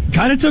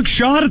 kind of took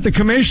shot at the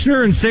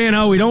commissioner and saying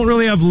how we don't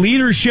really have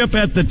leadership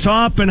at the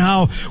top and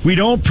how we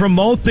don't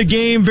promote the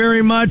game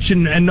very much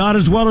and not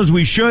as well as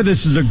we should.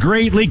 This is a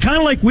great league. Kind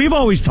of like we've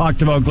always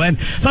talked about, Glenn.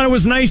 Thought it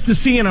was nice to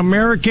see an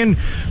American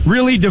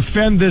really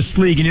defend this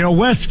league. And,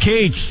 Wes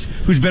Cates,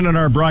 who's been on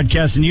our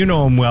broadcast, and you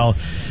know him well,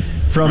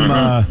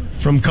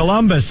 from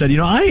Columbus, said,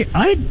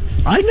 I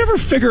never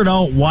figured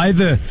out why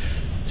the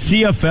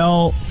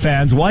CFL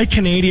fans, why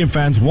Canadian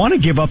fans want to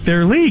give up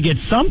their league.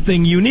 It's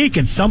something unique.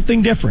 It's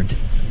something different.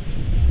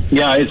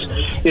 Yeah,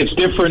 it's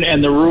different,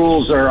 and the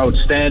rules are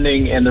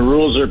outstanding, and the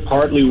rules are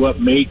partly what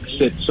makes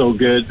it so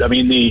good. I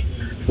mean,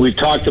 we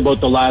talked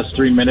about the last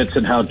 3 minutes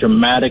and how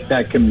dramatic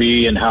that can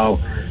be, and how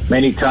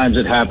many times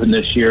it happened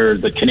this year.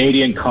 The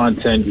Canadian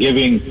content,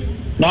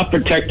 not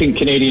protecting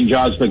Canadian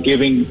jobs, but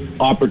giving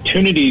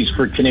opportunities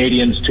for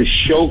Canadians to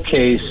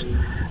showcase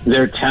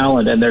their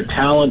talent, and their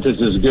talent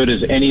is as good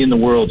as any in the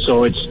world.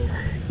 So it's,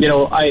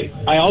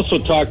 I also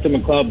talked to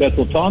McLeod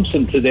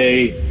Bethel-Thompson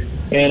today,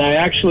 and I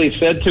actually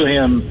said to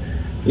him,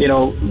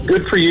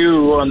 good for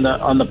you on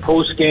the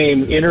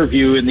post-game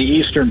interview in the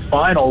Eastern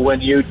Final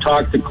when you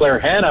talked to Claire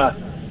Hanna,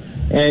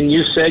 and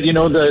you said,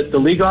 the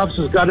league office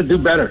has got to do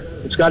better.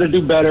 It's got to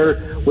do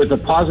better with a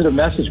positive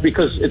message,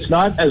 because it's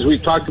not, as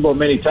we've talked about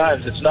many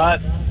times, it's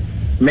not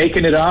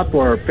making it up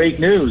or fake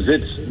news.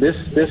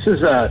 This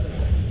is a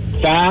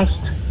fast,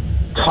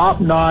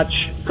 top-notch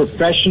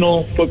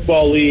professional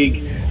football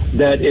league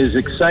that is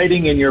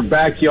exciting in your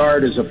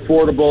backyard, is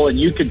affordable, and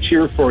you can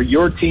cheer for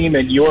your team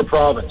and your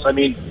province. I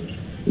mean,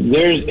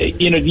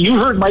 you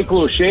heard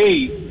Michael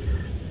O'Shea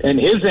and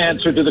his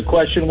answer to the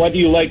question, what do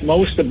you like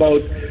most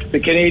about the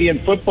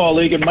Canadian Football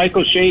League? And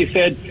Michael O'Shea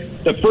said,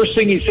 the first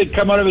thing he said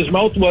come out of his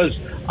mouth was,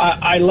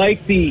 I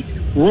like the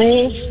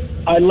rules,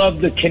 I love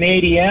the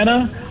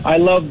Canadiana, I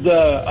love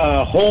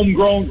the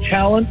homegrown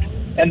talent,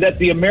 and that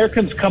the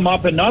Americans come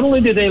up and not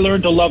only do they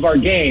learn to love our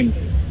game,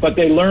 but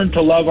they learn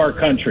to love our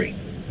country.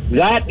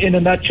 That in a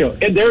nutshell.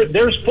 And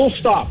there's full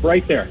stop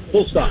right there.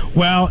 Full stop.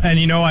 Well, and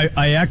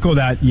I echo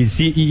that. You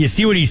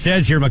see what he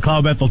says here,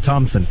 McLeod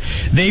Bethel-Thompson.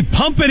 They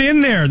pump it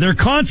in there. They're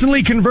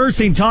constantly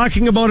conversing,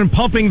 talking about and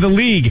pumping the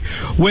league.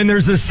 When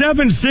there's a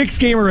 7-6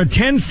 game or a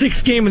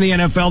 10-6 game in the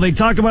NFL, they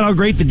talk about how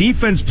great the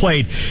defense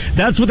played.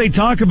 That's what they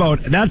talk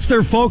about. That's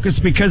their focus,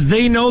 because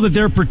they know that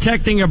they're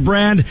protecting a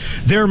brand.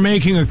 They're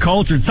making a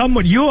culture. It's something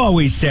what you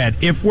always said.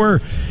 If we're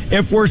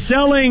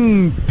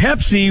selling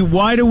Pepsi,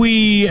 why do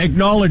we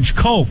acknowledge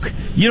Coke?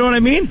 You know what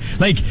I mean?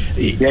 Like,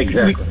 yeah,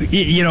 exactly.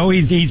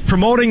 He's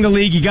promoting the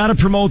league. You got to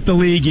promote the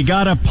league. You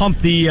got to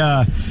pump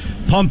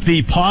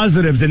the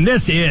positives. And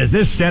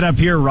this setup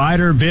here,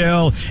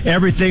 Riderville,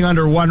 everything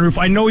under one roof.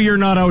 I know you're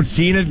not out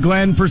seeing it,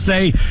 Glenn, per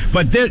se,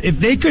 but if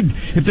the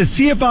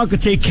CFL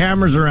could take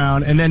cameras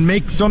around and then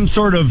make some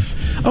sort of,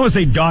 I don't want to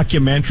say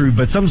documentary,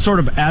 but some sort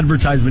of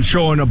advertisement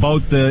showing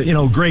about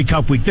the, Grey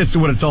Cup week, this is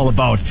what it's all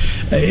about,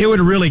 it would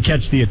really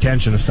catch the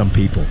attention of some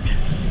people.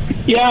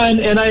 Yeah,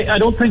 and I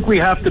don't think we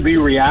have to be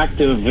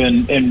reactive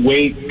and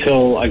wait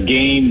till a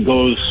game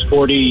goes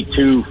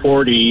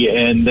 40-40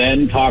 and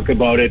then talk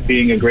about it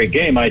being a great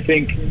game. I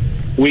think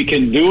we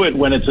can do it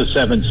when it's a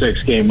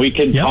 7-6 game. We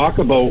can talk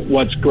about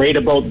what's great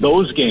about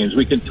those games.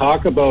 We can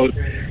talk about,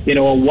 a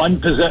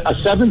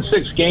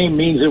 7-6 game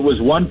means it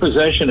was one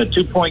possession, a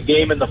 2-point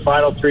game in the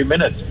final 3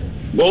 minutes.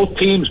 Both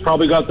teams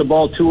probably got the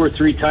ball 2 or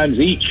 3 times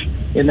each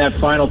in that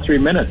final 3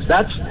 minutes.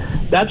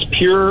 That's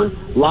pure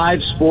live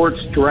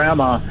sports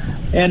drama.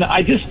 And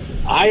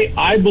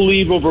I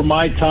believe over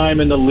my time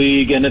in the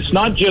league, and it's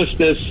not just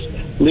this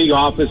league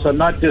office, I'm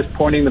not just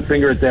pointing the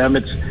finger at them,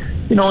 it's,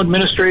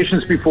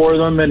 administrations before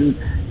them,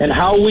 and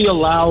how we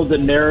allow the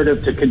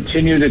narrative to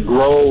continue to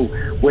grow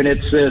when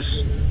it's this,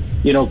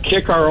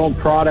 kick our own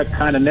product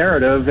kind of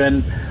narrative.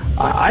 And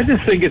I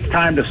just think it's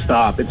time to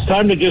stop. It's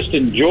time to just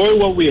enjoy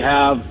what we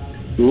have,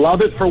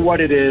 love it for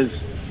what it is,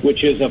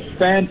 which is a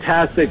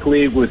fantastic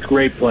league with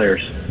great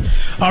players.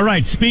 All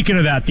right, speaking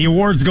of that, the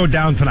awards go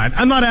down tonight.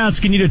 I'm not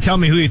asking you to tell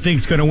me who you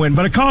think's going to win,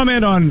 but a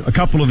comment on a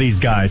couple of these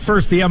guys.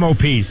 First, the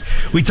MOPs.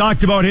 We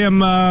talked about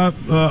him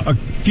a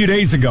few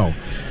days ago.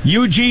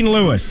 Eugene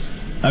Lewis.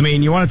 I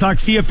mean, you want to talk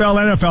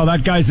CFL, NFL,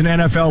 that guy's an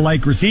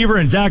NFL-like receiver.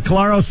 And Zach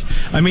Collaros,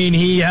 I mean,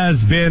 he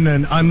has been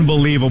an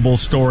unbelievable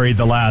story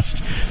the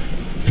last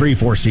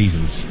 3-4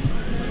 seasons.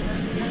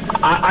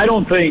 I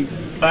don't think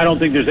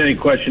there's any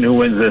question who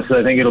wins this.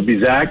 I think it'll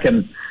be Zach,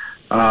 and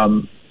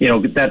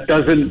that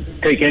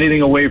doesn't take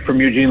anything away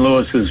from Eugene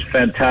Lewis's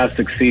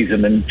fantastic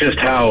season and just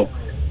how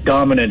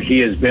dominant he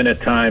has been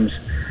at times.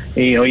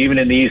 Even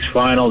in the East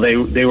Final,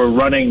 they were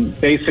running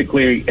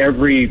basically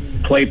every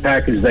play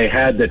package they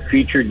had that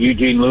featured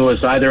Eugene Lewis,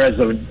 either as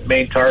a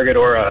main target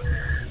or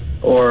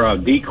a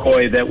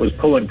decoy that was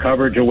pulling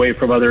coverage away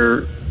from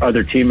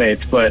other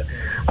teammates. But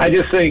I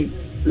just think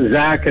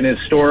Zach and his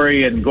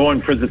story and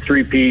going for the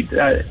three-peat,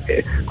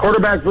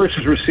 quarterback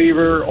versus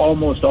receiver,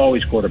 almost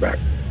always quarterback.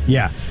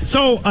 Yeah.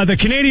 So the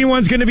Canadian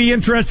one's going to be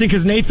interesting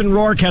because Nathan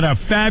Rourke had a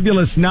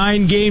fabulous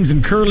 9 games,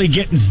 and Curly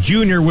Gittens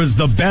Jr. was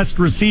the best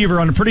receiver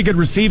on a pretty good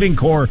receiving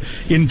core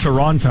in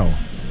Toronto.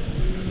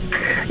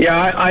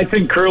 Yeah, I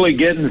think Curly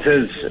Gittens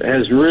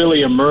has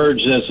really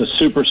emerged as a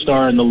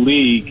superstar in the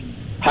league.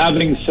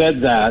 Having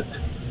said that,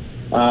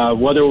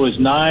 whether it was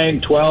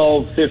 9,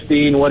 12,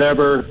 15,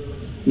 whatever,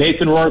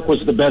 Nathan Rourke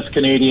was the best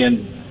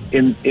Canadian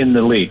in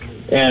the league.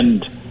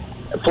 And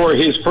for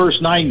his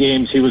first 9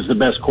 games, he was the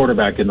best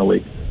quarterback in the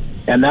league.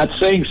 And that's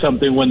saying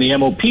something when the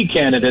MOP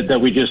candidate that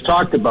we just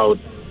talked about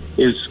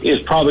is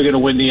probably going to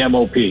win the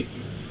MOP.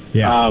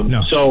 Yeah.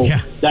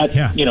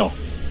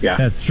 Yeah.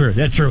 That's true.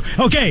 That's true.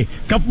 Okay,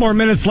 couple more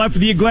minutes left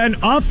with you, Glenn.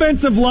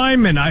 Offensive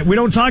linemen. We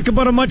don't talk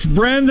about it much.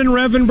 Brandon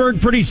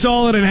Revenberg, pretty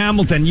solid in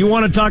Hamilton. You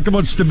want to talk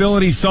about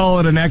stability,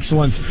 solid, and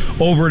excellence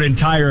over an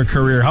entire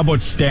career. How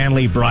about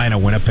Stanley Bryan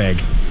of Winnipeg?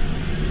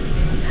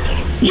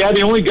 Yeah,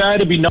 the only guy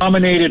to be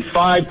nominated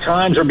 5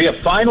 times or be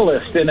a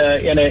finalist in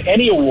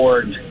any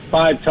award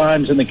 5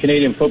 times in the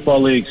Canadian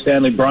Football League,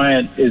 Stanley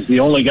Bryan is the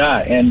only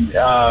guy. And,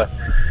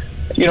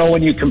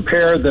 when you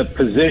compare the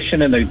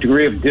position and the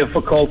degree of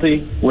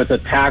difficulty with a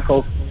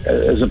tackle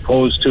as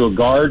opposed to a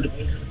guard,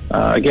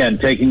 again,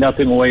 taking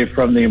nothing away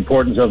from the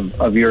importance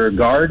of your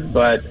guard,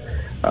 but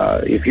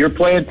if you're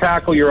playing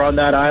tackle, you're on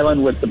that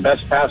island with the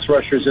best pass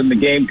rushers in the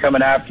game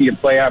coming after you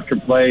play after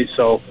play.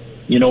 So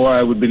you know where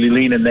I would be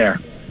leaning there.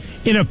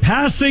 In a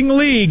passing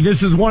league,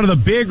 this is one of the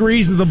big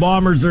reasons the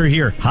Bombers are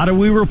here. How do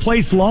we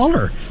replace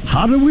Lawler?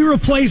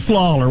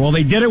 Well,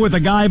 they did it with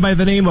a guy by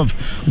the name of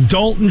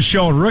Dalton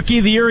Schoen, Rookie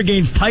of the Year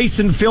against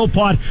Tyson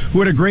Philpott, who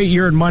had a great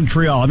year in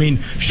Montreal. I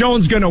mean,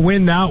 Schoen's going to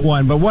win that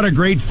one, but what a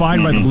great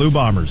find by the Blue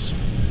Bombers.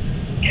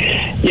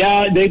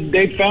 Yeah,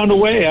 they found a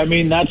way. I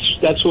mean,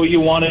 that's what you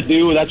want to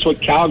do. That's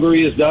what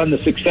Calgary has done.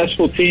 The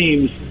successful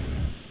teams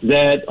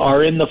that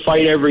are in the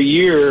fight every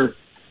year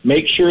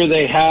make sure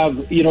they have,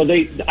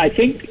 I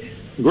think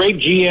great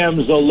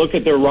GMs, they'll look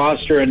at their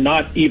roster and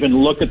not even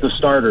look at the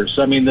starters.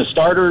 I mean, the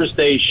starters,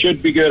 they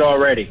should be good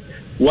already.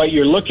 What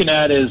you're looking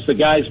at is the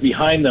guys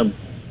behind them.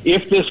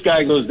 If this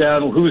guy goes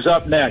down, who's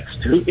up next?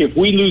 If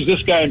we lose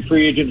this guy in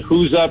free agent,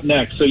 who's up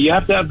next? So you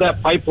have to have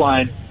that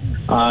pipeline.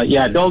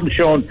 Dalton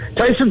Schoen.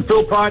 Tyson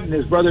Philpott and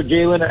his brother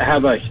Jalen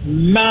have a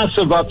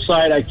massive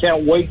upside. I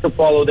can't wait to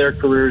follow their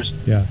careers.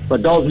 Yeah.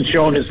 But Dalton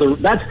Schoen is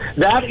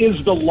that is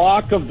the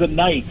lock of the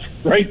night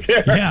right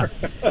there. Yeah.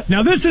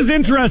 Now this is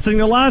interesting.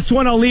 The last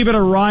one I'll leave it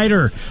a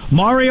rider.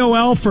 Mario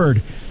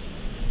Alford.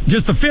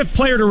 Just the 5th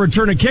player to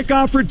return a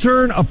kickoff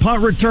return, a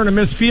punt return, a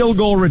missed field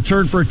goal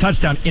return for a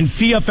touchdown in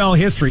CFL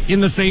history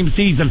in the same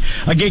season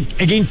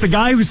against the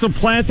guy who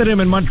supplanted him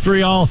in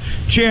Montreal,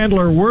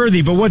 Chandler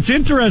Worthy. But what's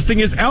interesting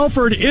is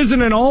Alford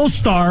isn't an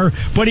all-star,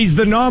 but he's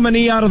the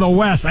nominee out of the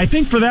West. I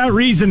think for that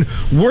reason,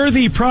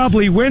 Worthy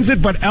probably wins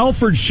it, but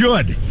Alford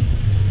should.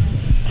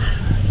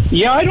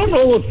 Yeah, I don't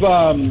know if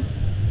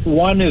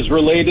one is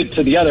related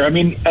to the other. I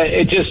mean,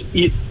 it just,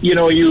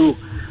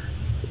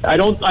 I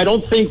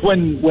don't think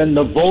when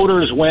the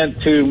voters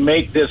went to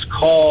make this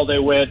call, they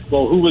went,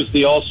 well, who was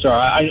the all-star?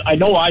 I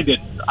know I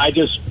didn't. I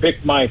just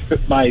picked my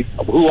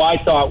who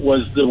I thought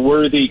was the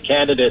worthy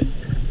candidate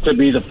to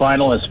be the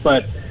finalist.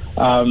 But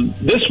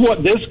this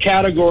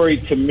category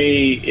to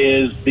me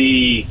is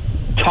the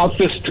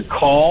toughest to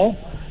call.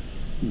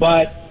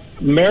 But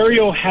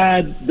Mario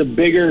had the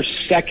bigger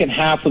second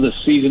half of the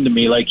season to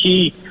me. Like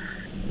he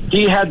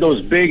had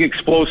those big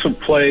explosive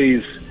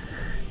plays,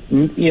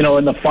 in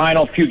the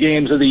final few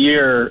games of the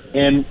year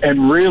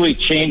and really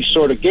gave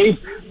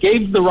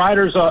the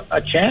Riders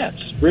a chance,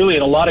 really,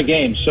 in a lot of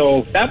games.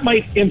 So that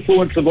might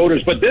influence the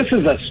voters, but this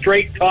is a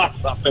straight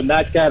toss-up in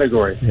that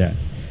category. Yeah.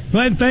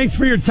 Glenn, thanks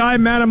for your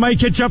time, man. I might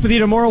catch up with you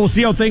tomorrow. We'll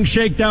see how things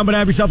shake down, but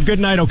have yourself a good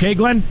night, okay,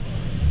 Glenn?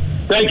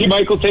 Thank you,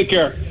 Michael. Take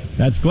care.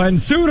 That's Glenn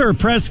Suter.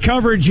 Press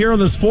coverage here on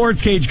the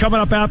Sports Cage.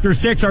 Coming up after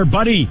 6, our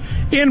buddy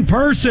in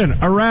person,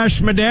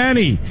 Arash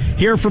Madani,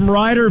 here from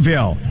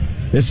Riderville.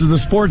 This is the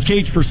Sports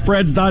Cage for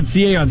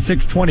Spreads.ca on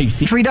 620.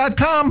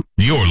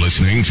 You're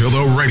listening to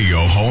the radio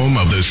home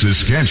of the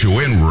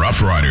Saskatchewan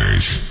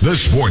Roughriders. The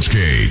Sports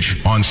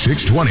Cage on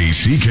 620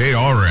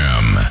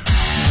 CKRM.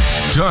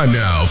 Time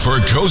now for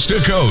Coast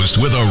to Coast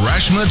with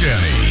Arash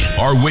Madani.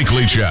 Our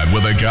weekly chat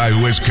with a guy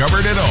who has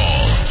covered it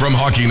all. From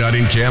Hockey Night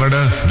in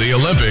Canada, the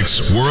Olympics,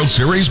 World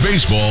Series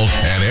Baseball,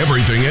 and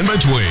everything in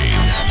between.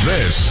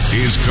 This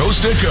is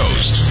Coast to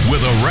Coast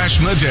with Arash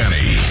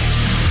Madani.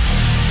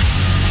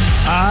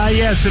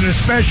 Yes, and a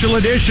special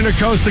edition of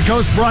Coast to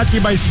Coast brought to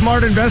you by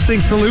Smart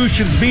Investing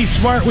Solutions. Be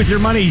smart with your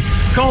money.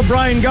 Call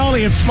Brian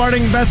Golly at Smart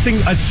Investing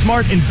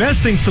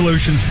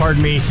Solutions,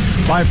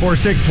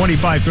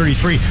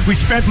 546-2533. We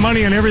spent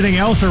money on everything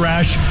else,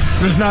 Arash.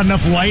 There's not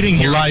enough lighting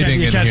here.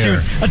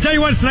 I'll tell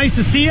you what, it's nice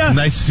to see you.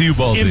 Nice to see you,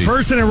 Ballsy. In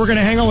person, and we're going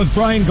to hang out with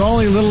Brian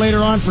Golly a little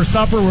later on for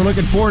supper. We're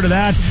looking forward to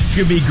that. It's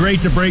going to be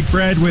great to break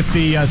bread with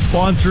the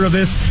sponsor of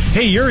this.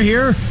 Hey, you're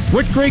here.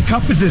 What Grey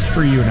Cup is this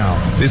for you now?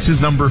 This is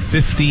number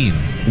 15.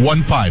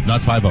 1-5,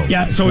 not 5-0.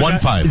 Yeah, so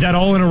 1-5. Is that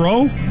all in a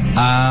row?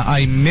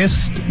 I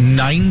missed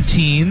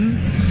 19,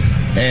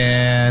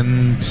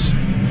 and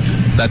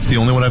that's the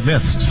only one I've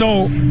missed.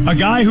 So a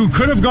guy who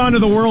could have gone to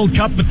the World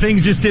Cup, but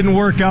things just didn't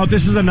work out.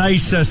 This is a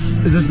nice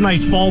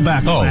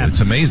fallback plan. Oh,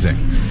 it's amazing.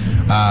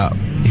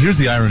 Here's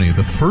the irony.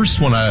 The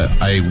first one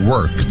I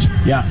worked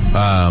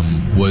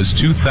was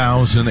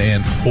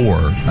 2004.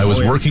 I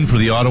was working for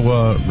the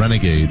Ottawa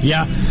Renegades.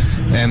 Yeah.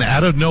 And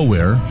out of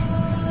nowhere,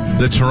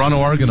 the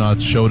Toronto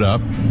Argonauts showed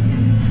up.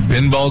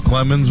 Pinball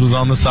Clemens was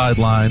on the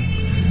sideline.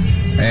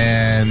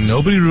 And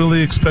nobody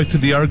really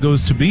expected the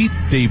Argos to beat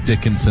Dave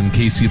Dickinson,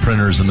 KC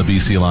Printers, and the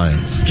BC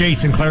Lions.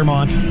 Jason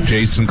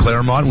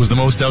Claremont was the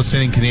most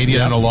outstanding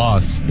Canadian in a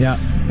loss. Yeah.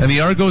 And the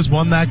Argos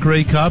won that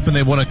Grey Cup, and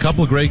they won a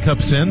couple of Grey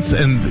Cups since,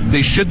 and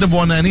they shouldn't have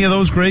won any of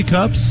those Grey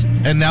Cups,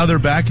 and now they're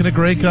back in a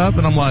Grey Cup,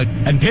 and I'm like...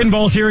 And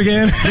pinball's here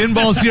again.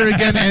 Pinball's here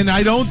again, and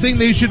I don't think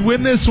they should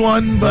win this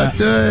one, but...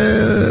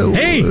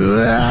 Hey,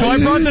 so I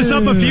brought this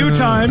up a few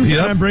times, and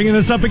I'm bringing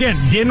this up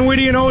again.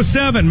 Dinwiddie in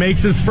 07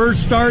 makes his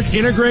first start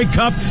in a Grey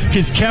Cup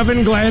because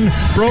Kevin Glenn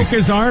broke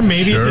his arm.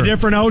 Maybe it's a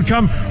different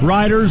outcome.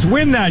 Riders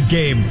win that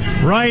game.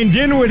 Ryan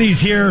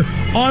Dinwiddie's here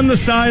on the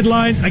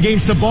sidelines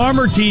against the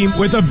Bomber team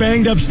with a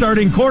banged-up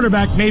starting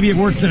quarterback. Maybe it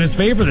works in his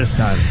favor this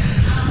time.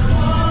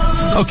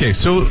 Okay,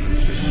 so,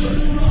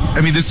 I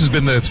mean, this has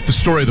been the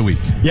story of the week.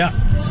 Yeah.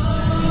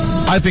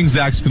 I think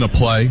Zach's going to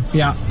play.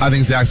 Yeah. I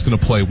think Zach's going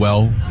to play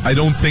well. I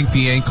don't think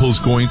the ankle's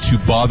going to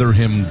bother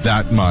him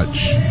that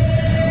much.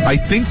 I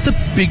think the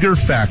bigger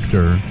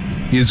factor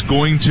is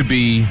going to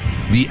be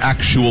the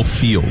actual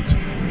field,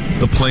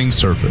 the playing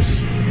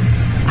surface.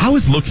 I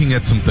was looking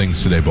at some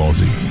things today,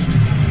 Ballsy.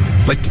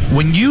 Like,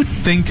 when you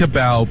think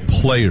about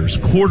players,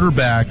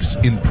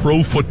 quarterbacks in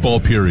pro football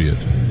period,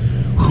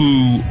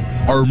 who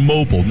are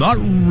mobile, not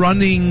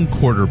running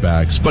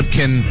quarterbacks, but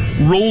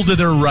can roll to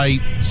their right,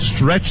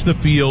 stretch the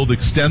field,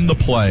 extend the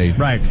play,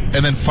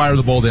 and then fire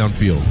the ball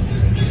downfield.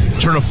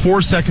 Turn a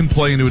 4-second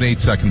play into an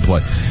 8-second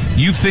play.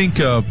 You think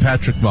of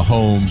Patrick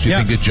Mahomes, you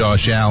think of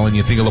Josh Allen,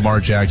 you think of Lamar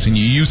Jackson,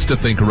 you used to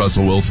think of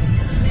Russell Wilson.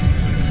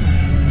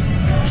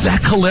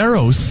 Zach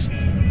Collaros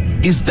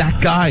is that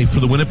guy for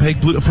the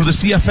Winnipeg Blue, for the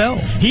CFL.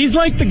 He's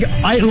like the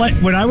guy,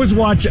 when I was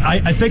watching,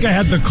 I think I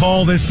had the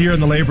call this year in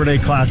the Labor Day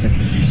Classic.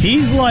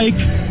 He's like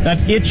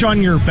that itch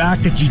on your back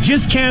that you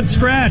just can't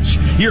scratch.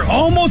 You're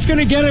almost going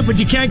to get it, but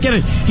you can't get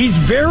it. He's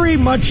very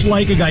much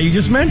like a guy you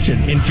just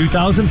mentioned in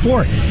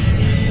 2004.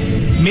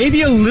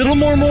 Maybe a little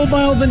more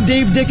mobile than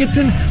Dave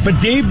Dickinson,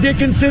 but Dave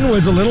Dickinson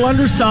was a little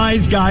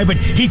undersized guy, but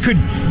he could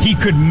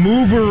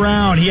move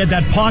around. He had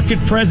that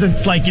pocket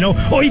presence, like, you know,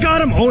 oh, he got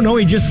him. Oh, no,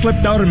 he just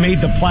slipped out and made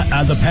the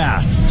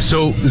pass.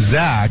 So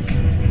Zach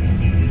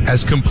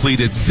has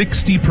completed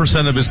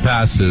 60% of his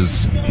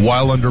passes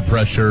while under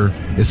pressure,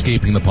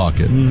 escaping the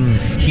pocket.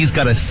 He's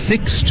got a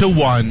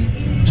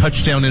 6-to-1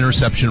 touchdown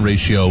interception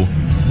ratio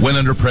when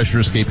under pressure,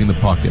 escaping the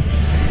pocket.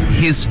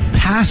 His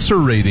passer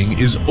rating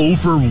is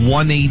over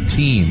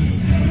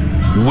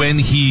 118 when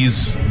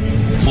he's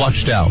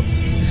flushed out.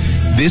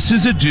 This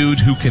is a dude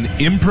who can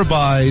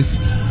improvise.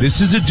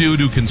 This is a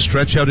dude who can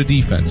stretch out a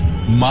defense.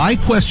 My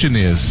question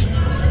is,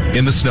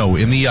 in the snow,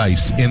 in the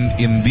ice,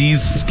 in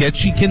these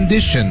sketchy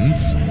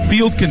conditions,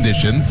 field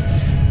conditions,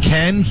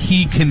 can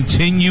he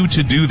continue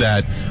to do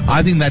that?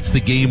 I think that's the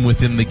game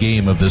within the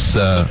game of this.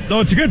 No,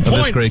 it's a good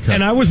point.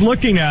 And I was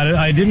looking at it.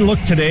 I didn't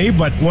look today,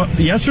 but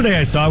yesterday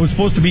I saw it was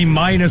supposed to be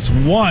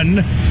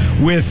 -1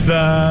 with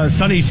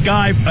sunny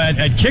sky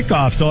at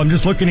kickoff. So I'm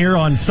just looking here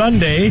on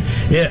Sunday,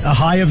 a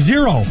high of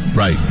 0.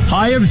 Right.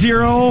 High of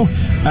 0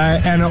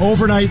 and an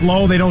overnight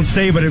low. They don't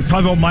say, but it's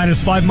probably about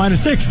 -5,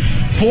 -6.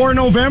 For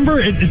November,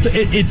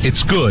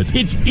 it's good.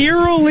 It's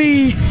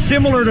eerily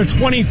similar to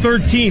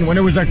 2013 when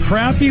it was a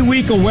crappy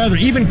week of weather,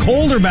 even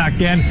colder back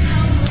then.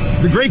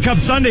 The Grey Cup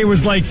Sunday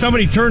was like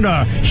somebody turned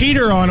a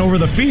heater on over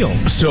the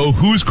field. So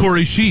who's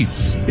Corey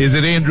Sheets? Is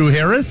it Andrew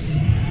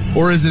Harris?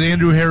 Or is it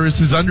Andrew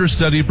Harris's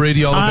understudy,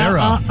 Brady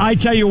Oliveira? I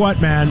tell you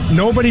what, man,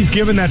 nobody's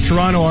given that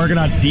Toronto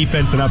Argonauts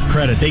defense enough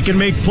credit. They can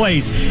make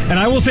plays. And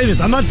I will say this,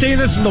 I'm not saying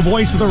this is the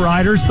voice of the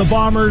Riders. The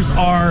Bombers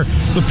are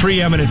the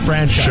preeminent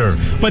franchise. Sure.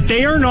 But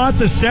they are not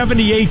the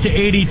 78 to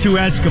 82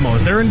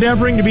 Eskimos. They're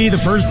endeavoring to be the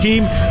first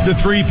team to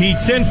three-peat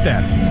since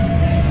then.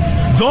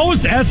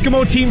 Those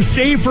Eskimo teams,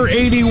 save for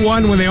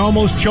 81 when they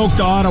almost choked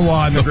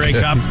Ottawa in the Grey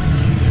Cup,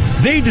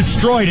 they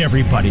destroyed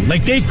everybody.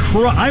 Like,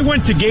 I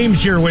went to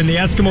games here when the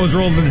Eskimos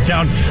rolled into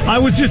town. I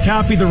was just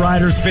happy the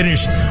Riders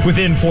finished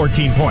within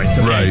 14 points.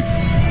 Okay? Right.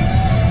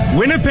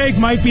 Winnipeg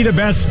might be the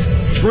best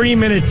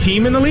 3-minute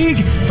team in the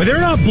league, but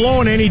they're not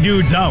blowing any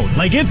dudes out.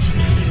 Like,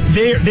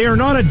 they are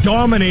not a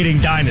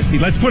dominating dynasty.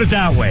 Let's put it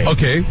that way.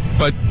 Okay,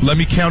 but let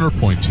me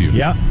counterpoint to you.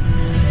 Yeah.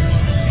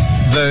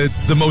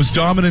 The most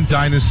dominant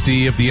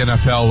dynasty of the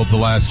NFL of the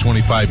last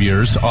 25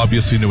 years,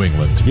 obviously New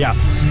England. Yeah.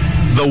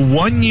 The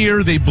one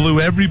year they blew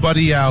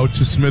everybody out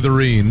to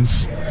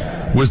smithereens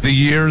was the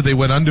year they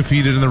went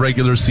undefeated in the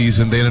regular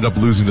season. They ended up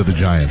losing to the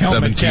Giants,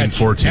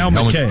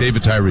 17-14.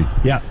 David Tyree.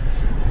 Yeah.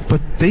 But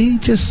they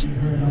just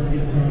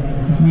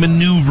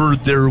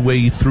maneuvered their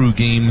way through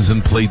games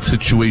and played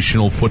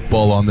situational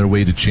football on their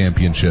way to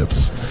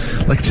championships.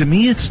 Like, to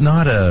me, it's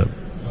not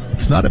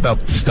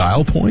about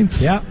style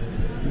points. Yeah.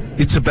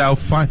 It's about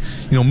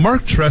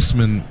Mark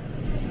Trestman.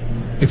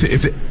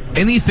 If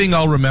anything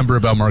I'll remember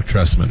about Mark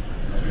Trestman,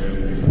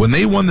 when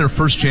they won their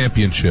first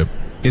championship,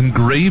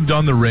 engraved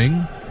on the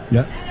ring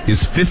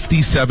is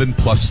 57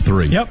 plus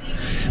 3. Yep.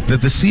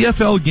 That the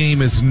CFL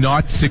game is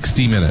not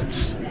 60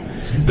 minutes.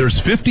 There's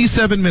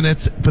 57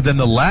 minutes, but then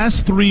the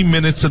last 3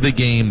 minutes of the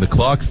game, the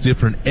clock's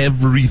different,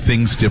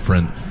 everything's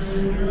different.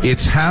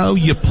 It's how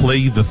you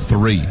play the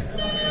 3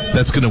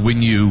 that's going to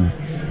win you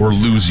or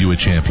lose you a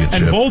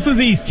championship. And both of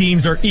these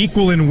teams are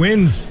equal in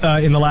wins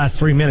in the last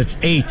 3 minutes.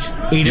 Eight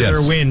of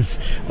their wins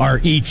are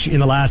each in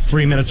the last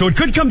 3 minutes. So it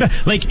could come to,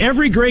 like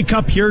every Grey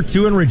Cup here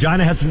too in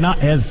Regina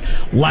has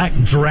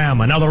lacked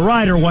drama. Now the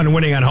Rider one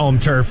winning on home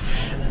turf,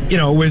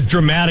 was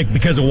dramatic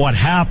because of what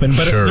happened,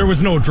 but there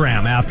was no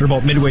drama after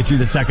about midway through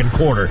the second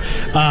quarter.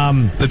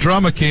 The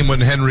drama came when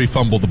Henry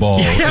fumbled the ball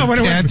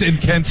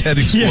and Kent's head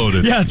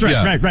exploded. Yeah, that's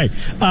right, right.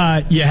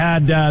 You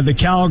had the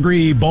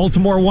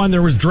Calgary-Baltimore one.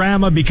 There was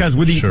drama because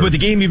would the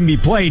game even be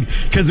played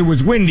because it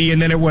was windy,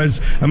 and then it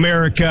was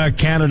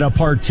America-Canada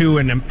Part 2,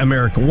 and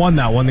America won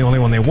that one, the only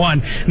one they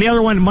won. And the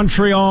other one,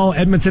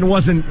 Montreal-Edmonton, it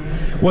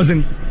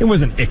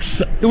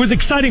was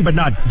exciting but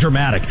not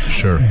dramatic.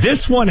 Sure.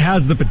 This one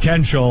has the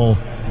potential,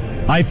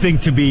 I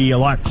think, to be a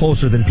lot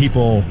closer than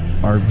people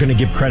are going to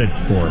give credit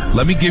for.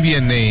 Let me give you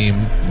a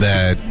name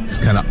that's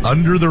kind of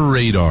under the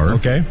radar.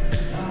 Okay.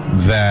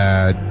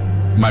 That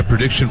my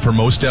prediction for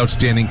most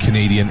outstanding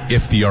Canadian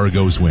if the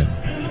Argos win.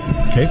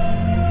 Okay.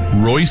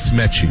 Royce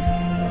Mechie.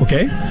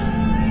 Okay.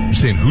 You're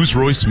saying, who's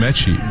Royce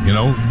Mechie?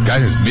 Guy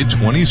in his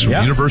mid-20s from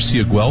University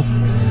of Guelph.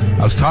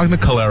 I was talking to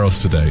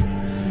Caleros today.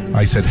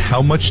 I said,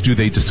 how much do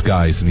they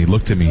disguise? And he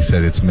looked at me, he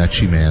said, it's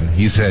Mechie, man.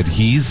 He said,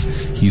 he's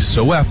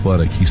so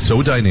athletic, he's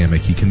so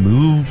dynamic, he can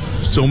move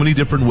so many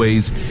different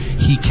ways.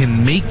 He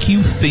can make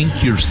you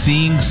think you're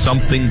seeing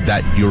something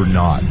that you're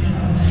not.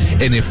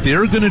 And if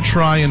they're going to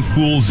try and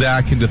fool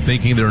Zach into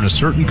thinking they're in a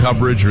certain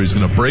coverage or he's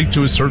going to break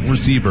to a certain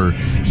receiver,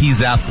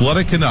 he's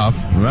athletic enough.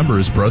 Remember,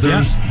 his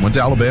brothers went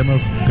to Alabama,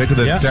 pick of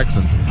the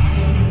Texans.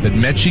 That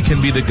Mechie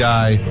can be the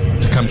guy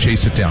to come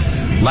chase it down.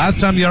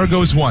 Last time the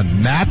Argos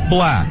won, Matt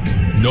Black.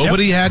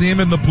 Nobody had him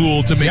in the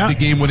pool to make the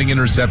game-winning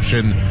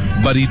interception,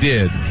 but he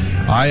did.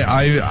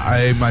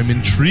 I'm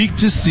intrigued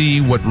to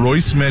see what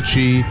Royce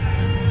Mechie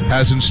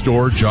has in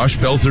store. Josh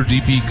Bell's their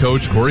DP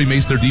coach. Corey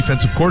Mace, their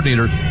defensive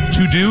coordinator.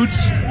 Two dudes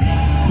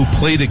who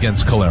played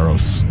against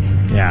Caleros.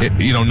 Yeah.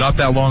 Not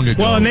that long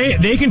ago. Well, and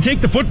they can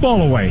take the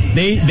football away.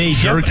 They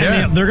sure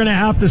can. They're going to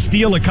have to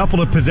steal a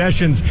couple of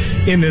possessions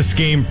in this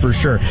game for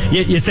sure.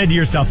 You said to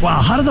yourself,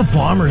 wow, how do the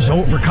Bombers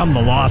overcome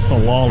the loss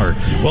of Lawler?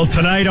 Well,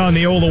 tonight on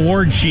the old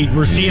award sheet,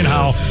 we're seeing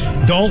how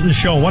Dalton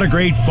Show, what a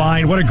great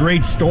find, what a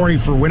great story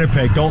for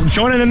Winnipeg. Dalton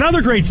Show, and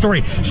another great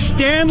story,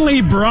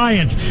 Stanley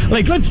Bryant.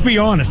 Let's be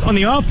honest, on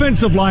the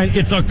offensive line,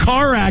 it's a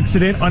car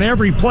accident on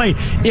every play.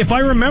 If I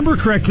remember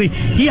correctly,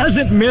 he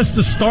hasn't missed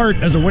the start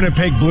as a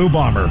Winnipeg Blue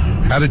Bomber.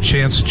 Had a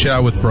chance to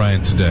chat with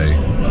Brian today.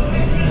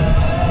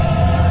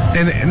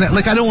 And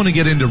I don't want to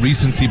get into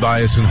recency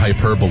bias and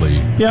hyperbole.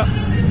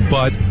 Yeah.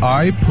 But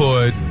I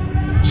put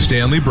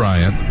Stanley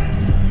Bryant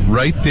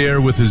right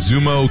there with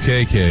Azuma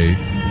Okeke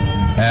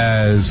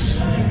as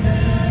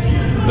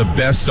the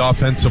best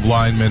offensive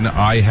lineman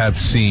I have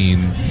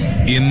seen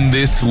in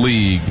this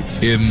league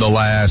in the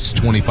last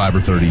 25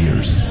 or 30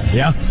 years.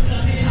 Yeah.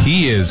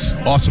 He is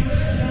awesome.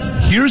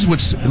 Here's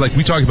what's,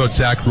 we talk about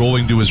Zach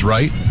rolling to his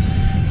right.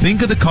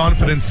 Think of the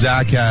confidence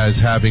Zach has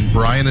having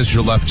Brian as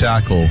your left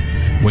tackle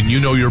when you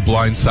know your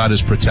blind side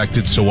is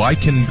protected. So I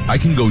can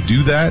go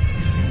do that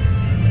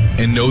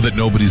and know that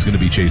nobody's going to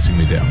be chasing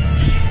me down.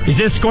 Is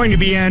this going to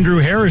be Andrew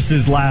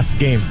Harris's last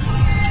game?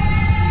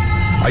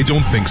 I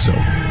don't think so.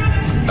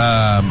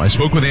 I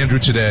spoke with Andrew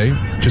today.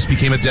 Just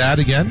became a dad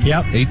again.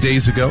 8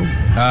 days ago.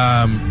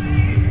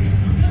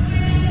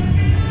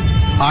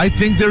 I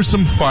think there's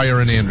some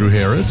fire in Andrew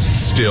Harris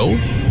still.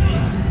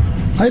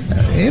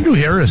 Andrew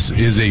Harris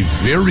is a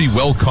very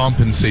well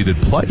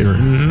compensated player.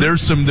 Mm-hmm.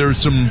 There's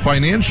some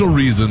financial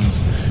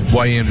reasons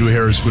why Andrew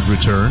Harris would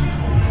return.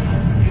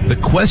 The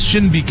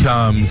question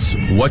becomes,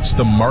 what's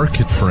the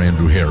market for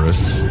Andrew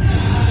Harris?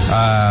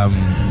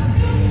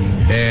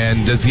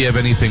 And does he have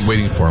anything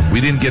waiting for him? We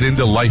didn't get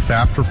into life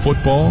after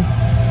football,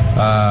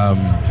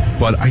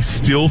 but I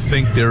still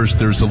think there's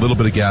a little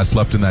bit of gas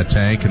left in that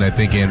tank, and I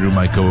think Andrew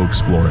might go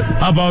explore it.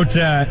 How about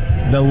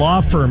the law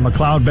firm,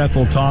 McLeod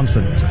Bethel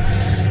Thompson?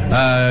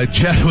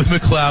 Chatted with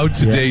McLeod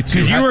today, too.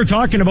 Because you were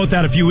talking about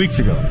that a few weeks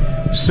ago.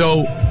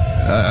 So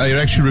I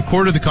actually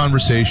recorded the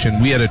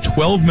conversation. We had a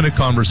 12-minute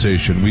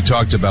conversation. We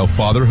talked about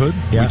fatherhood.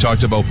 Yeah. We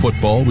talked about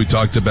football. We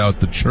talked about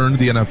the churn of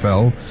the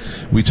NFL.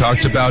 We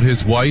talked about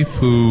his wife,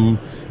 who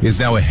is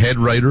now a head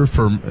writer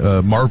for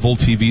Marvel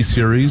TV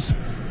series.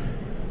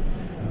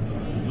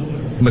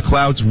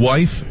 McLeod's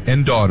wife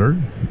and daughter,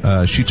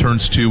 she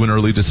turns 2 in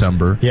early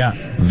December.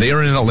 Yeah. They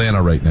are in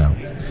Atlanta right now.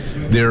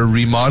 They're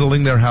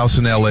remodeling their house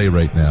in L.A.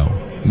 right now.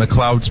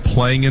 McLeod's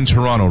playing in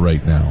Toronto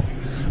right now.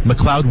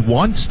 McLeod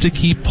wants to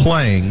keep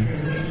playing,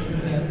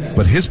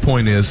 but his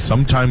point is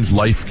sometimes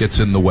life gets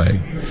in the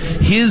way.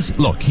 He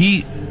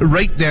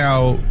right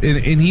now,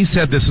 and he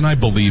said this, and I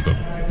believe him.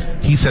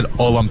 He said,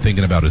 all I'm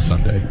thinking about is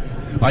Sunday.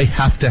 I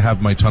have to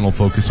have my tunnel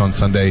focus on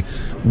Sunday.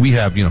 We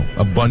have,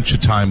 a bunch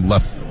of time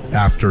left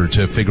after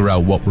to figure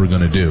out what we're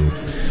going to do.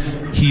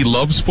 He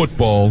loves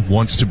football,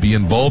 wants to be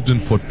involved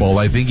in football.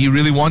 I think he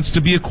really wants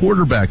to be a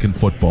quarterback in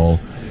football,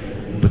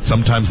 but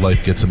sometimes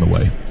life gets in the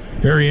way.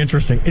 Very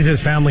interesting. Is his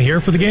family here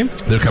for the game?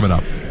 They're coming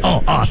up.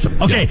 Oh, awesome.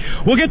 Okay,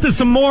 We'll get to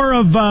some more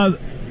of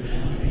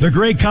the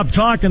Grey Cup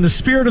talk and the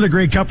spirit of the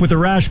Grey Cup with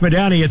Arash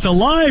Madani. It's a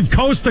live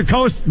coast to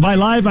coast. By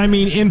live, I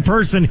mean in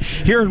person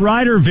here at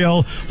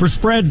Riderville for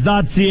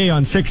spreads.ca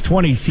on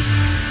 620.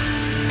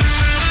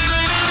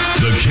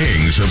 The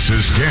Kings of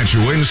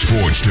Saskatchewan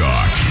Sports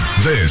Talk.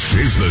 This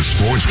is the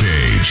Sports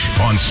Cage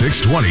on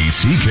 620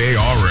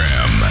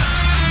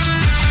 CKRM.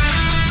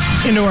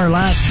 Into our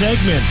last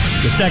segment,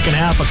 the second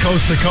half of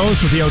Coast to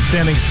Coast with the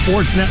outstanding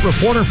Sportsnet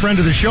reporter, friend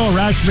of the show,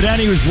 Arash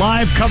Madani, who's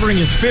live covering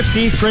his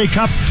 15th Grey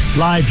Cup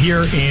live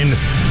here in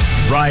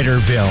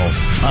Riderville.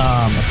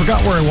 I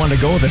forgot where I wanted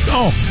to go with this.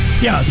 Oh,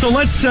 yeah, so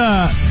let's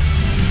talk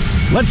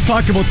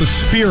about the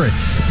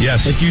spirits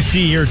that you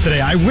see here today.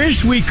 I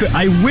wish every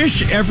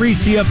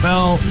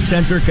CFL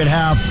center could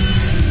have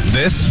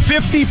this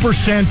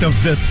 50%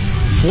 of the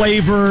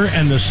flavor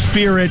and the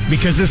spirit,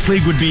 because this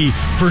league would be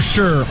for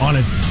sure on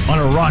a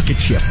rocket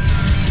ship.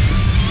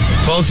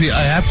 Halsey,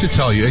 I have to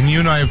tell you, and you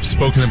and I have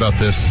spoken about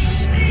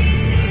this,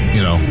 at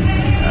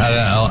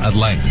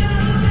length.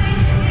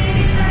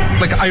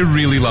 Like, I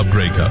really love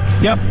Grey Cup.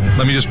 Yep.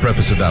 Let me just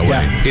preface it that way.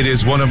 Yeah. It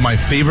is one of my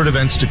favorite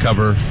events to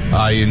cover.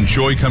 I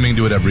enjoy coming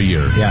to it every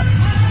year. Yeah.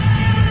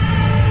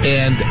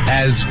 And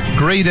as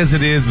great as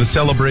it is, the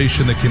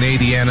celebration, the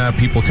Canadiana,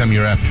 people come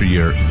year after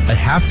year. I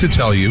have to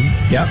tell you,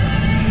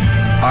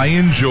 I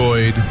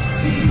enjoyed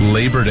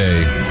Labor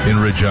Day in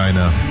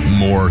Regina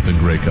more than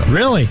Grey Cup.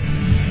 Really?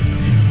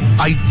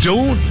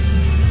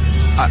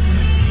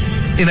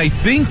 And I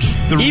think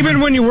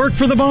even when you work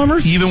for the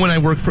Bombers? Even when I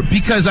work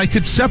because I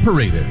could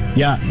separate it.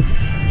 Yeah.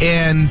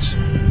 And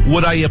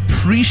what I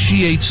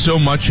appreciate so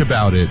much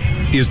about it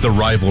is the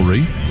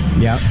rivalry.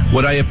 Yeah.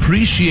 What I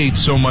appreciate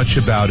so much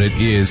about it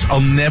is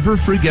I'll never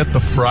forget the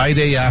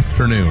Friday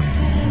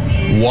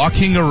afternoon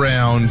walking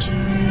around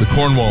the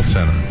Cornwall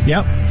Center.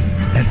 Yep.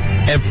 And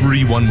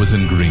everyone was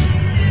in green.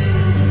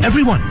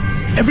 Everyone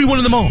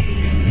in the mall.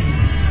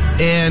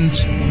 And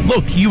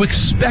look, you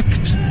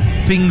expect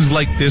things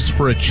like this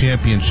for a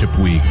championship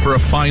week, for a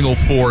Final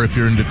Four if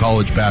you're into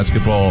college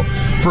basketball,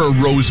 for a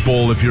Rose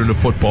Bowl if you're into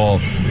football,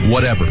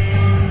 whatever.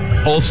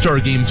 All-star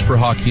games for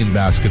hockey and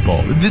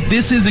basketball.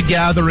 This is a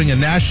gathering, a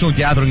national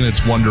gathering, and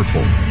it's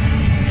wonderful.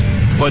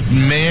 But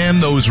man,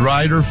 those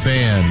Rider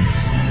fans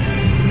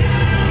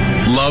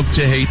love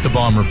to hate the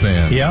Bomber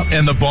fans. Yep.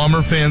 And the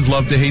Bomber fans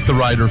love to hate the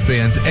Rider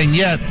fans. And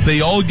yet,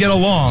 they all get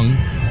along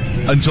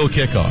until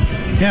kickoff.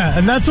 Yeah,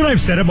 and that's what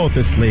I've said about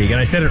this league, and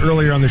I said it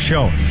earlier on the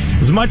show.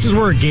 As much as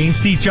we're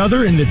against each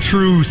other in the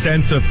true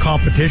sense of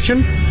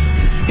competition,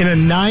 in a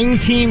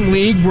 9-team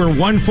league where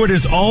one foot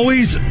is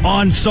always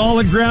on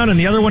solid ground and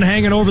the other one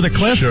hanging over the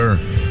cliff, sure,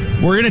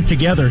 we're in it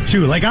together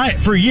too. Like my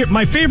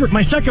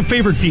second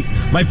favorite team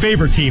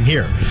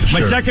here. Sure.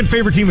 My second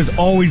favorite team is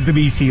always the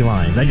BC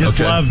Lions. I just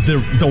love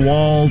the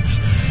Waltz,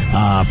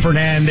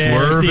 Fernandez,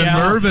 Swerve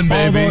and Mervin,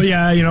 baby.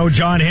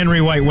 John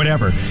Henry White,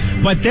 whatever.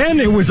 But then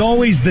it was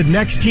always the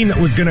next team that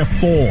was going to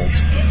fold.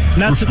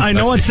 And I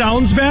know it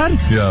sounds bad.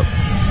 Yeah.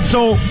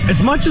 So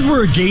as much as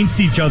we're against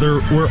each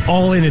other, we're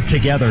all in it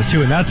together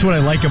too, and that's what I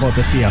like about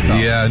the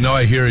CFL. Yeah, no,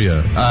 I hear you.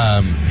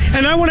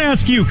 And I want to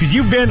ask you, because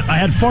I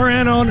had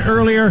Farhan on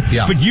earlier,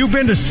 but you've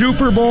been to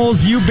Super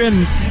Bowls, you've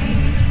been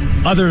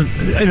other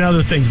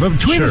things, but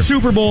between the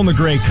Super Bowl and the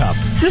Grey Cup,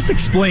 just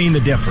explain the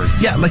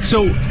difference. Yeah,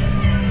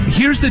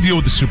 here's the deal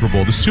with the Super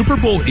Bowl. The Super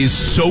Bowl is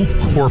so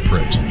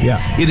corporate. Yeah.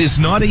 It is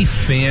not a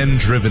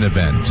fan-driven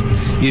event.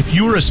 If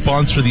you're a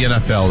sponsor of the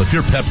NFL, if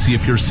you're Pepsi,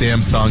 if you're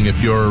Samsung, if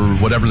you're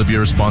whatever the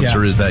beer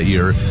sponsor is that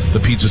year, the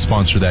pizza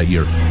sponsor that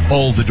year,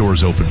 all the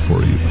doors open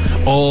for you.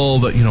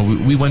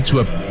 We went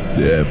to a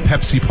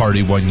Pepsi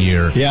party one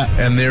year,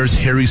 and there's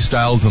Harry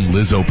Styles and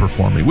Lizzo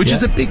performing, which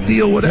is a big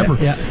deal, whatever.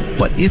 Yeah.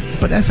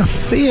 But as a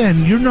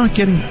fan, you're not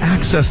getting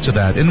access to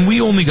that, and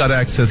we only got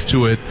access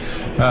to it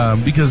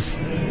because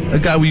a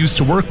guy we used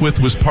to work with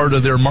was part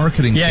of their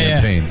marketing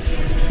campaign.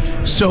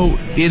 Yeah. So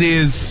it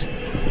is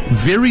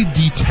very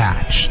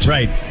detached.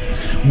 Right.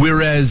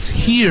 Whereas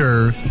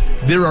here,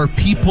 there are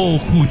people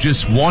who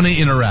just want to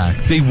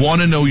interact. They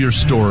want to know your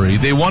story.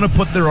 They want to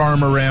put their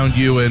arm around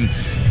you and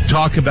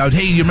talk about,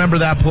 hey, you remember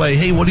that play?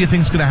 Hey, what do you think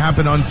is going to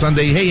happen on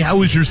Sunday? Hey, how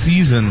was your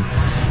season?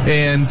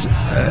 And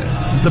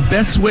the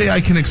best way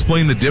I can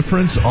explain the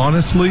difference,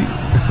 honestly,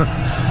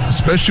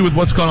 especially with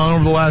what's gone on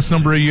over the last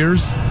number of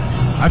years,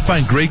 I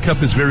find Grey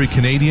Cup is very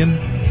Canadian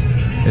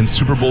and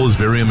Super Bowl is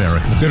very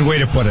American. Good way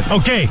to put it.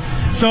 Okay,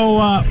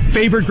 so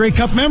favorite Grey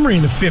Cup memory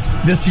in the fifth.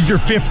 This is your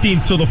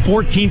 15th, so the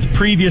 14th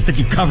previous that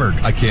you covered.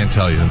 I can't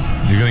tell you.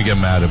 You're going to get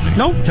mad at me.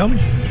 No, tell me.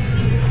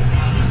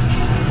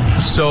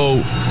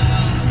 So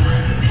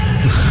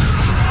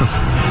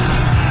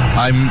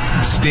I'm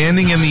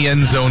standing in the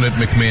end zone at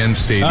McMahon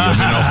Stadium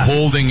in a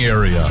holding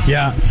area.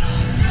 Yeah.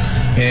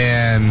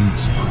 And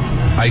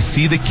I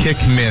see the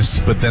kick miss,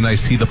 but then I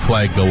see the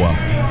flag go up.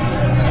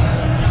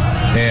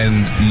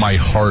 And my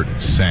heart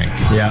sank.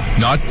 Yeah.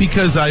 Not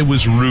because I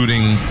was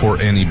rooting for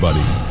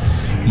anybody.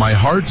 My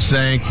heart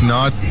sank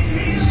not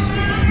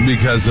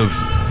because of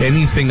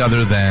anything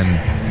other than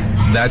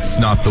that's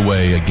not the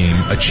way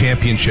a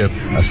championship,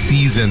 a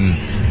season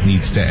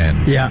needs to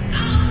end. Yeah.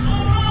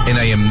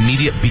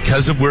 and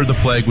because of where the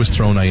flag was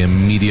thrown, I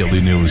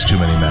immediately knew it was too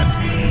many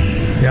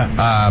men.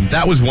 Yeah.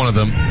 That was one of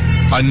them.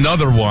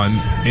 Another one,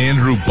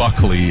 Andrew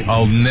Buckley.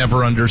 I'll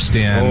never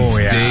understand.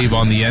 Dave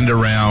on the end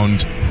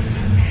around.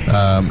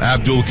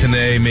 Abdul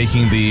Kanay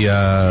making the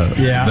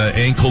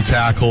ankle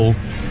tackle,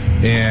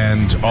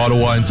 and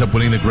Ottawa ends up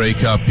winning the Grey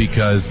Cup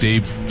because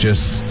Dave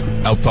just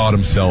outthought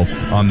himself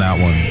on that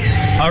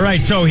one. All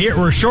right, so here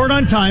we're short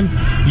on time.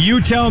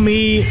 You tell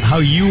me how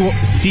you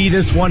see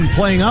this one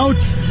playing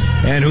out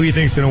and who you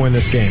think's going to win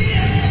this game.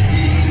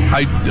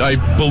 I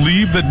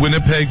believe that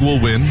Winnipeg will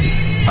win.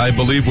 I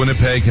believe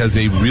Winnipeg has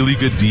a really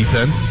good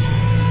defense.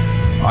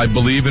 I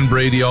believe in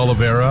Brady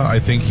Oliveira. I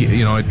think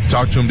I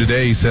talked to him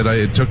today. He said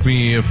it took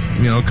me a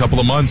couple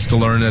of months to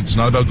learn that it's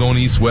not about going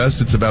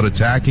east-west. It's about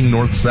attacking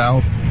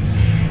north-south.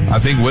 I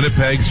think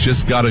Winnipeg's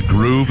just got a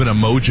groove and a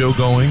mojo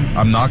going.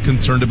 I'm not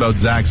concerned about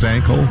Zach's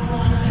ankle,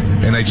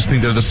 and I just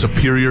think they're the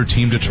superior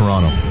team to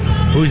Toronto.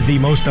 Who's the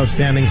most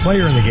outstanding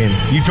player in the game?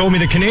 You told me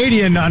the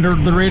Canadian, under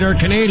the radar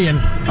Canadian.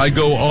 I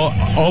go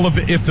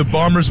if the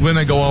Bombers win,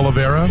 I go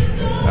Oliveira.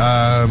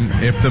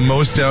 If the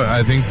most out,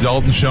 I think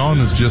Dalton Shawn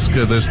is just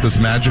this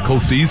magical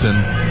season.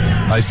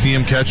 I see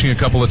him catching a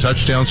couple of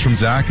touchdowns from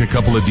Zach, a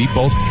couple of deep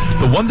balls.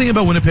 The one thing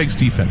about Winnipeg's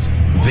defense,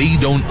 they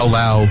don't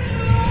allow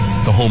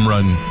the home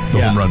run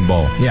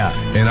ball. Yeah.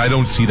 And I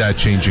don't see that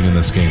changing in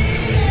this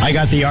game. I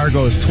got the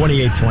Argos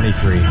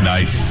 28-23.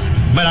 Nice.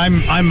 But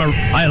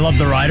I love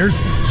the Riders.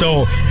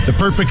 So the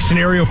perfect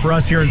scenario for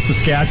us here in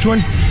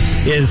Saskatchewan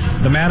is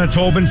the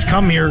Manitobans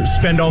come here,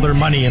 spend all their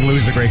money, and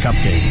lose the Grey Cup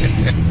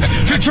game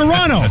to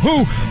Toronto,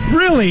 who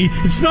really,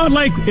 it's not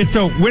like it's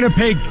a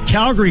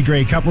Winnipeg-Calgary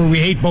Grey Cup where we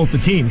hate both the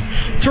teams.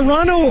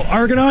 Toronto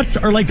Argonauts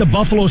are like the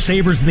Buffalo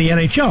Sabres in the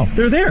NHL.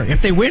 They're there.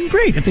 If they win,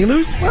 great. If they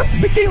lose, well,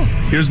 big deal.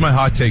 Here's my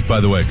hot take,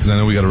 by the way, because I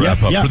know we got to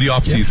wrap up for the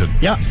offseason.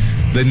 Yeah.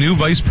 The new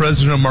vice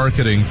president of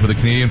marketing for the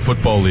Canadian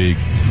Football League,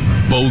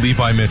 Bo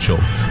Levi Mitchell,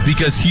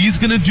 because he's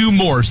going to do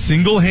more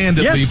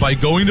single-handedly by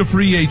going to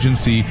free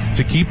agency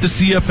to keep the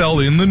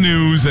CFL in the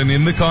news and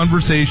in the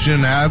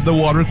conversation, have the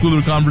water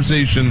cooler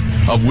conversation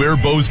of where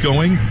Bo's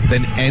going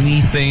than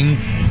anything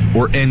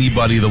or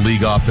anybody the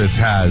league office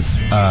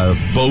has.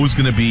 Bo's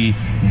going to be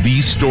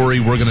the story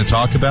we're going to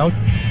talk about,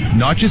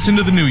 not just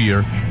into the new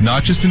year,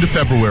 not just into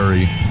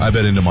February. I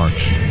bet into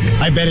March.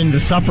 I bet into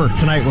supper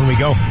tonight when we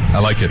go. I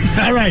like it.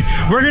 All right.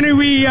 We're going to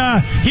be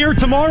here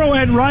tomorrow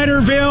at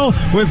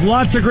Riderville with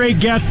lots of great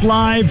guests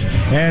live,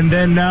 and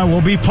then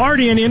we'll be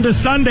partying into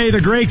Sunday,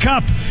 the Grey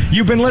Cup.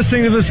 You've been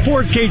listening to The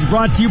Sports Cage,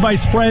 brought to you by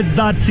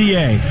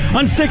Spreads.ca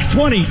on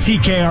 620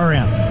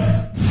 CKRM.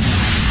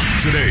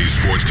 Today's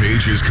Sports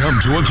Cage has come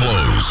to a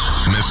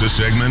close. Miss a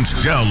segment?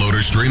 Download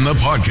or stream the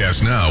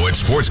podcast now at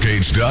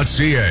sportscage.ca.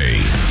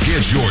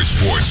 Get your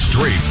sports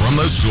straight from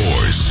the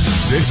source.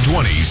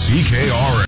 620 CKRM.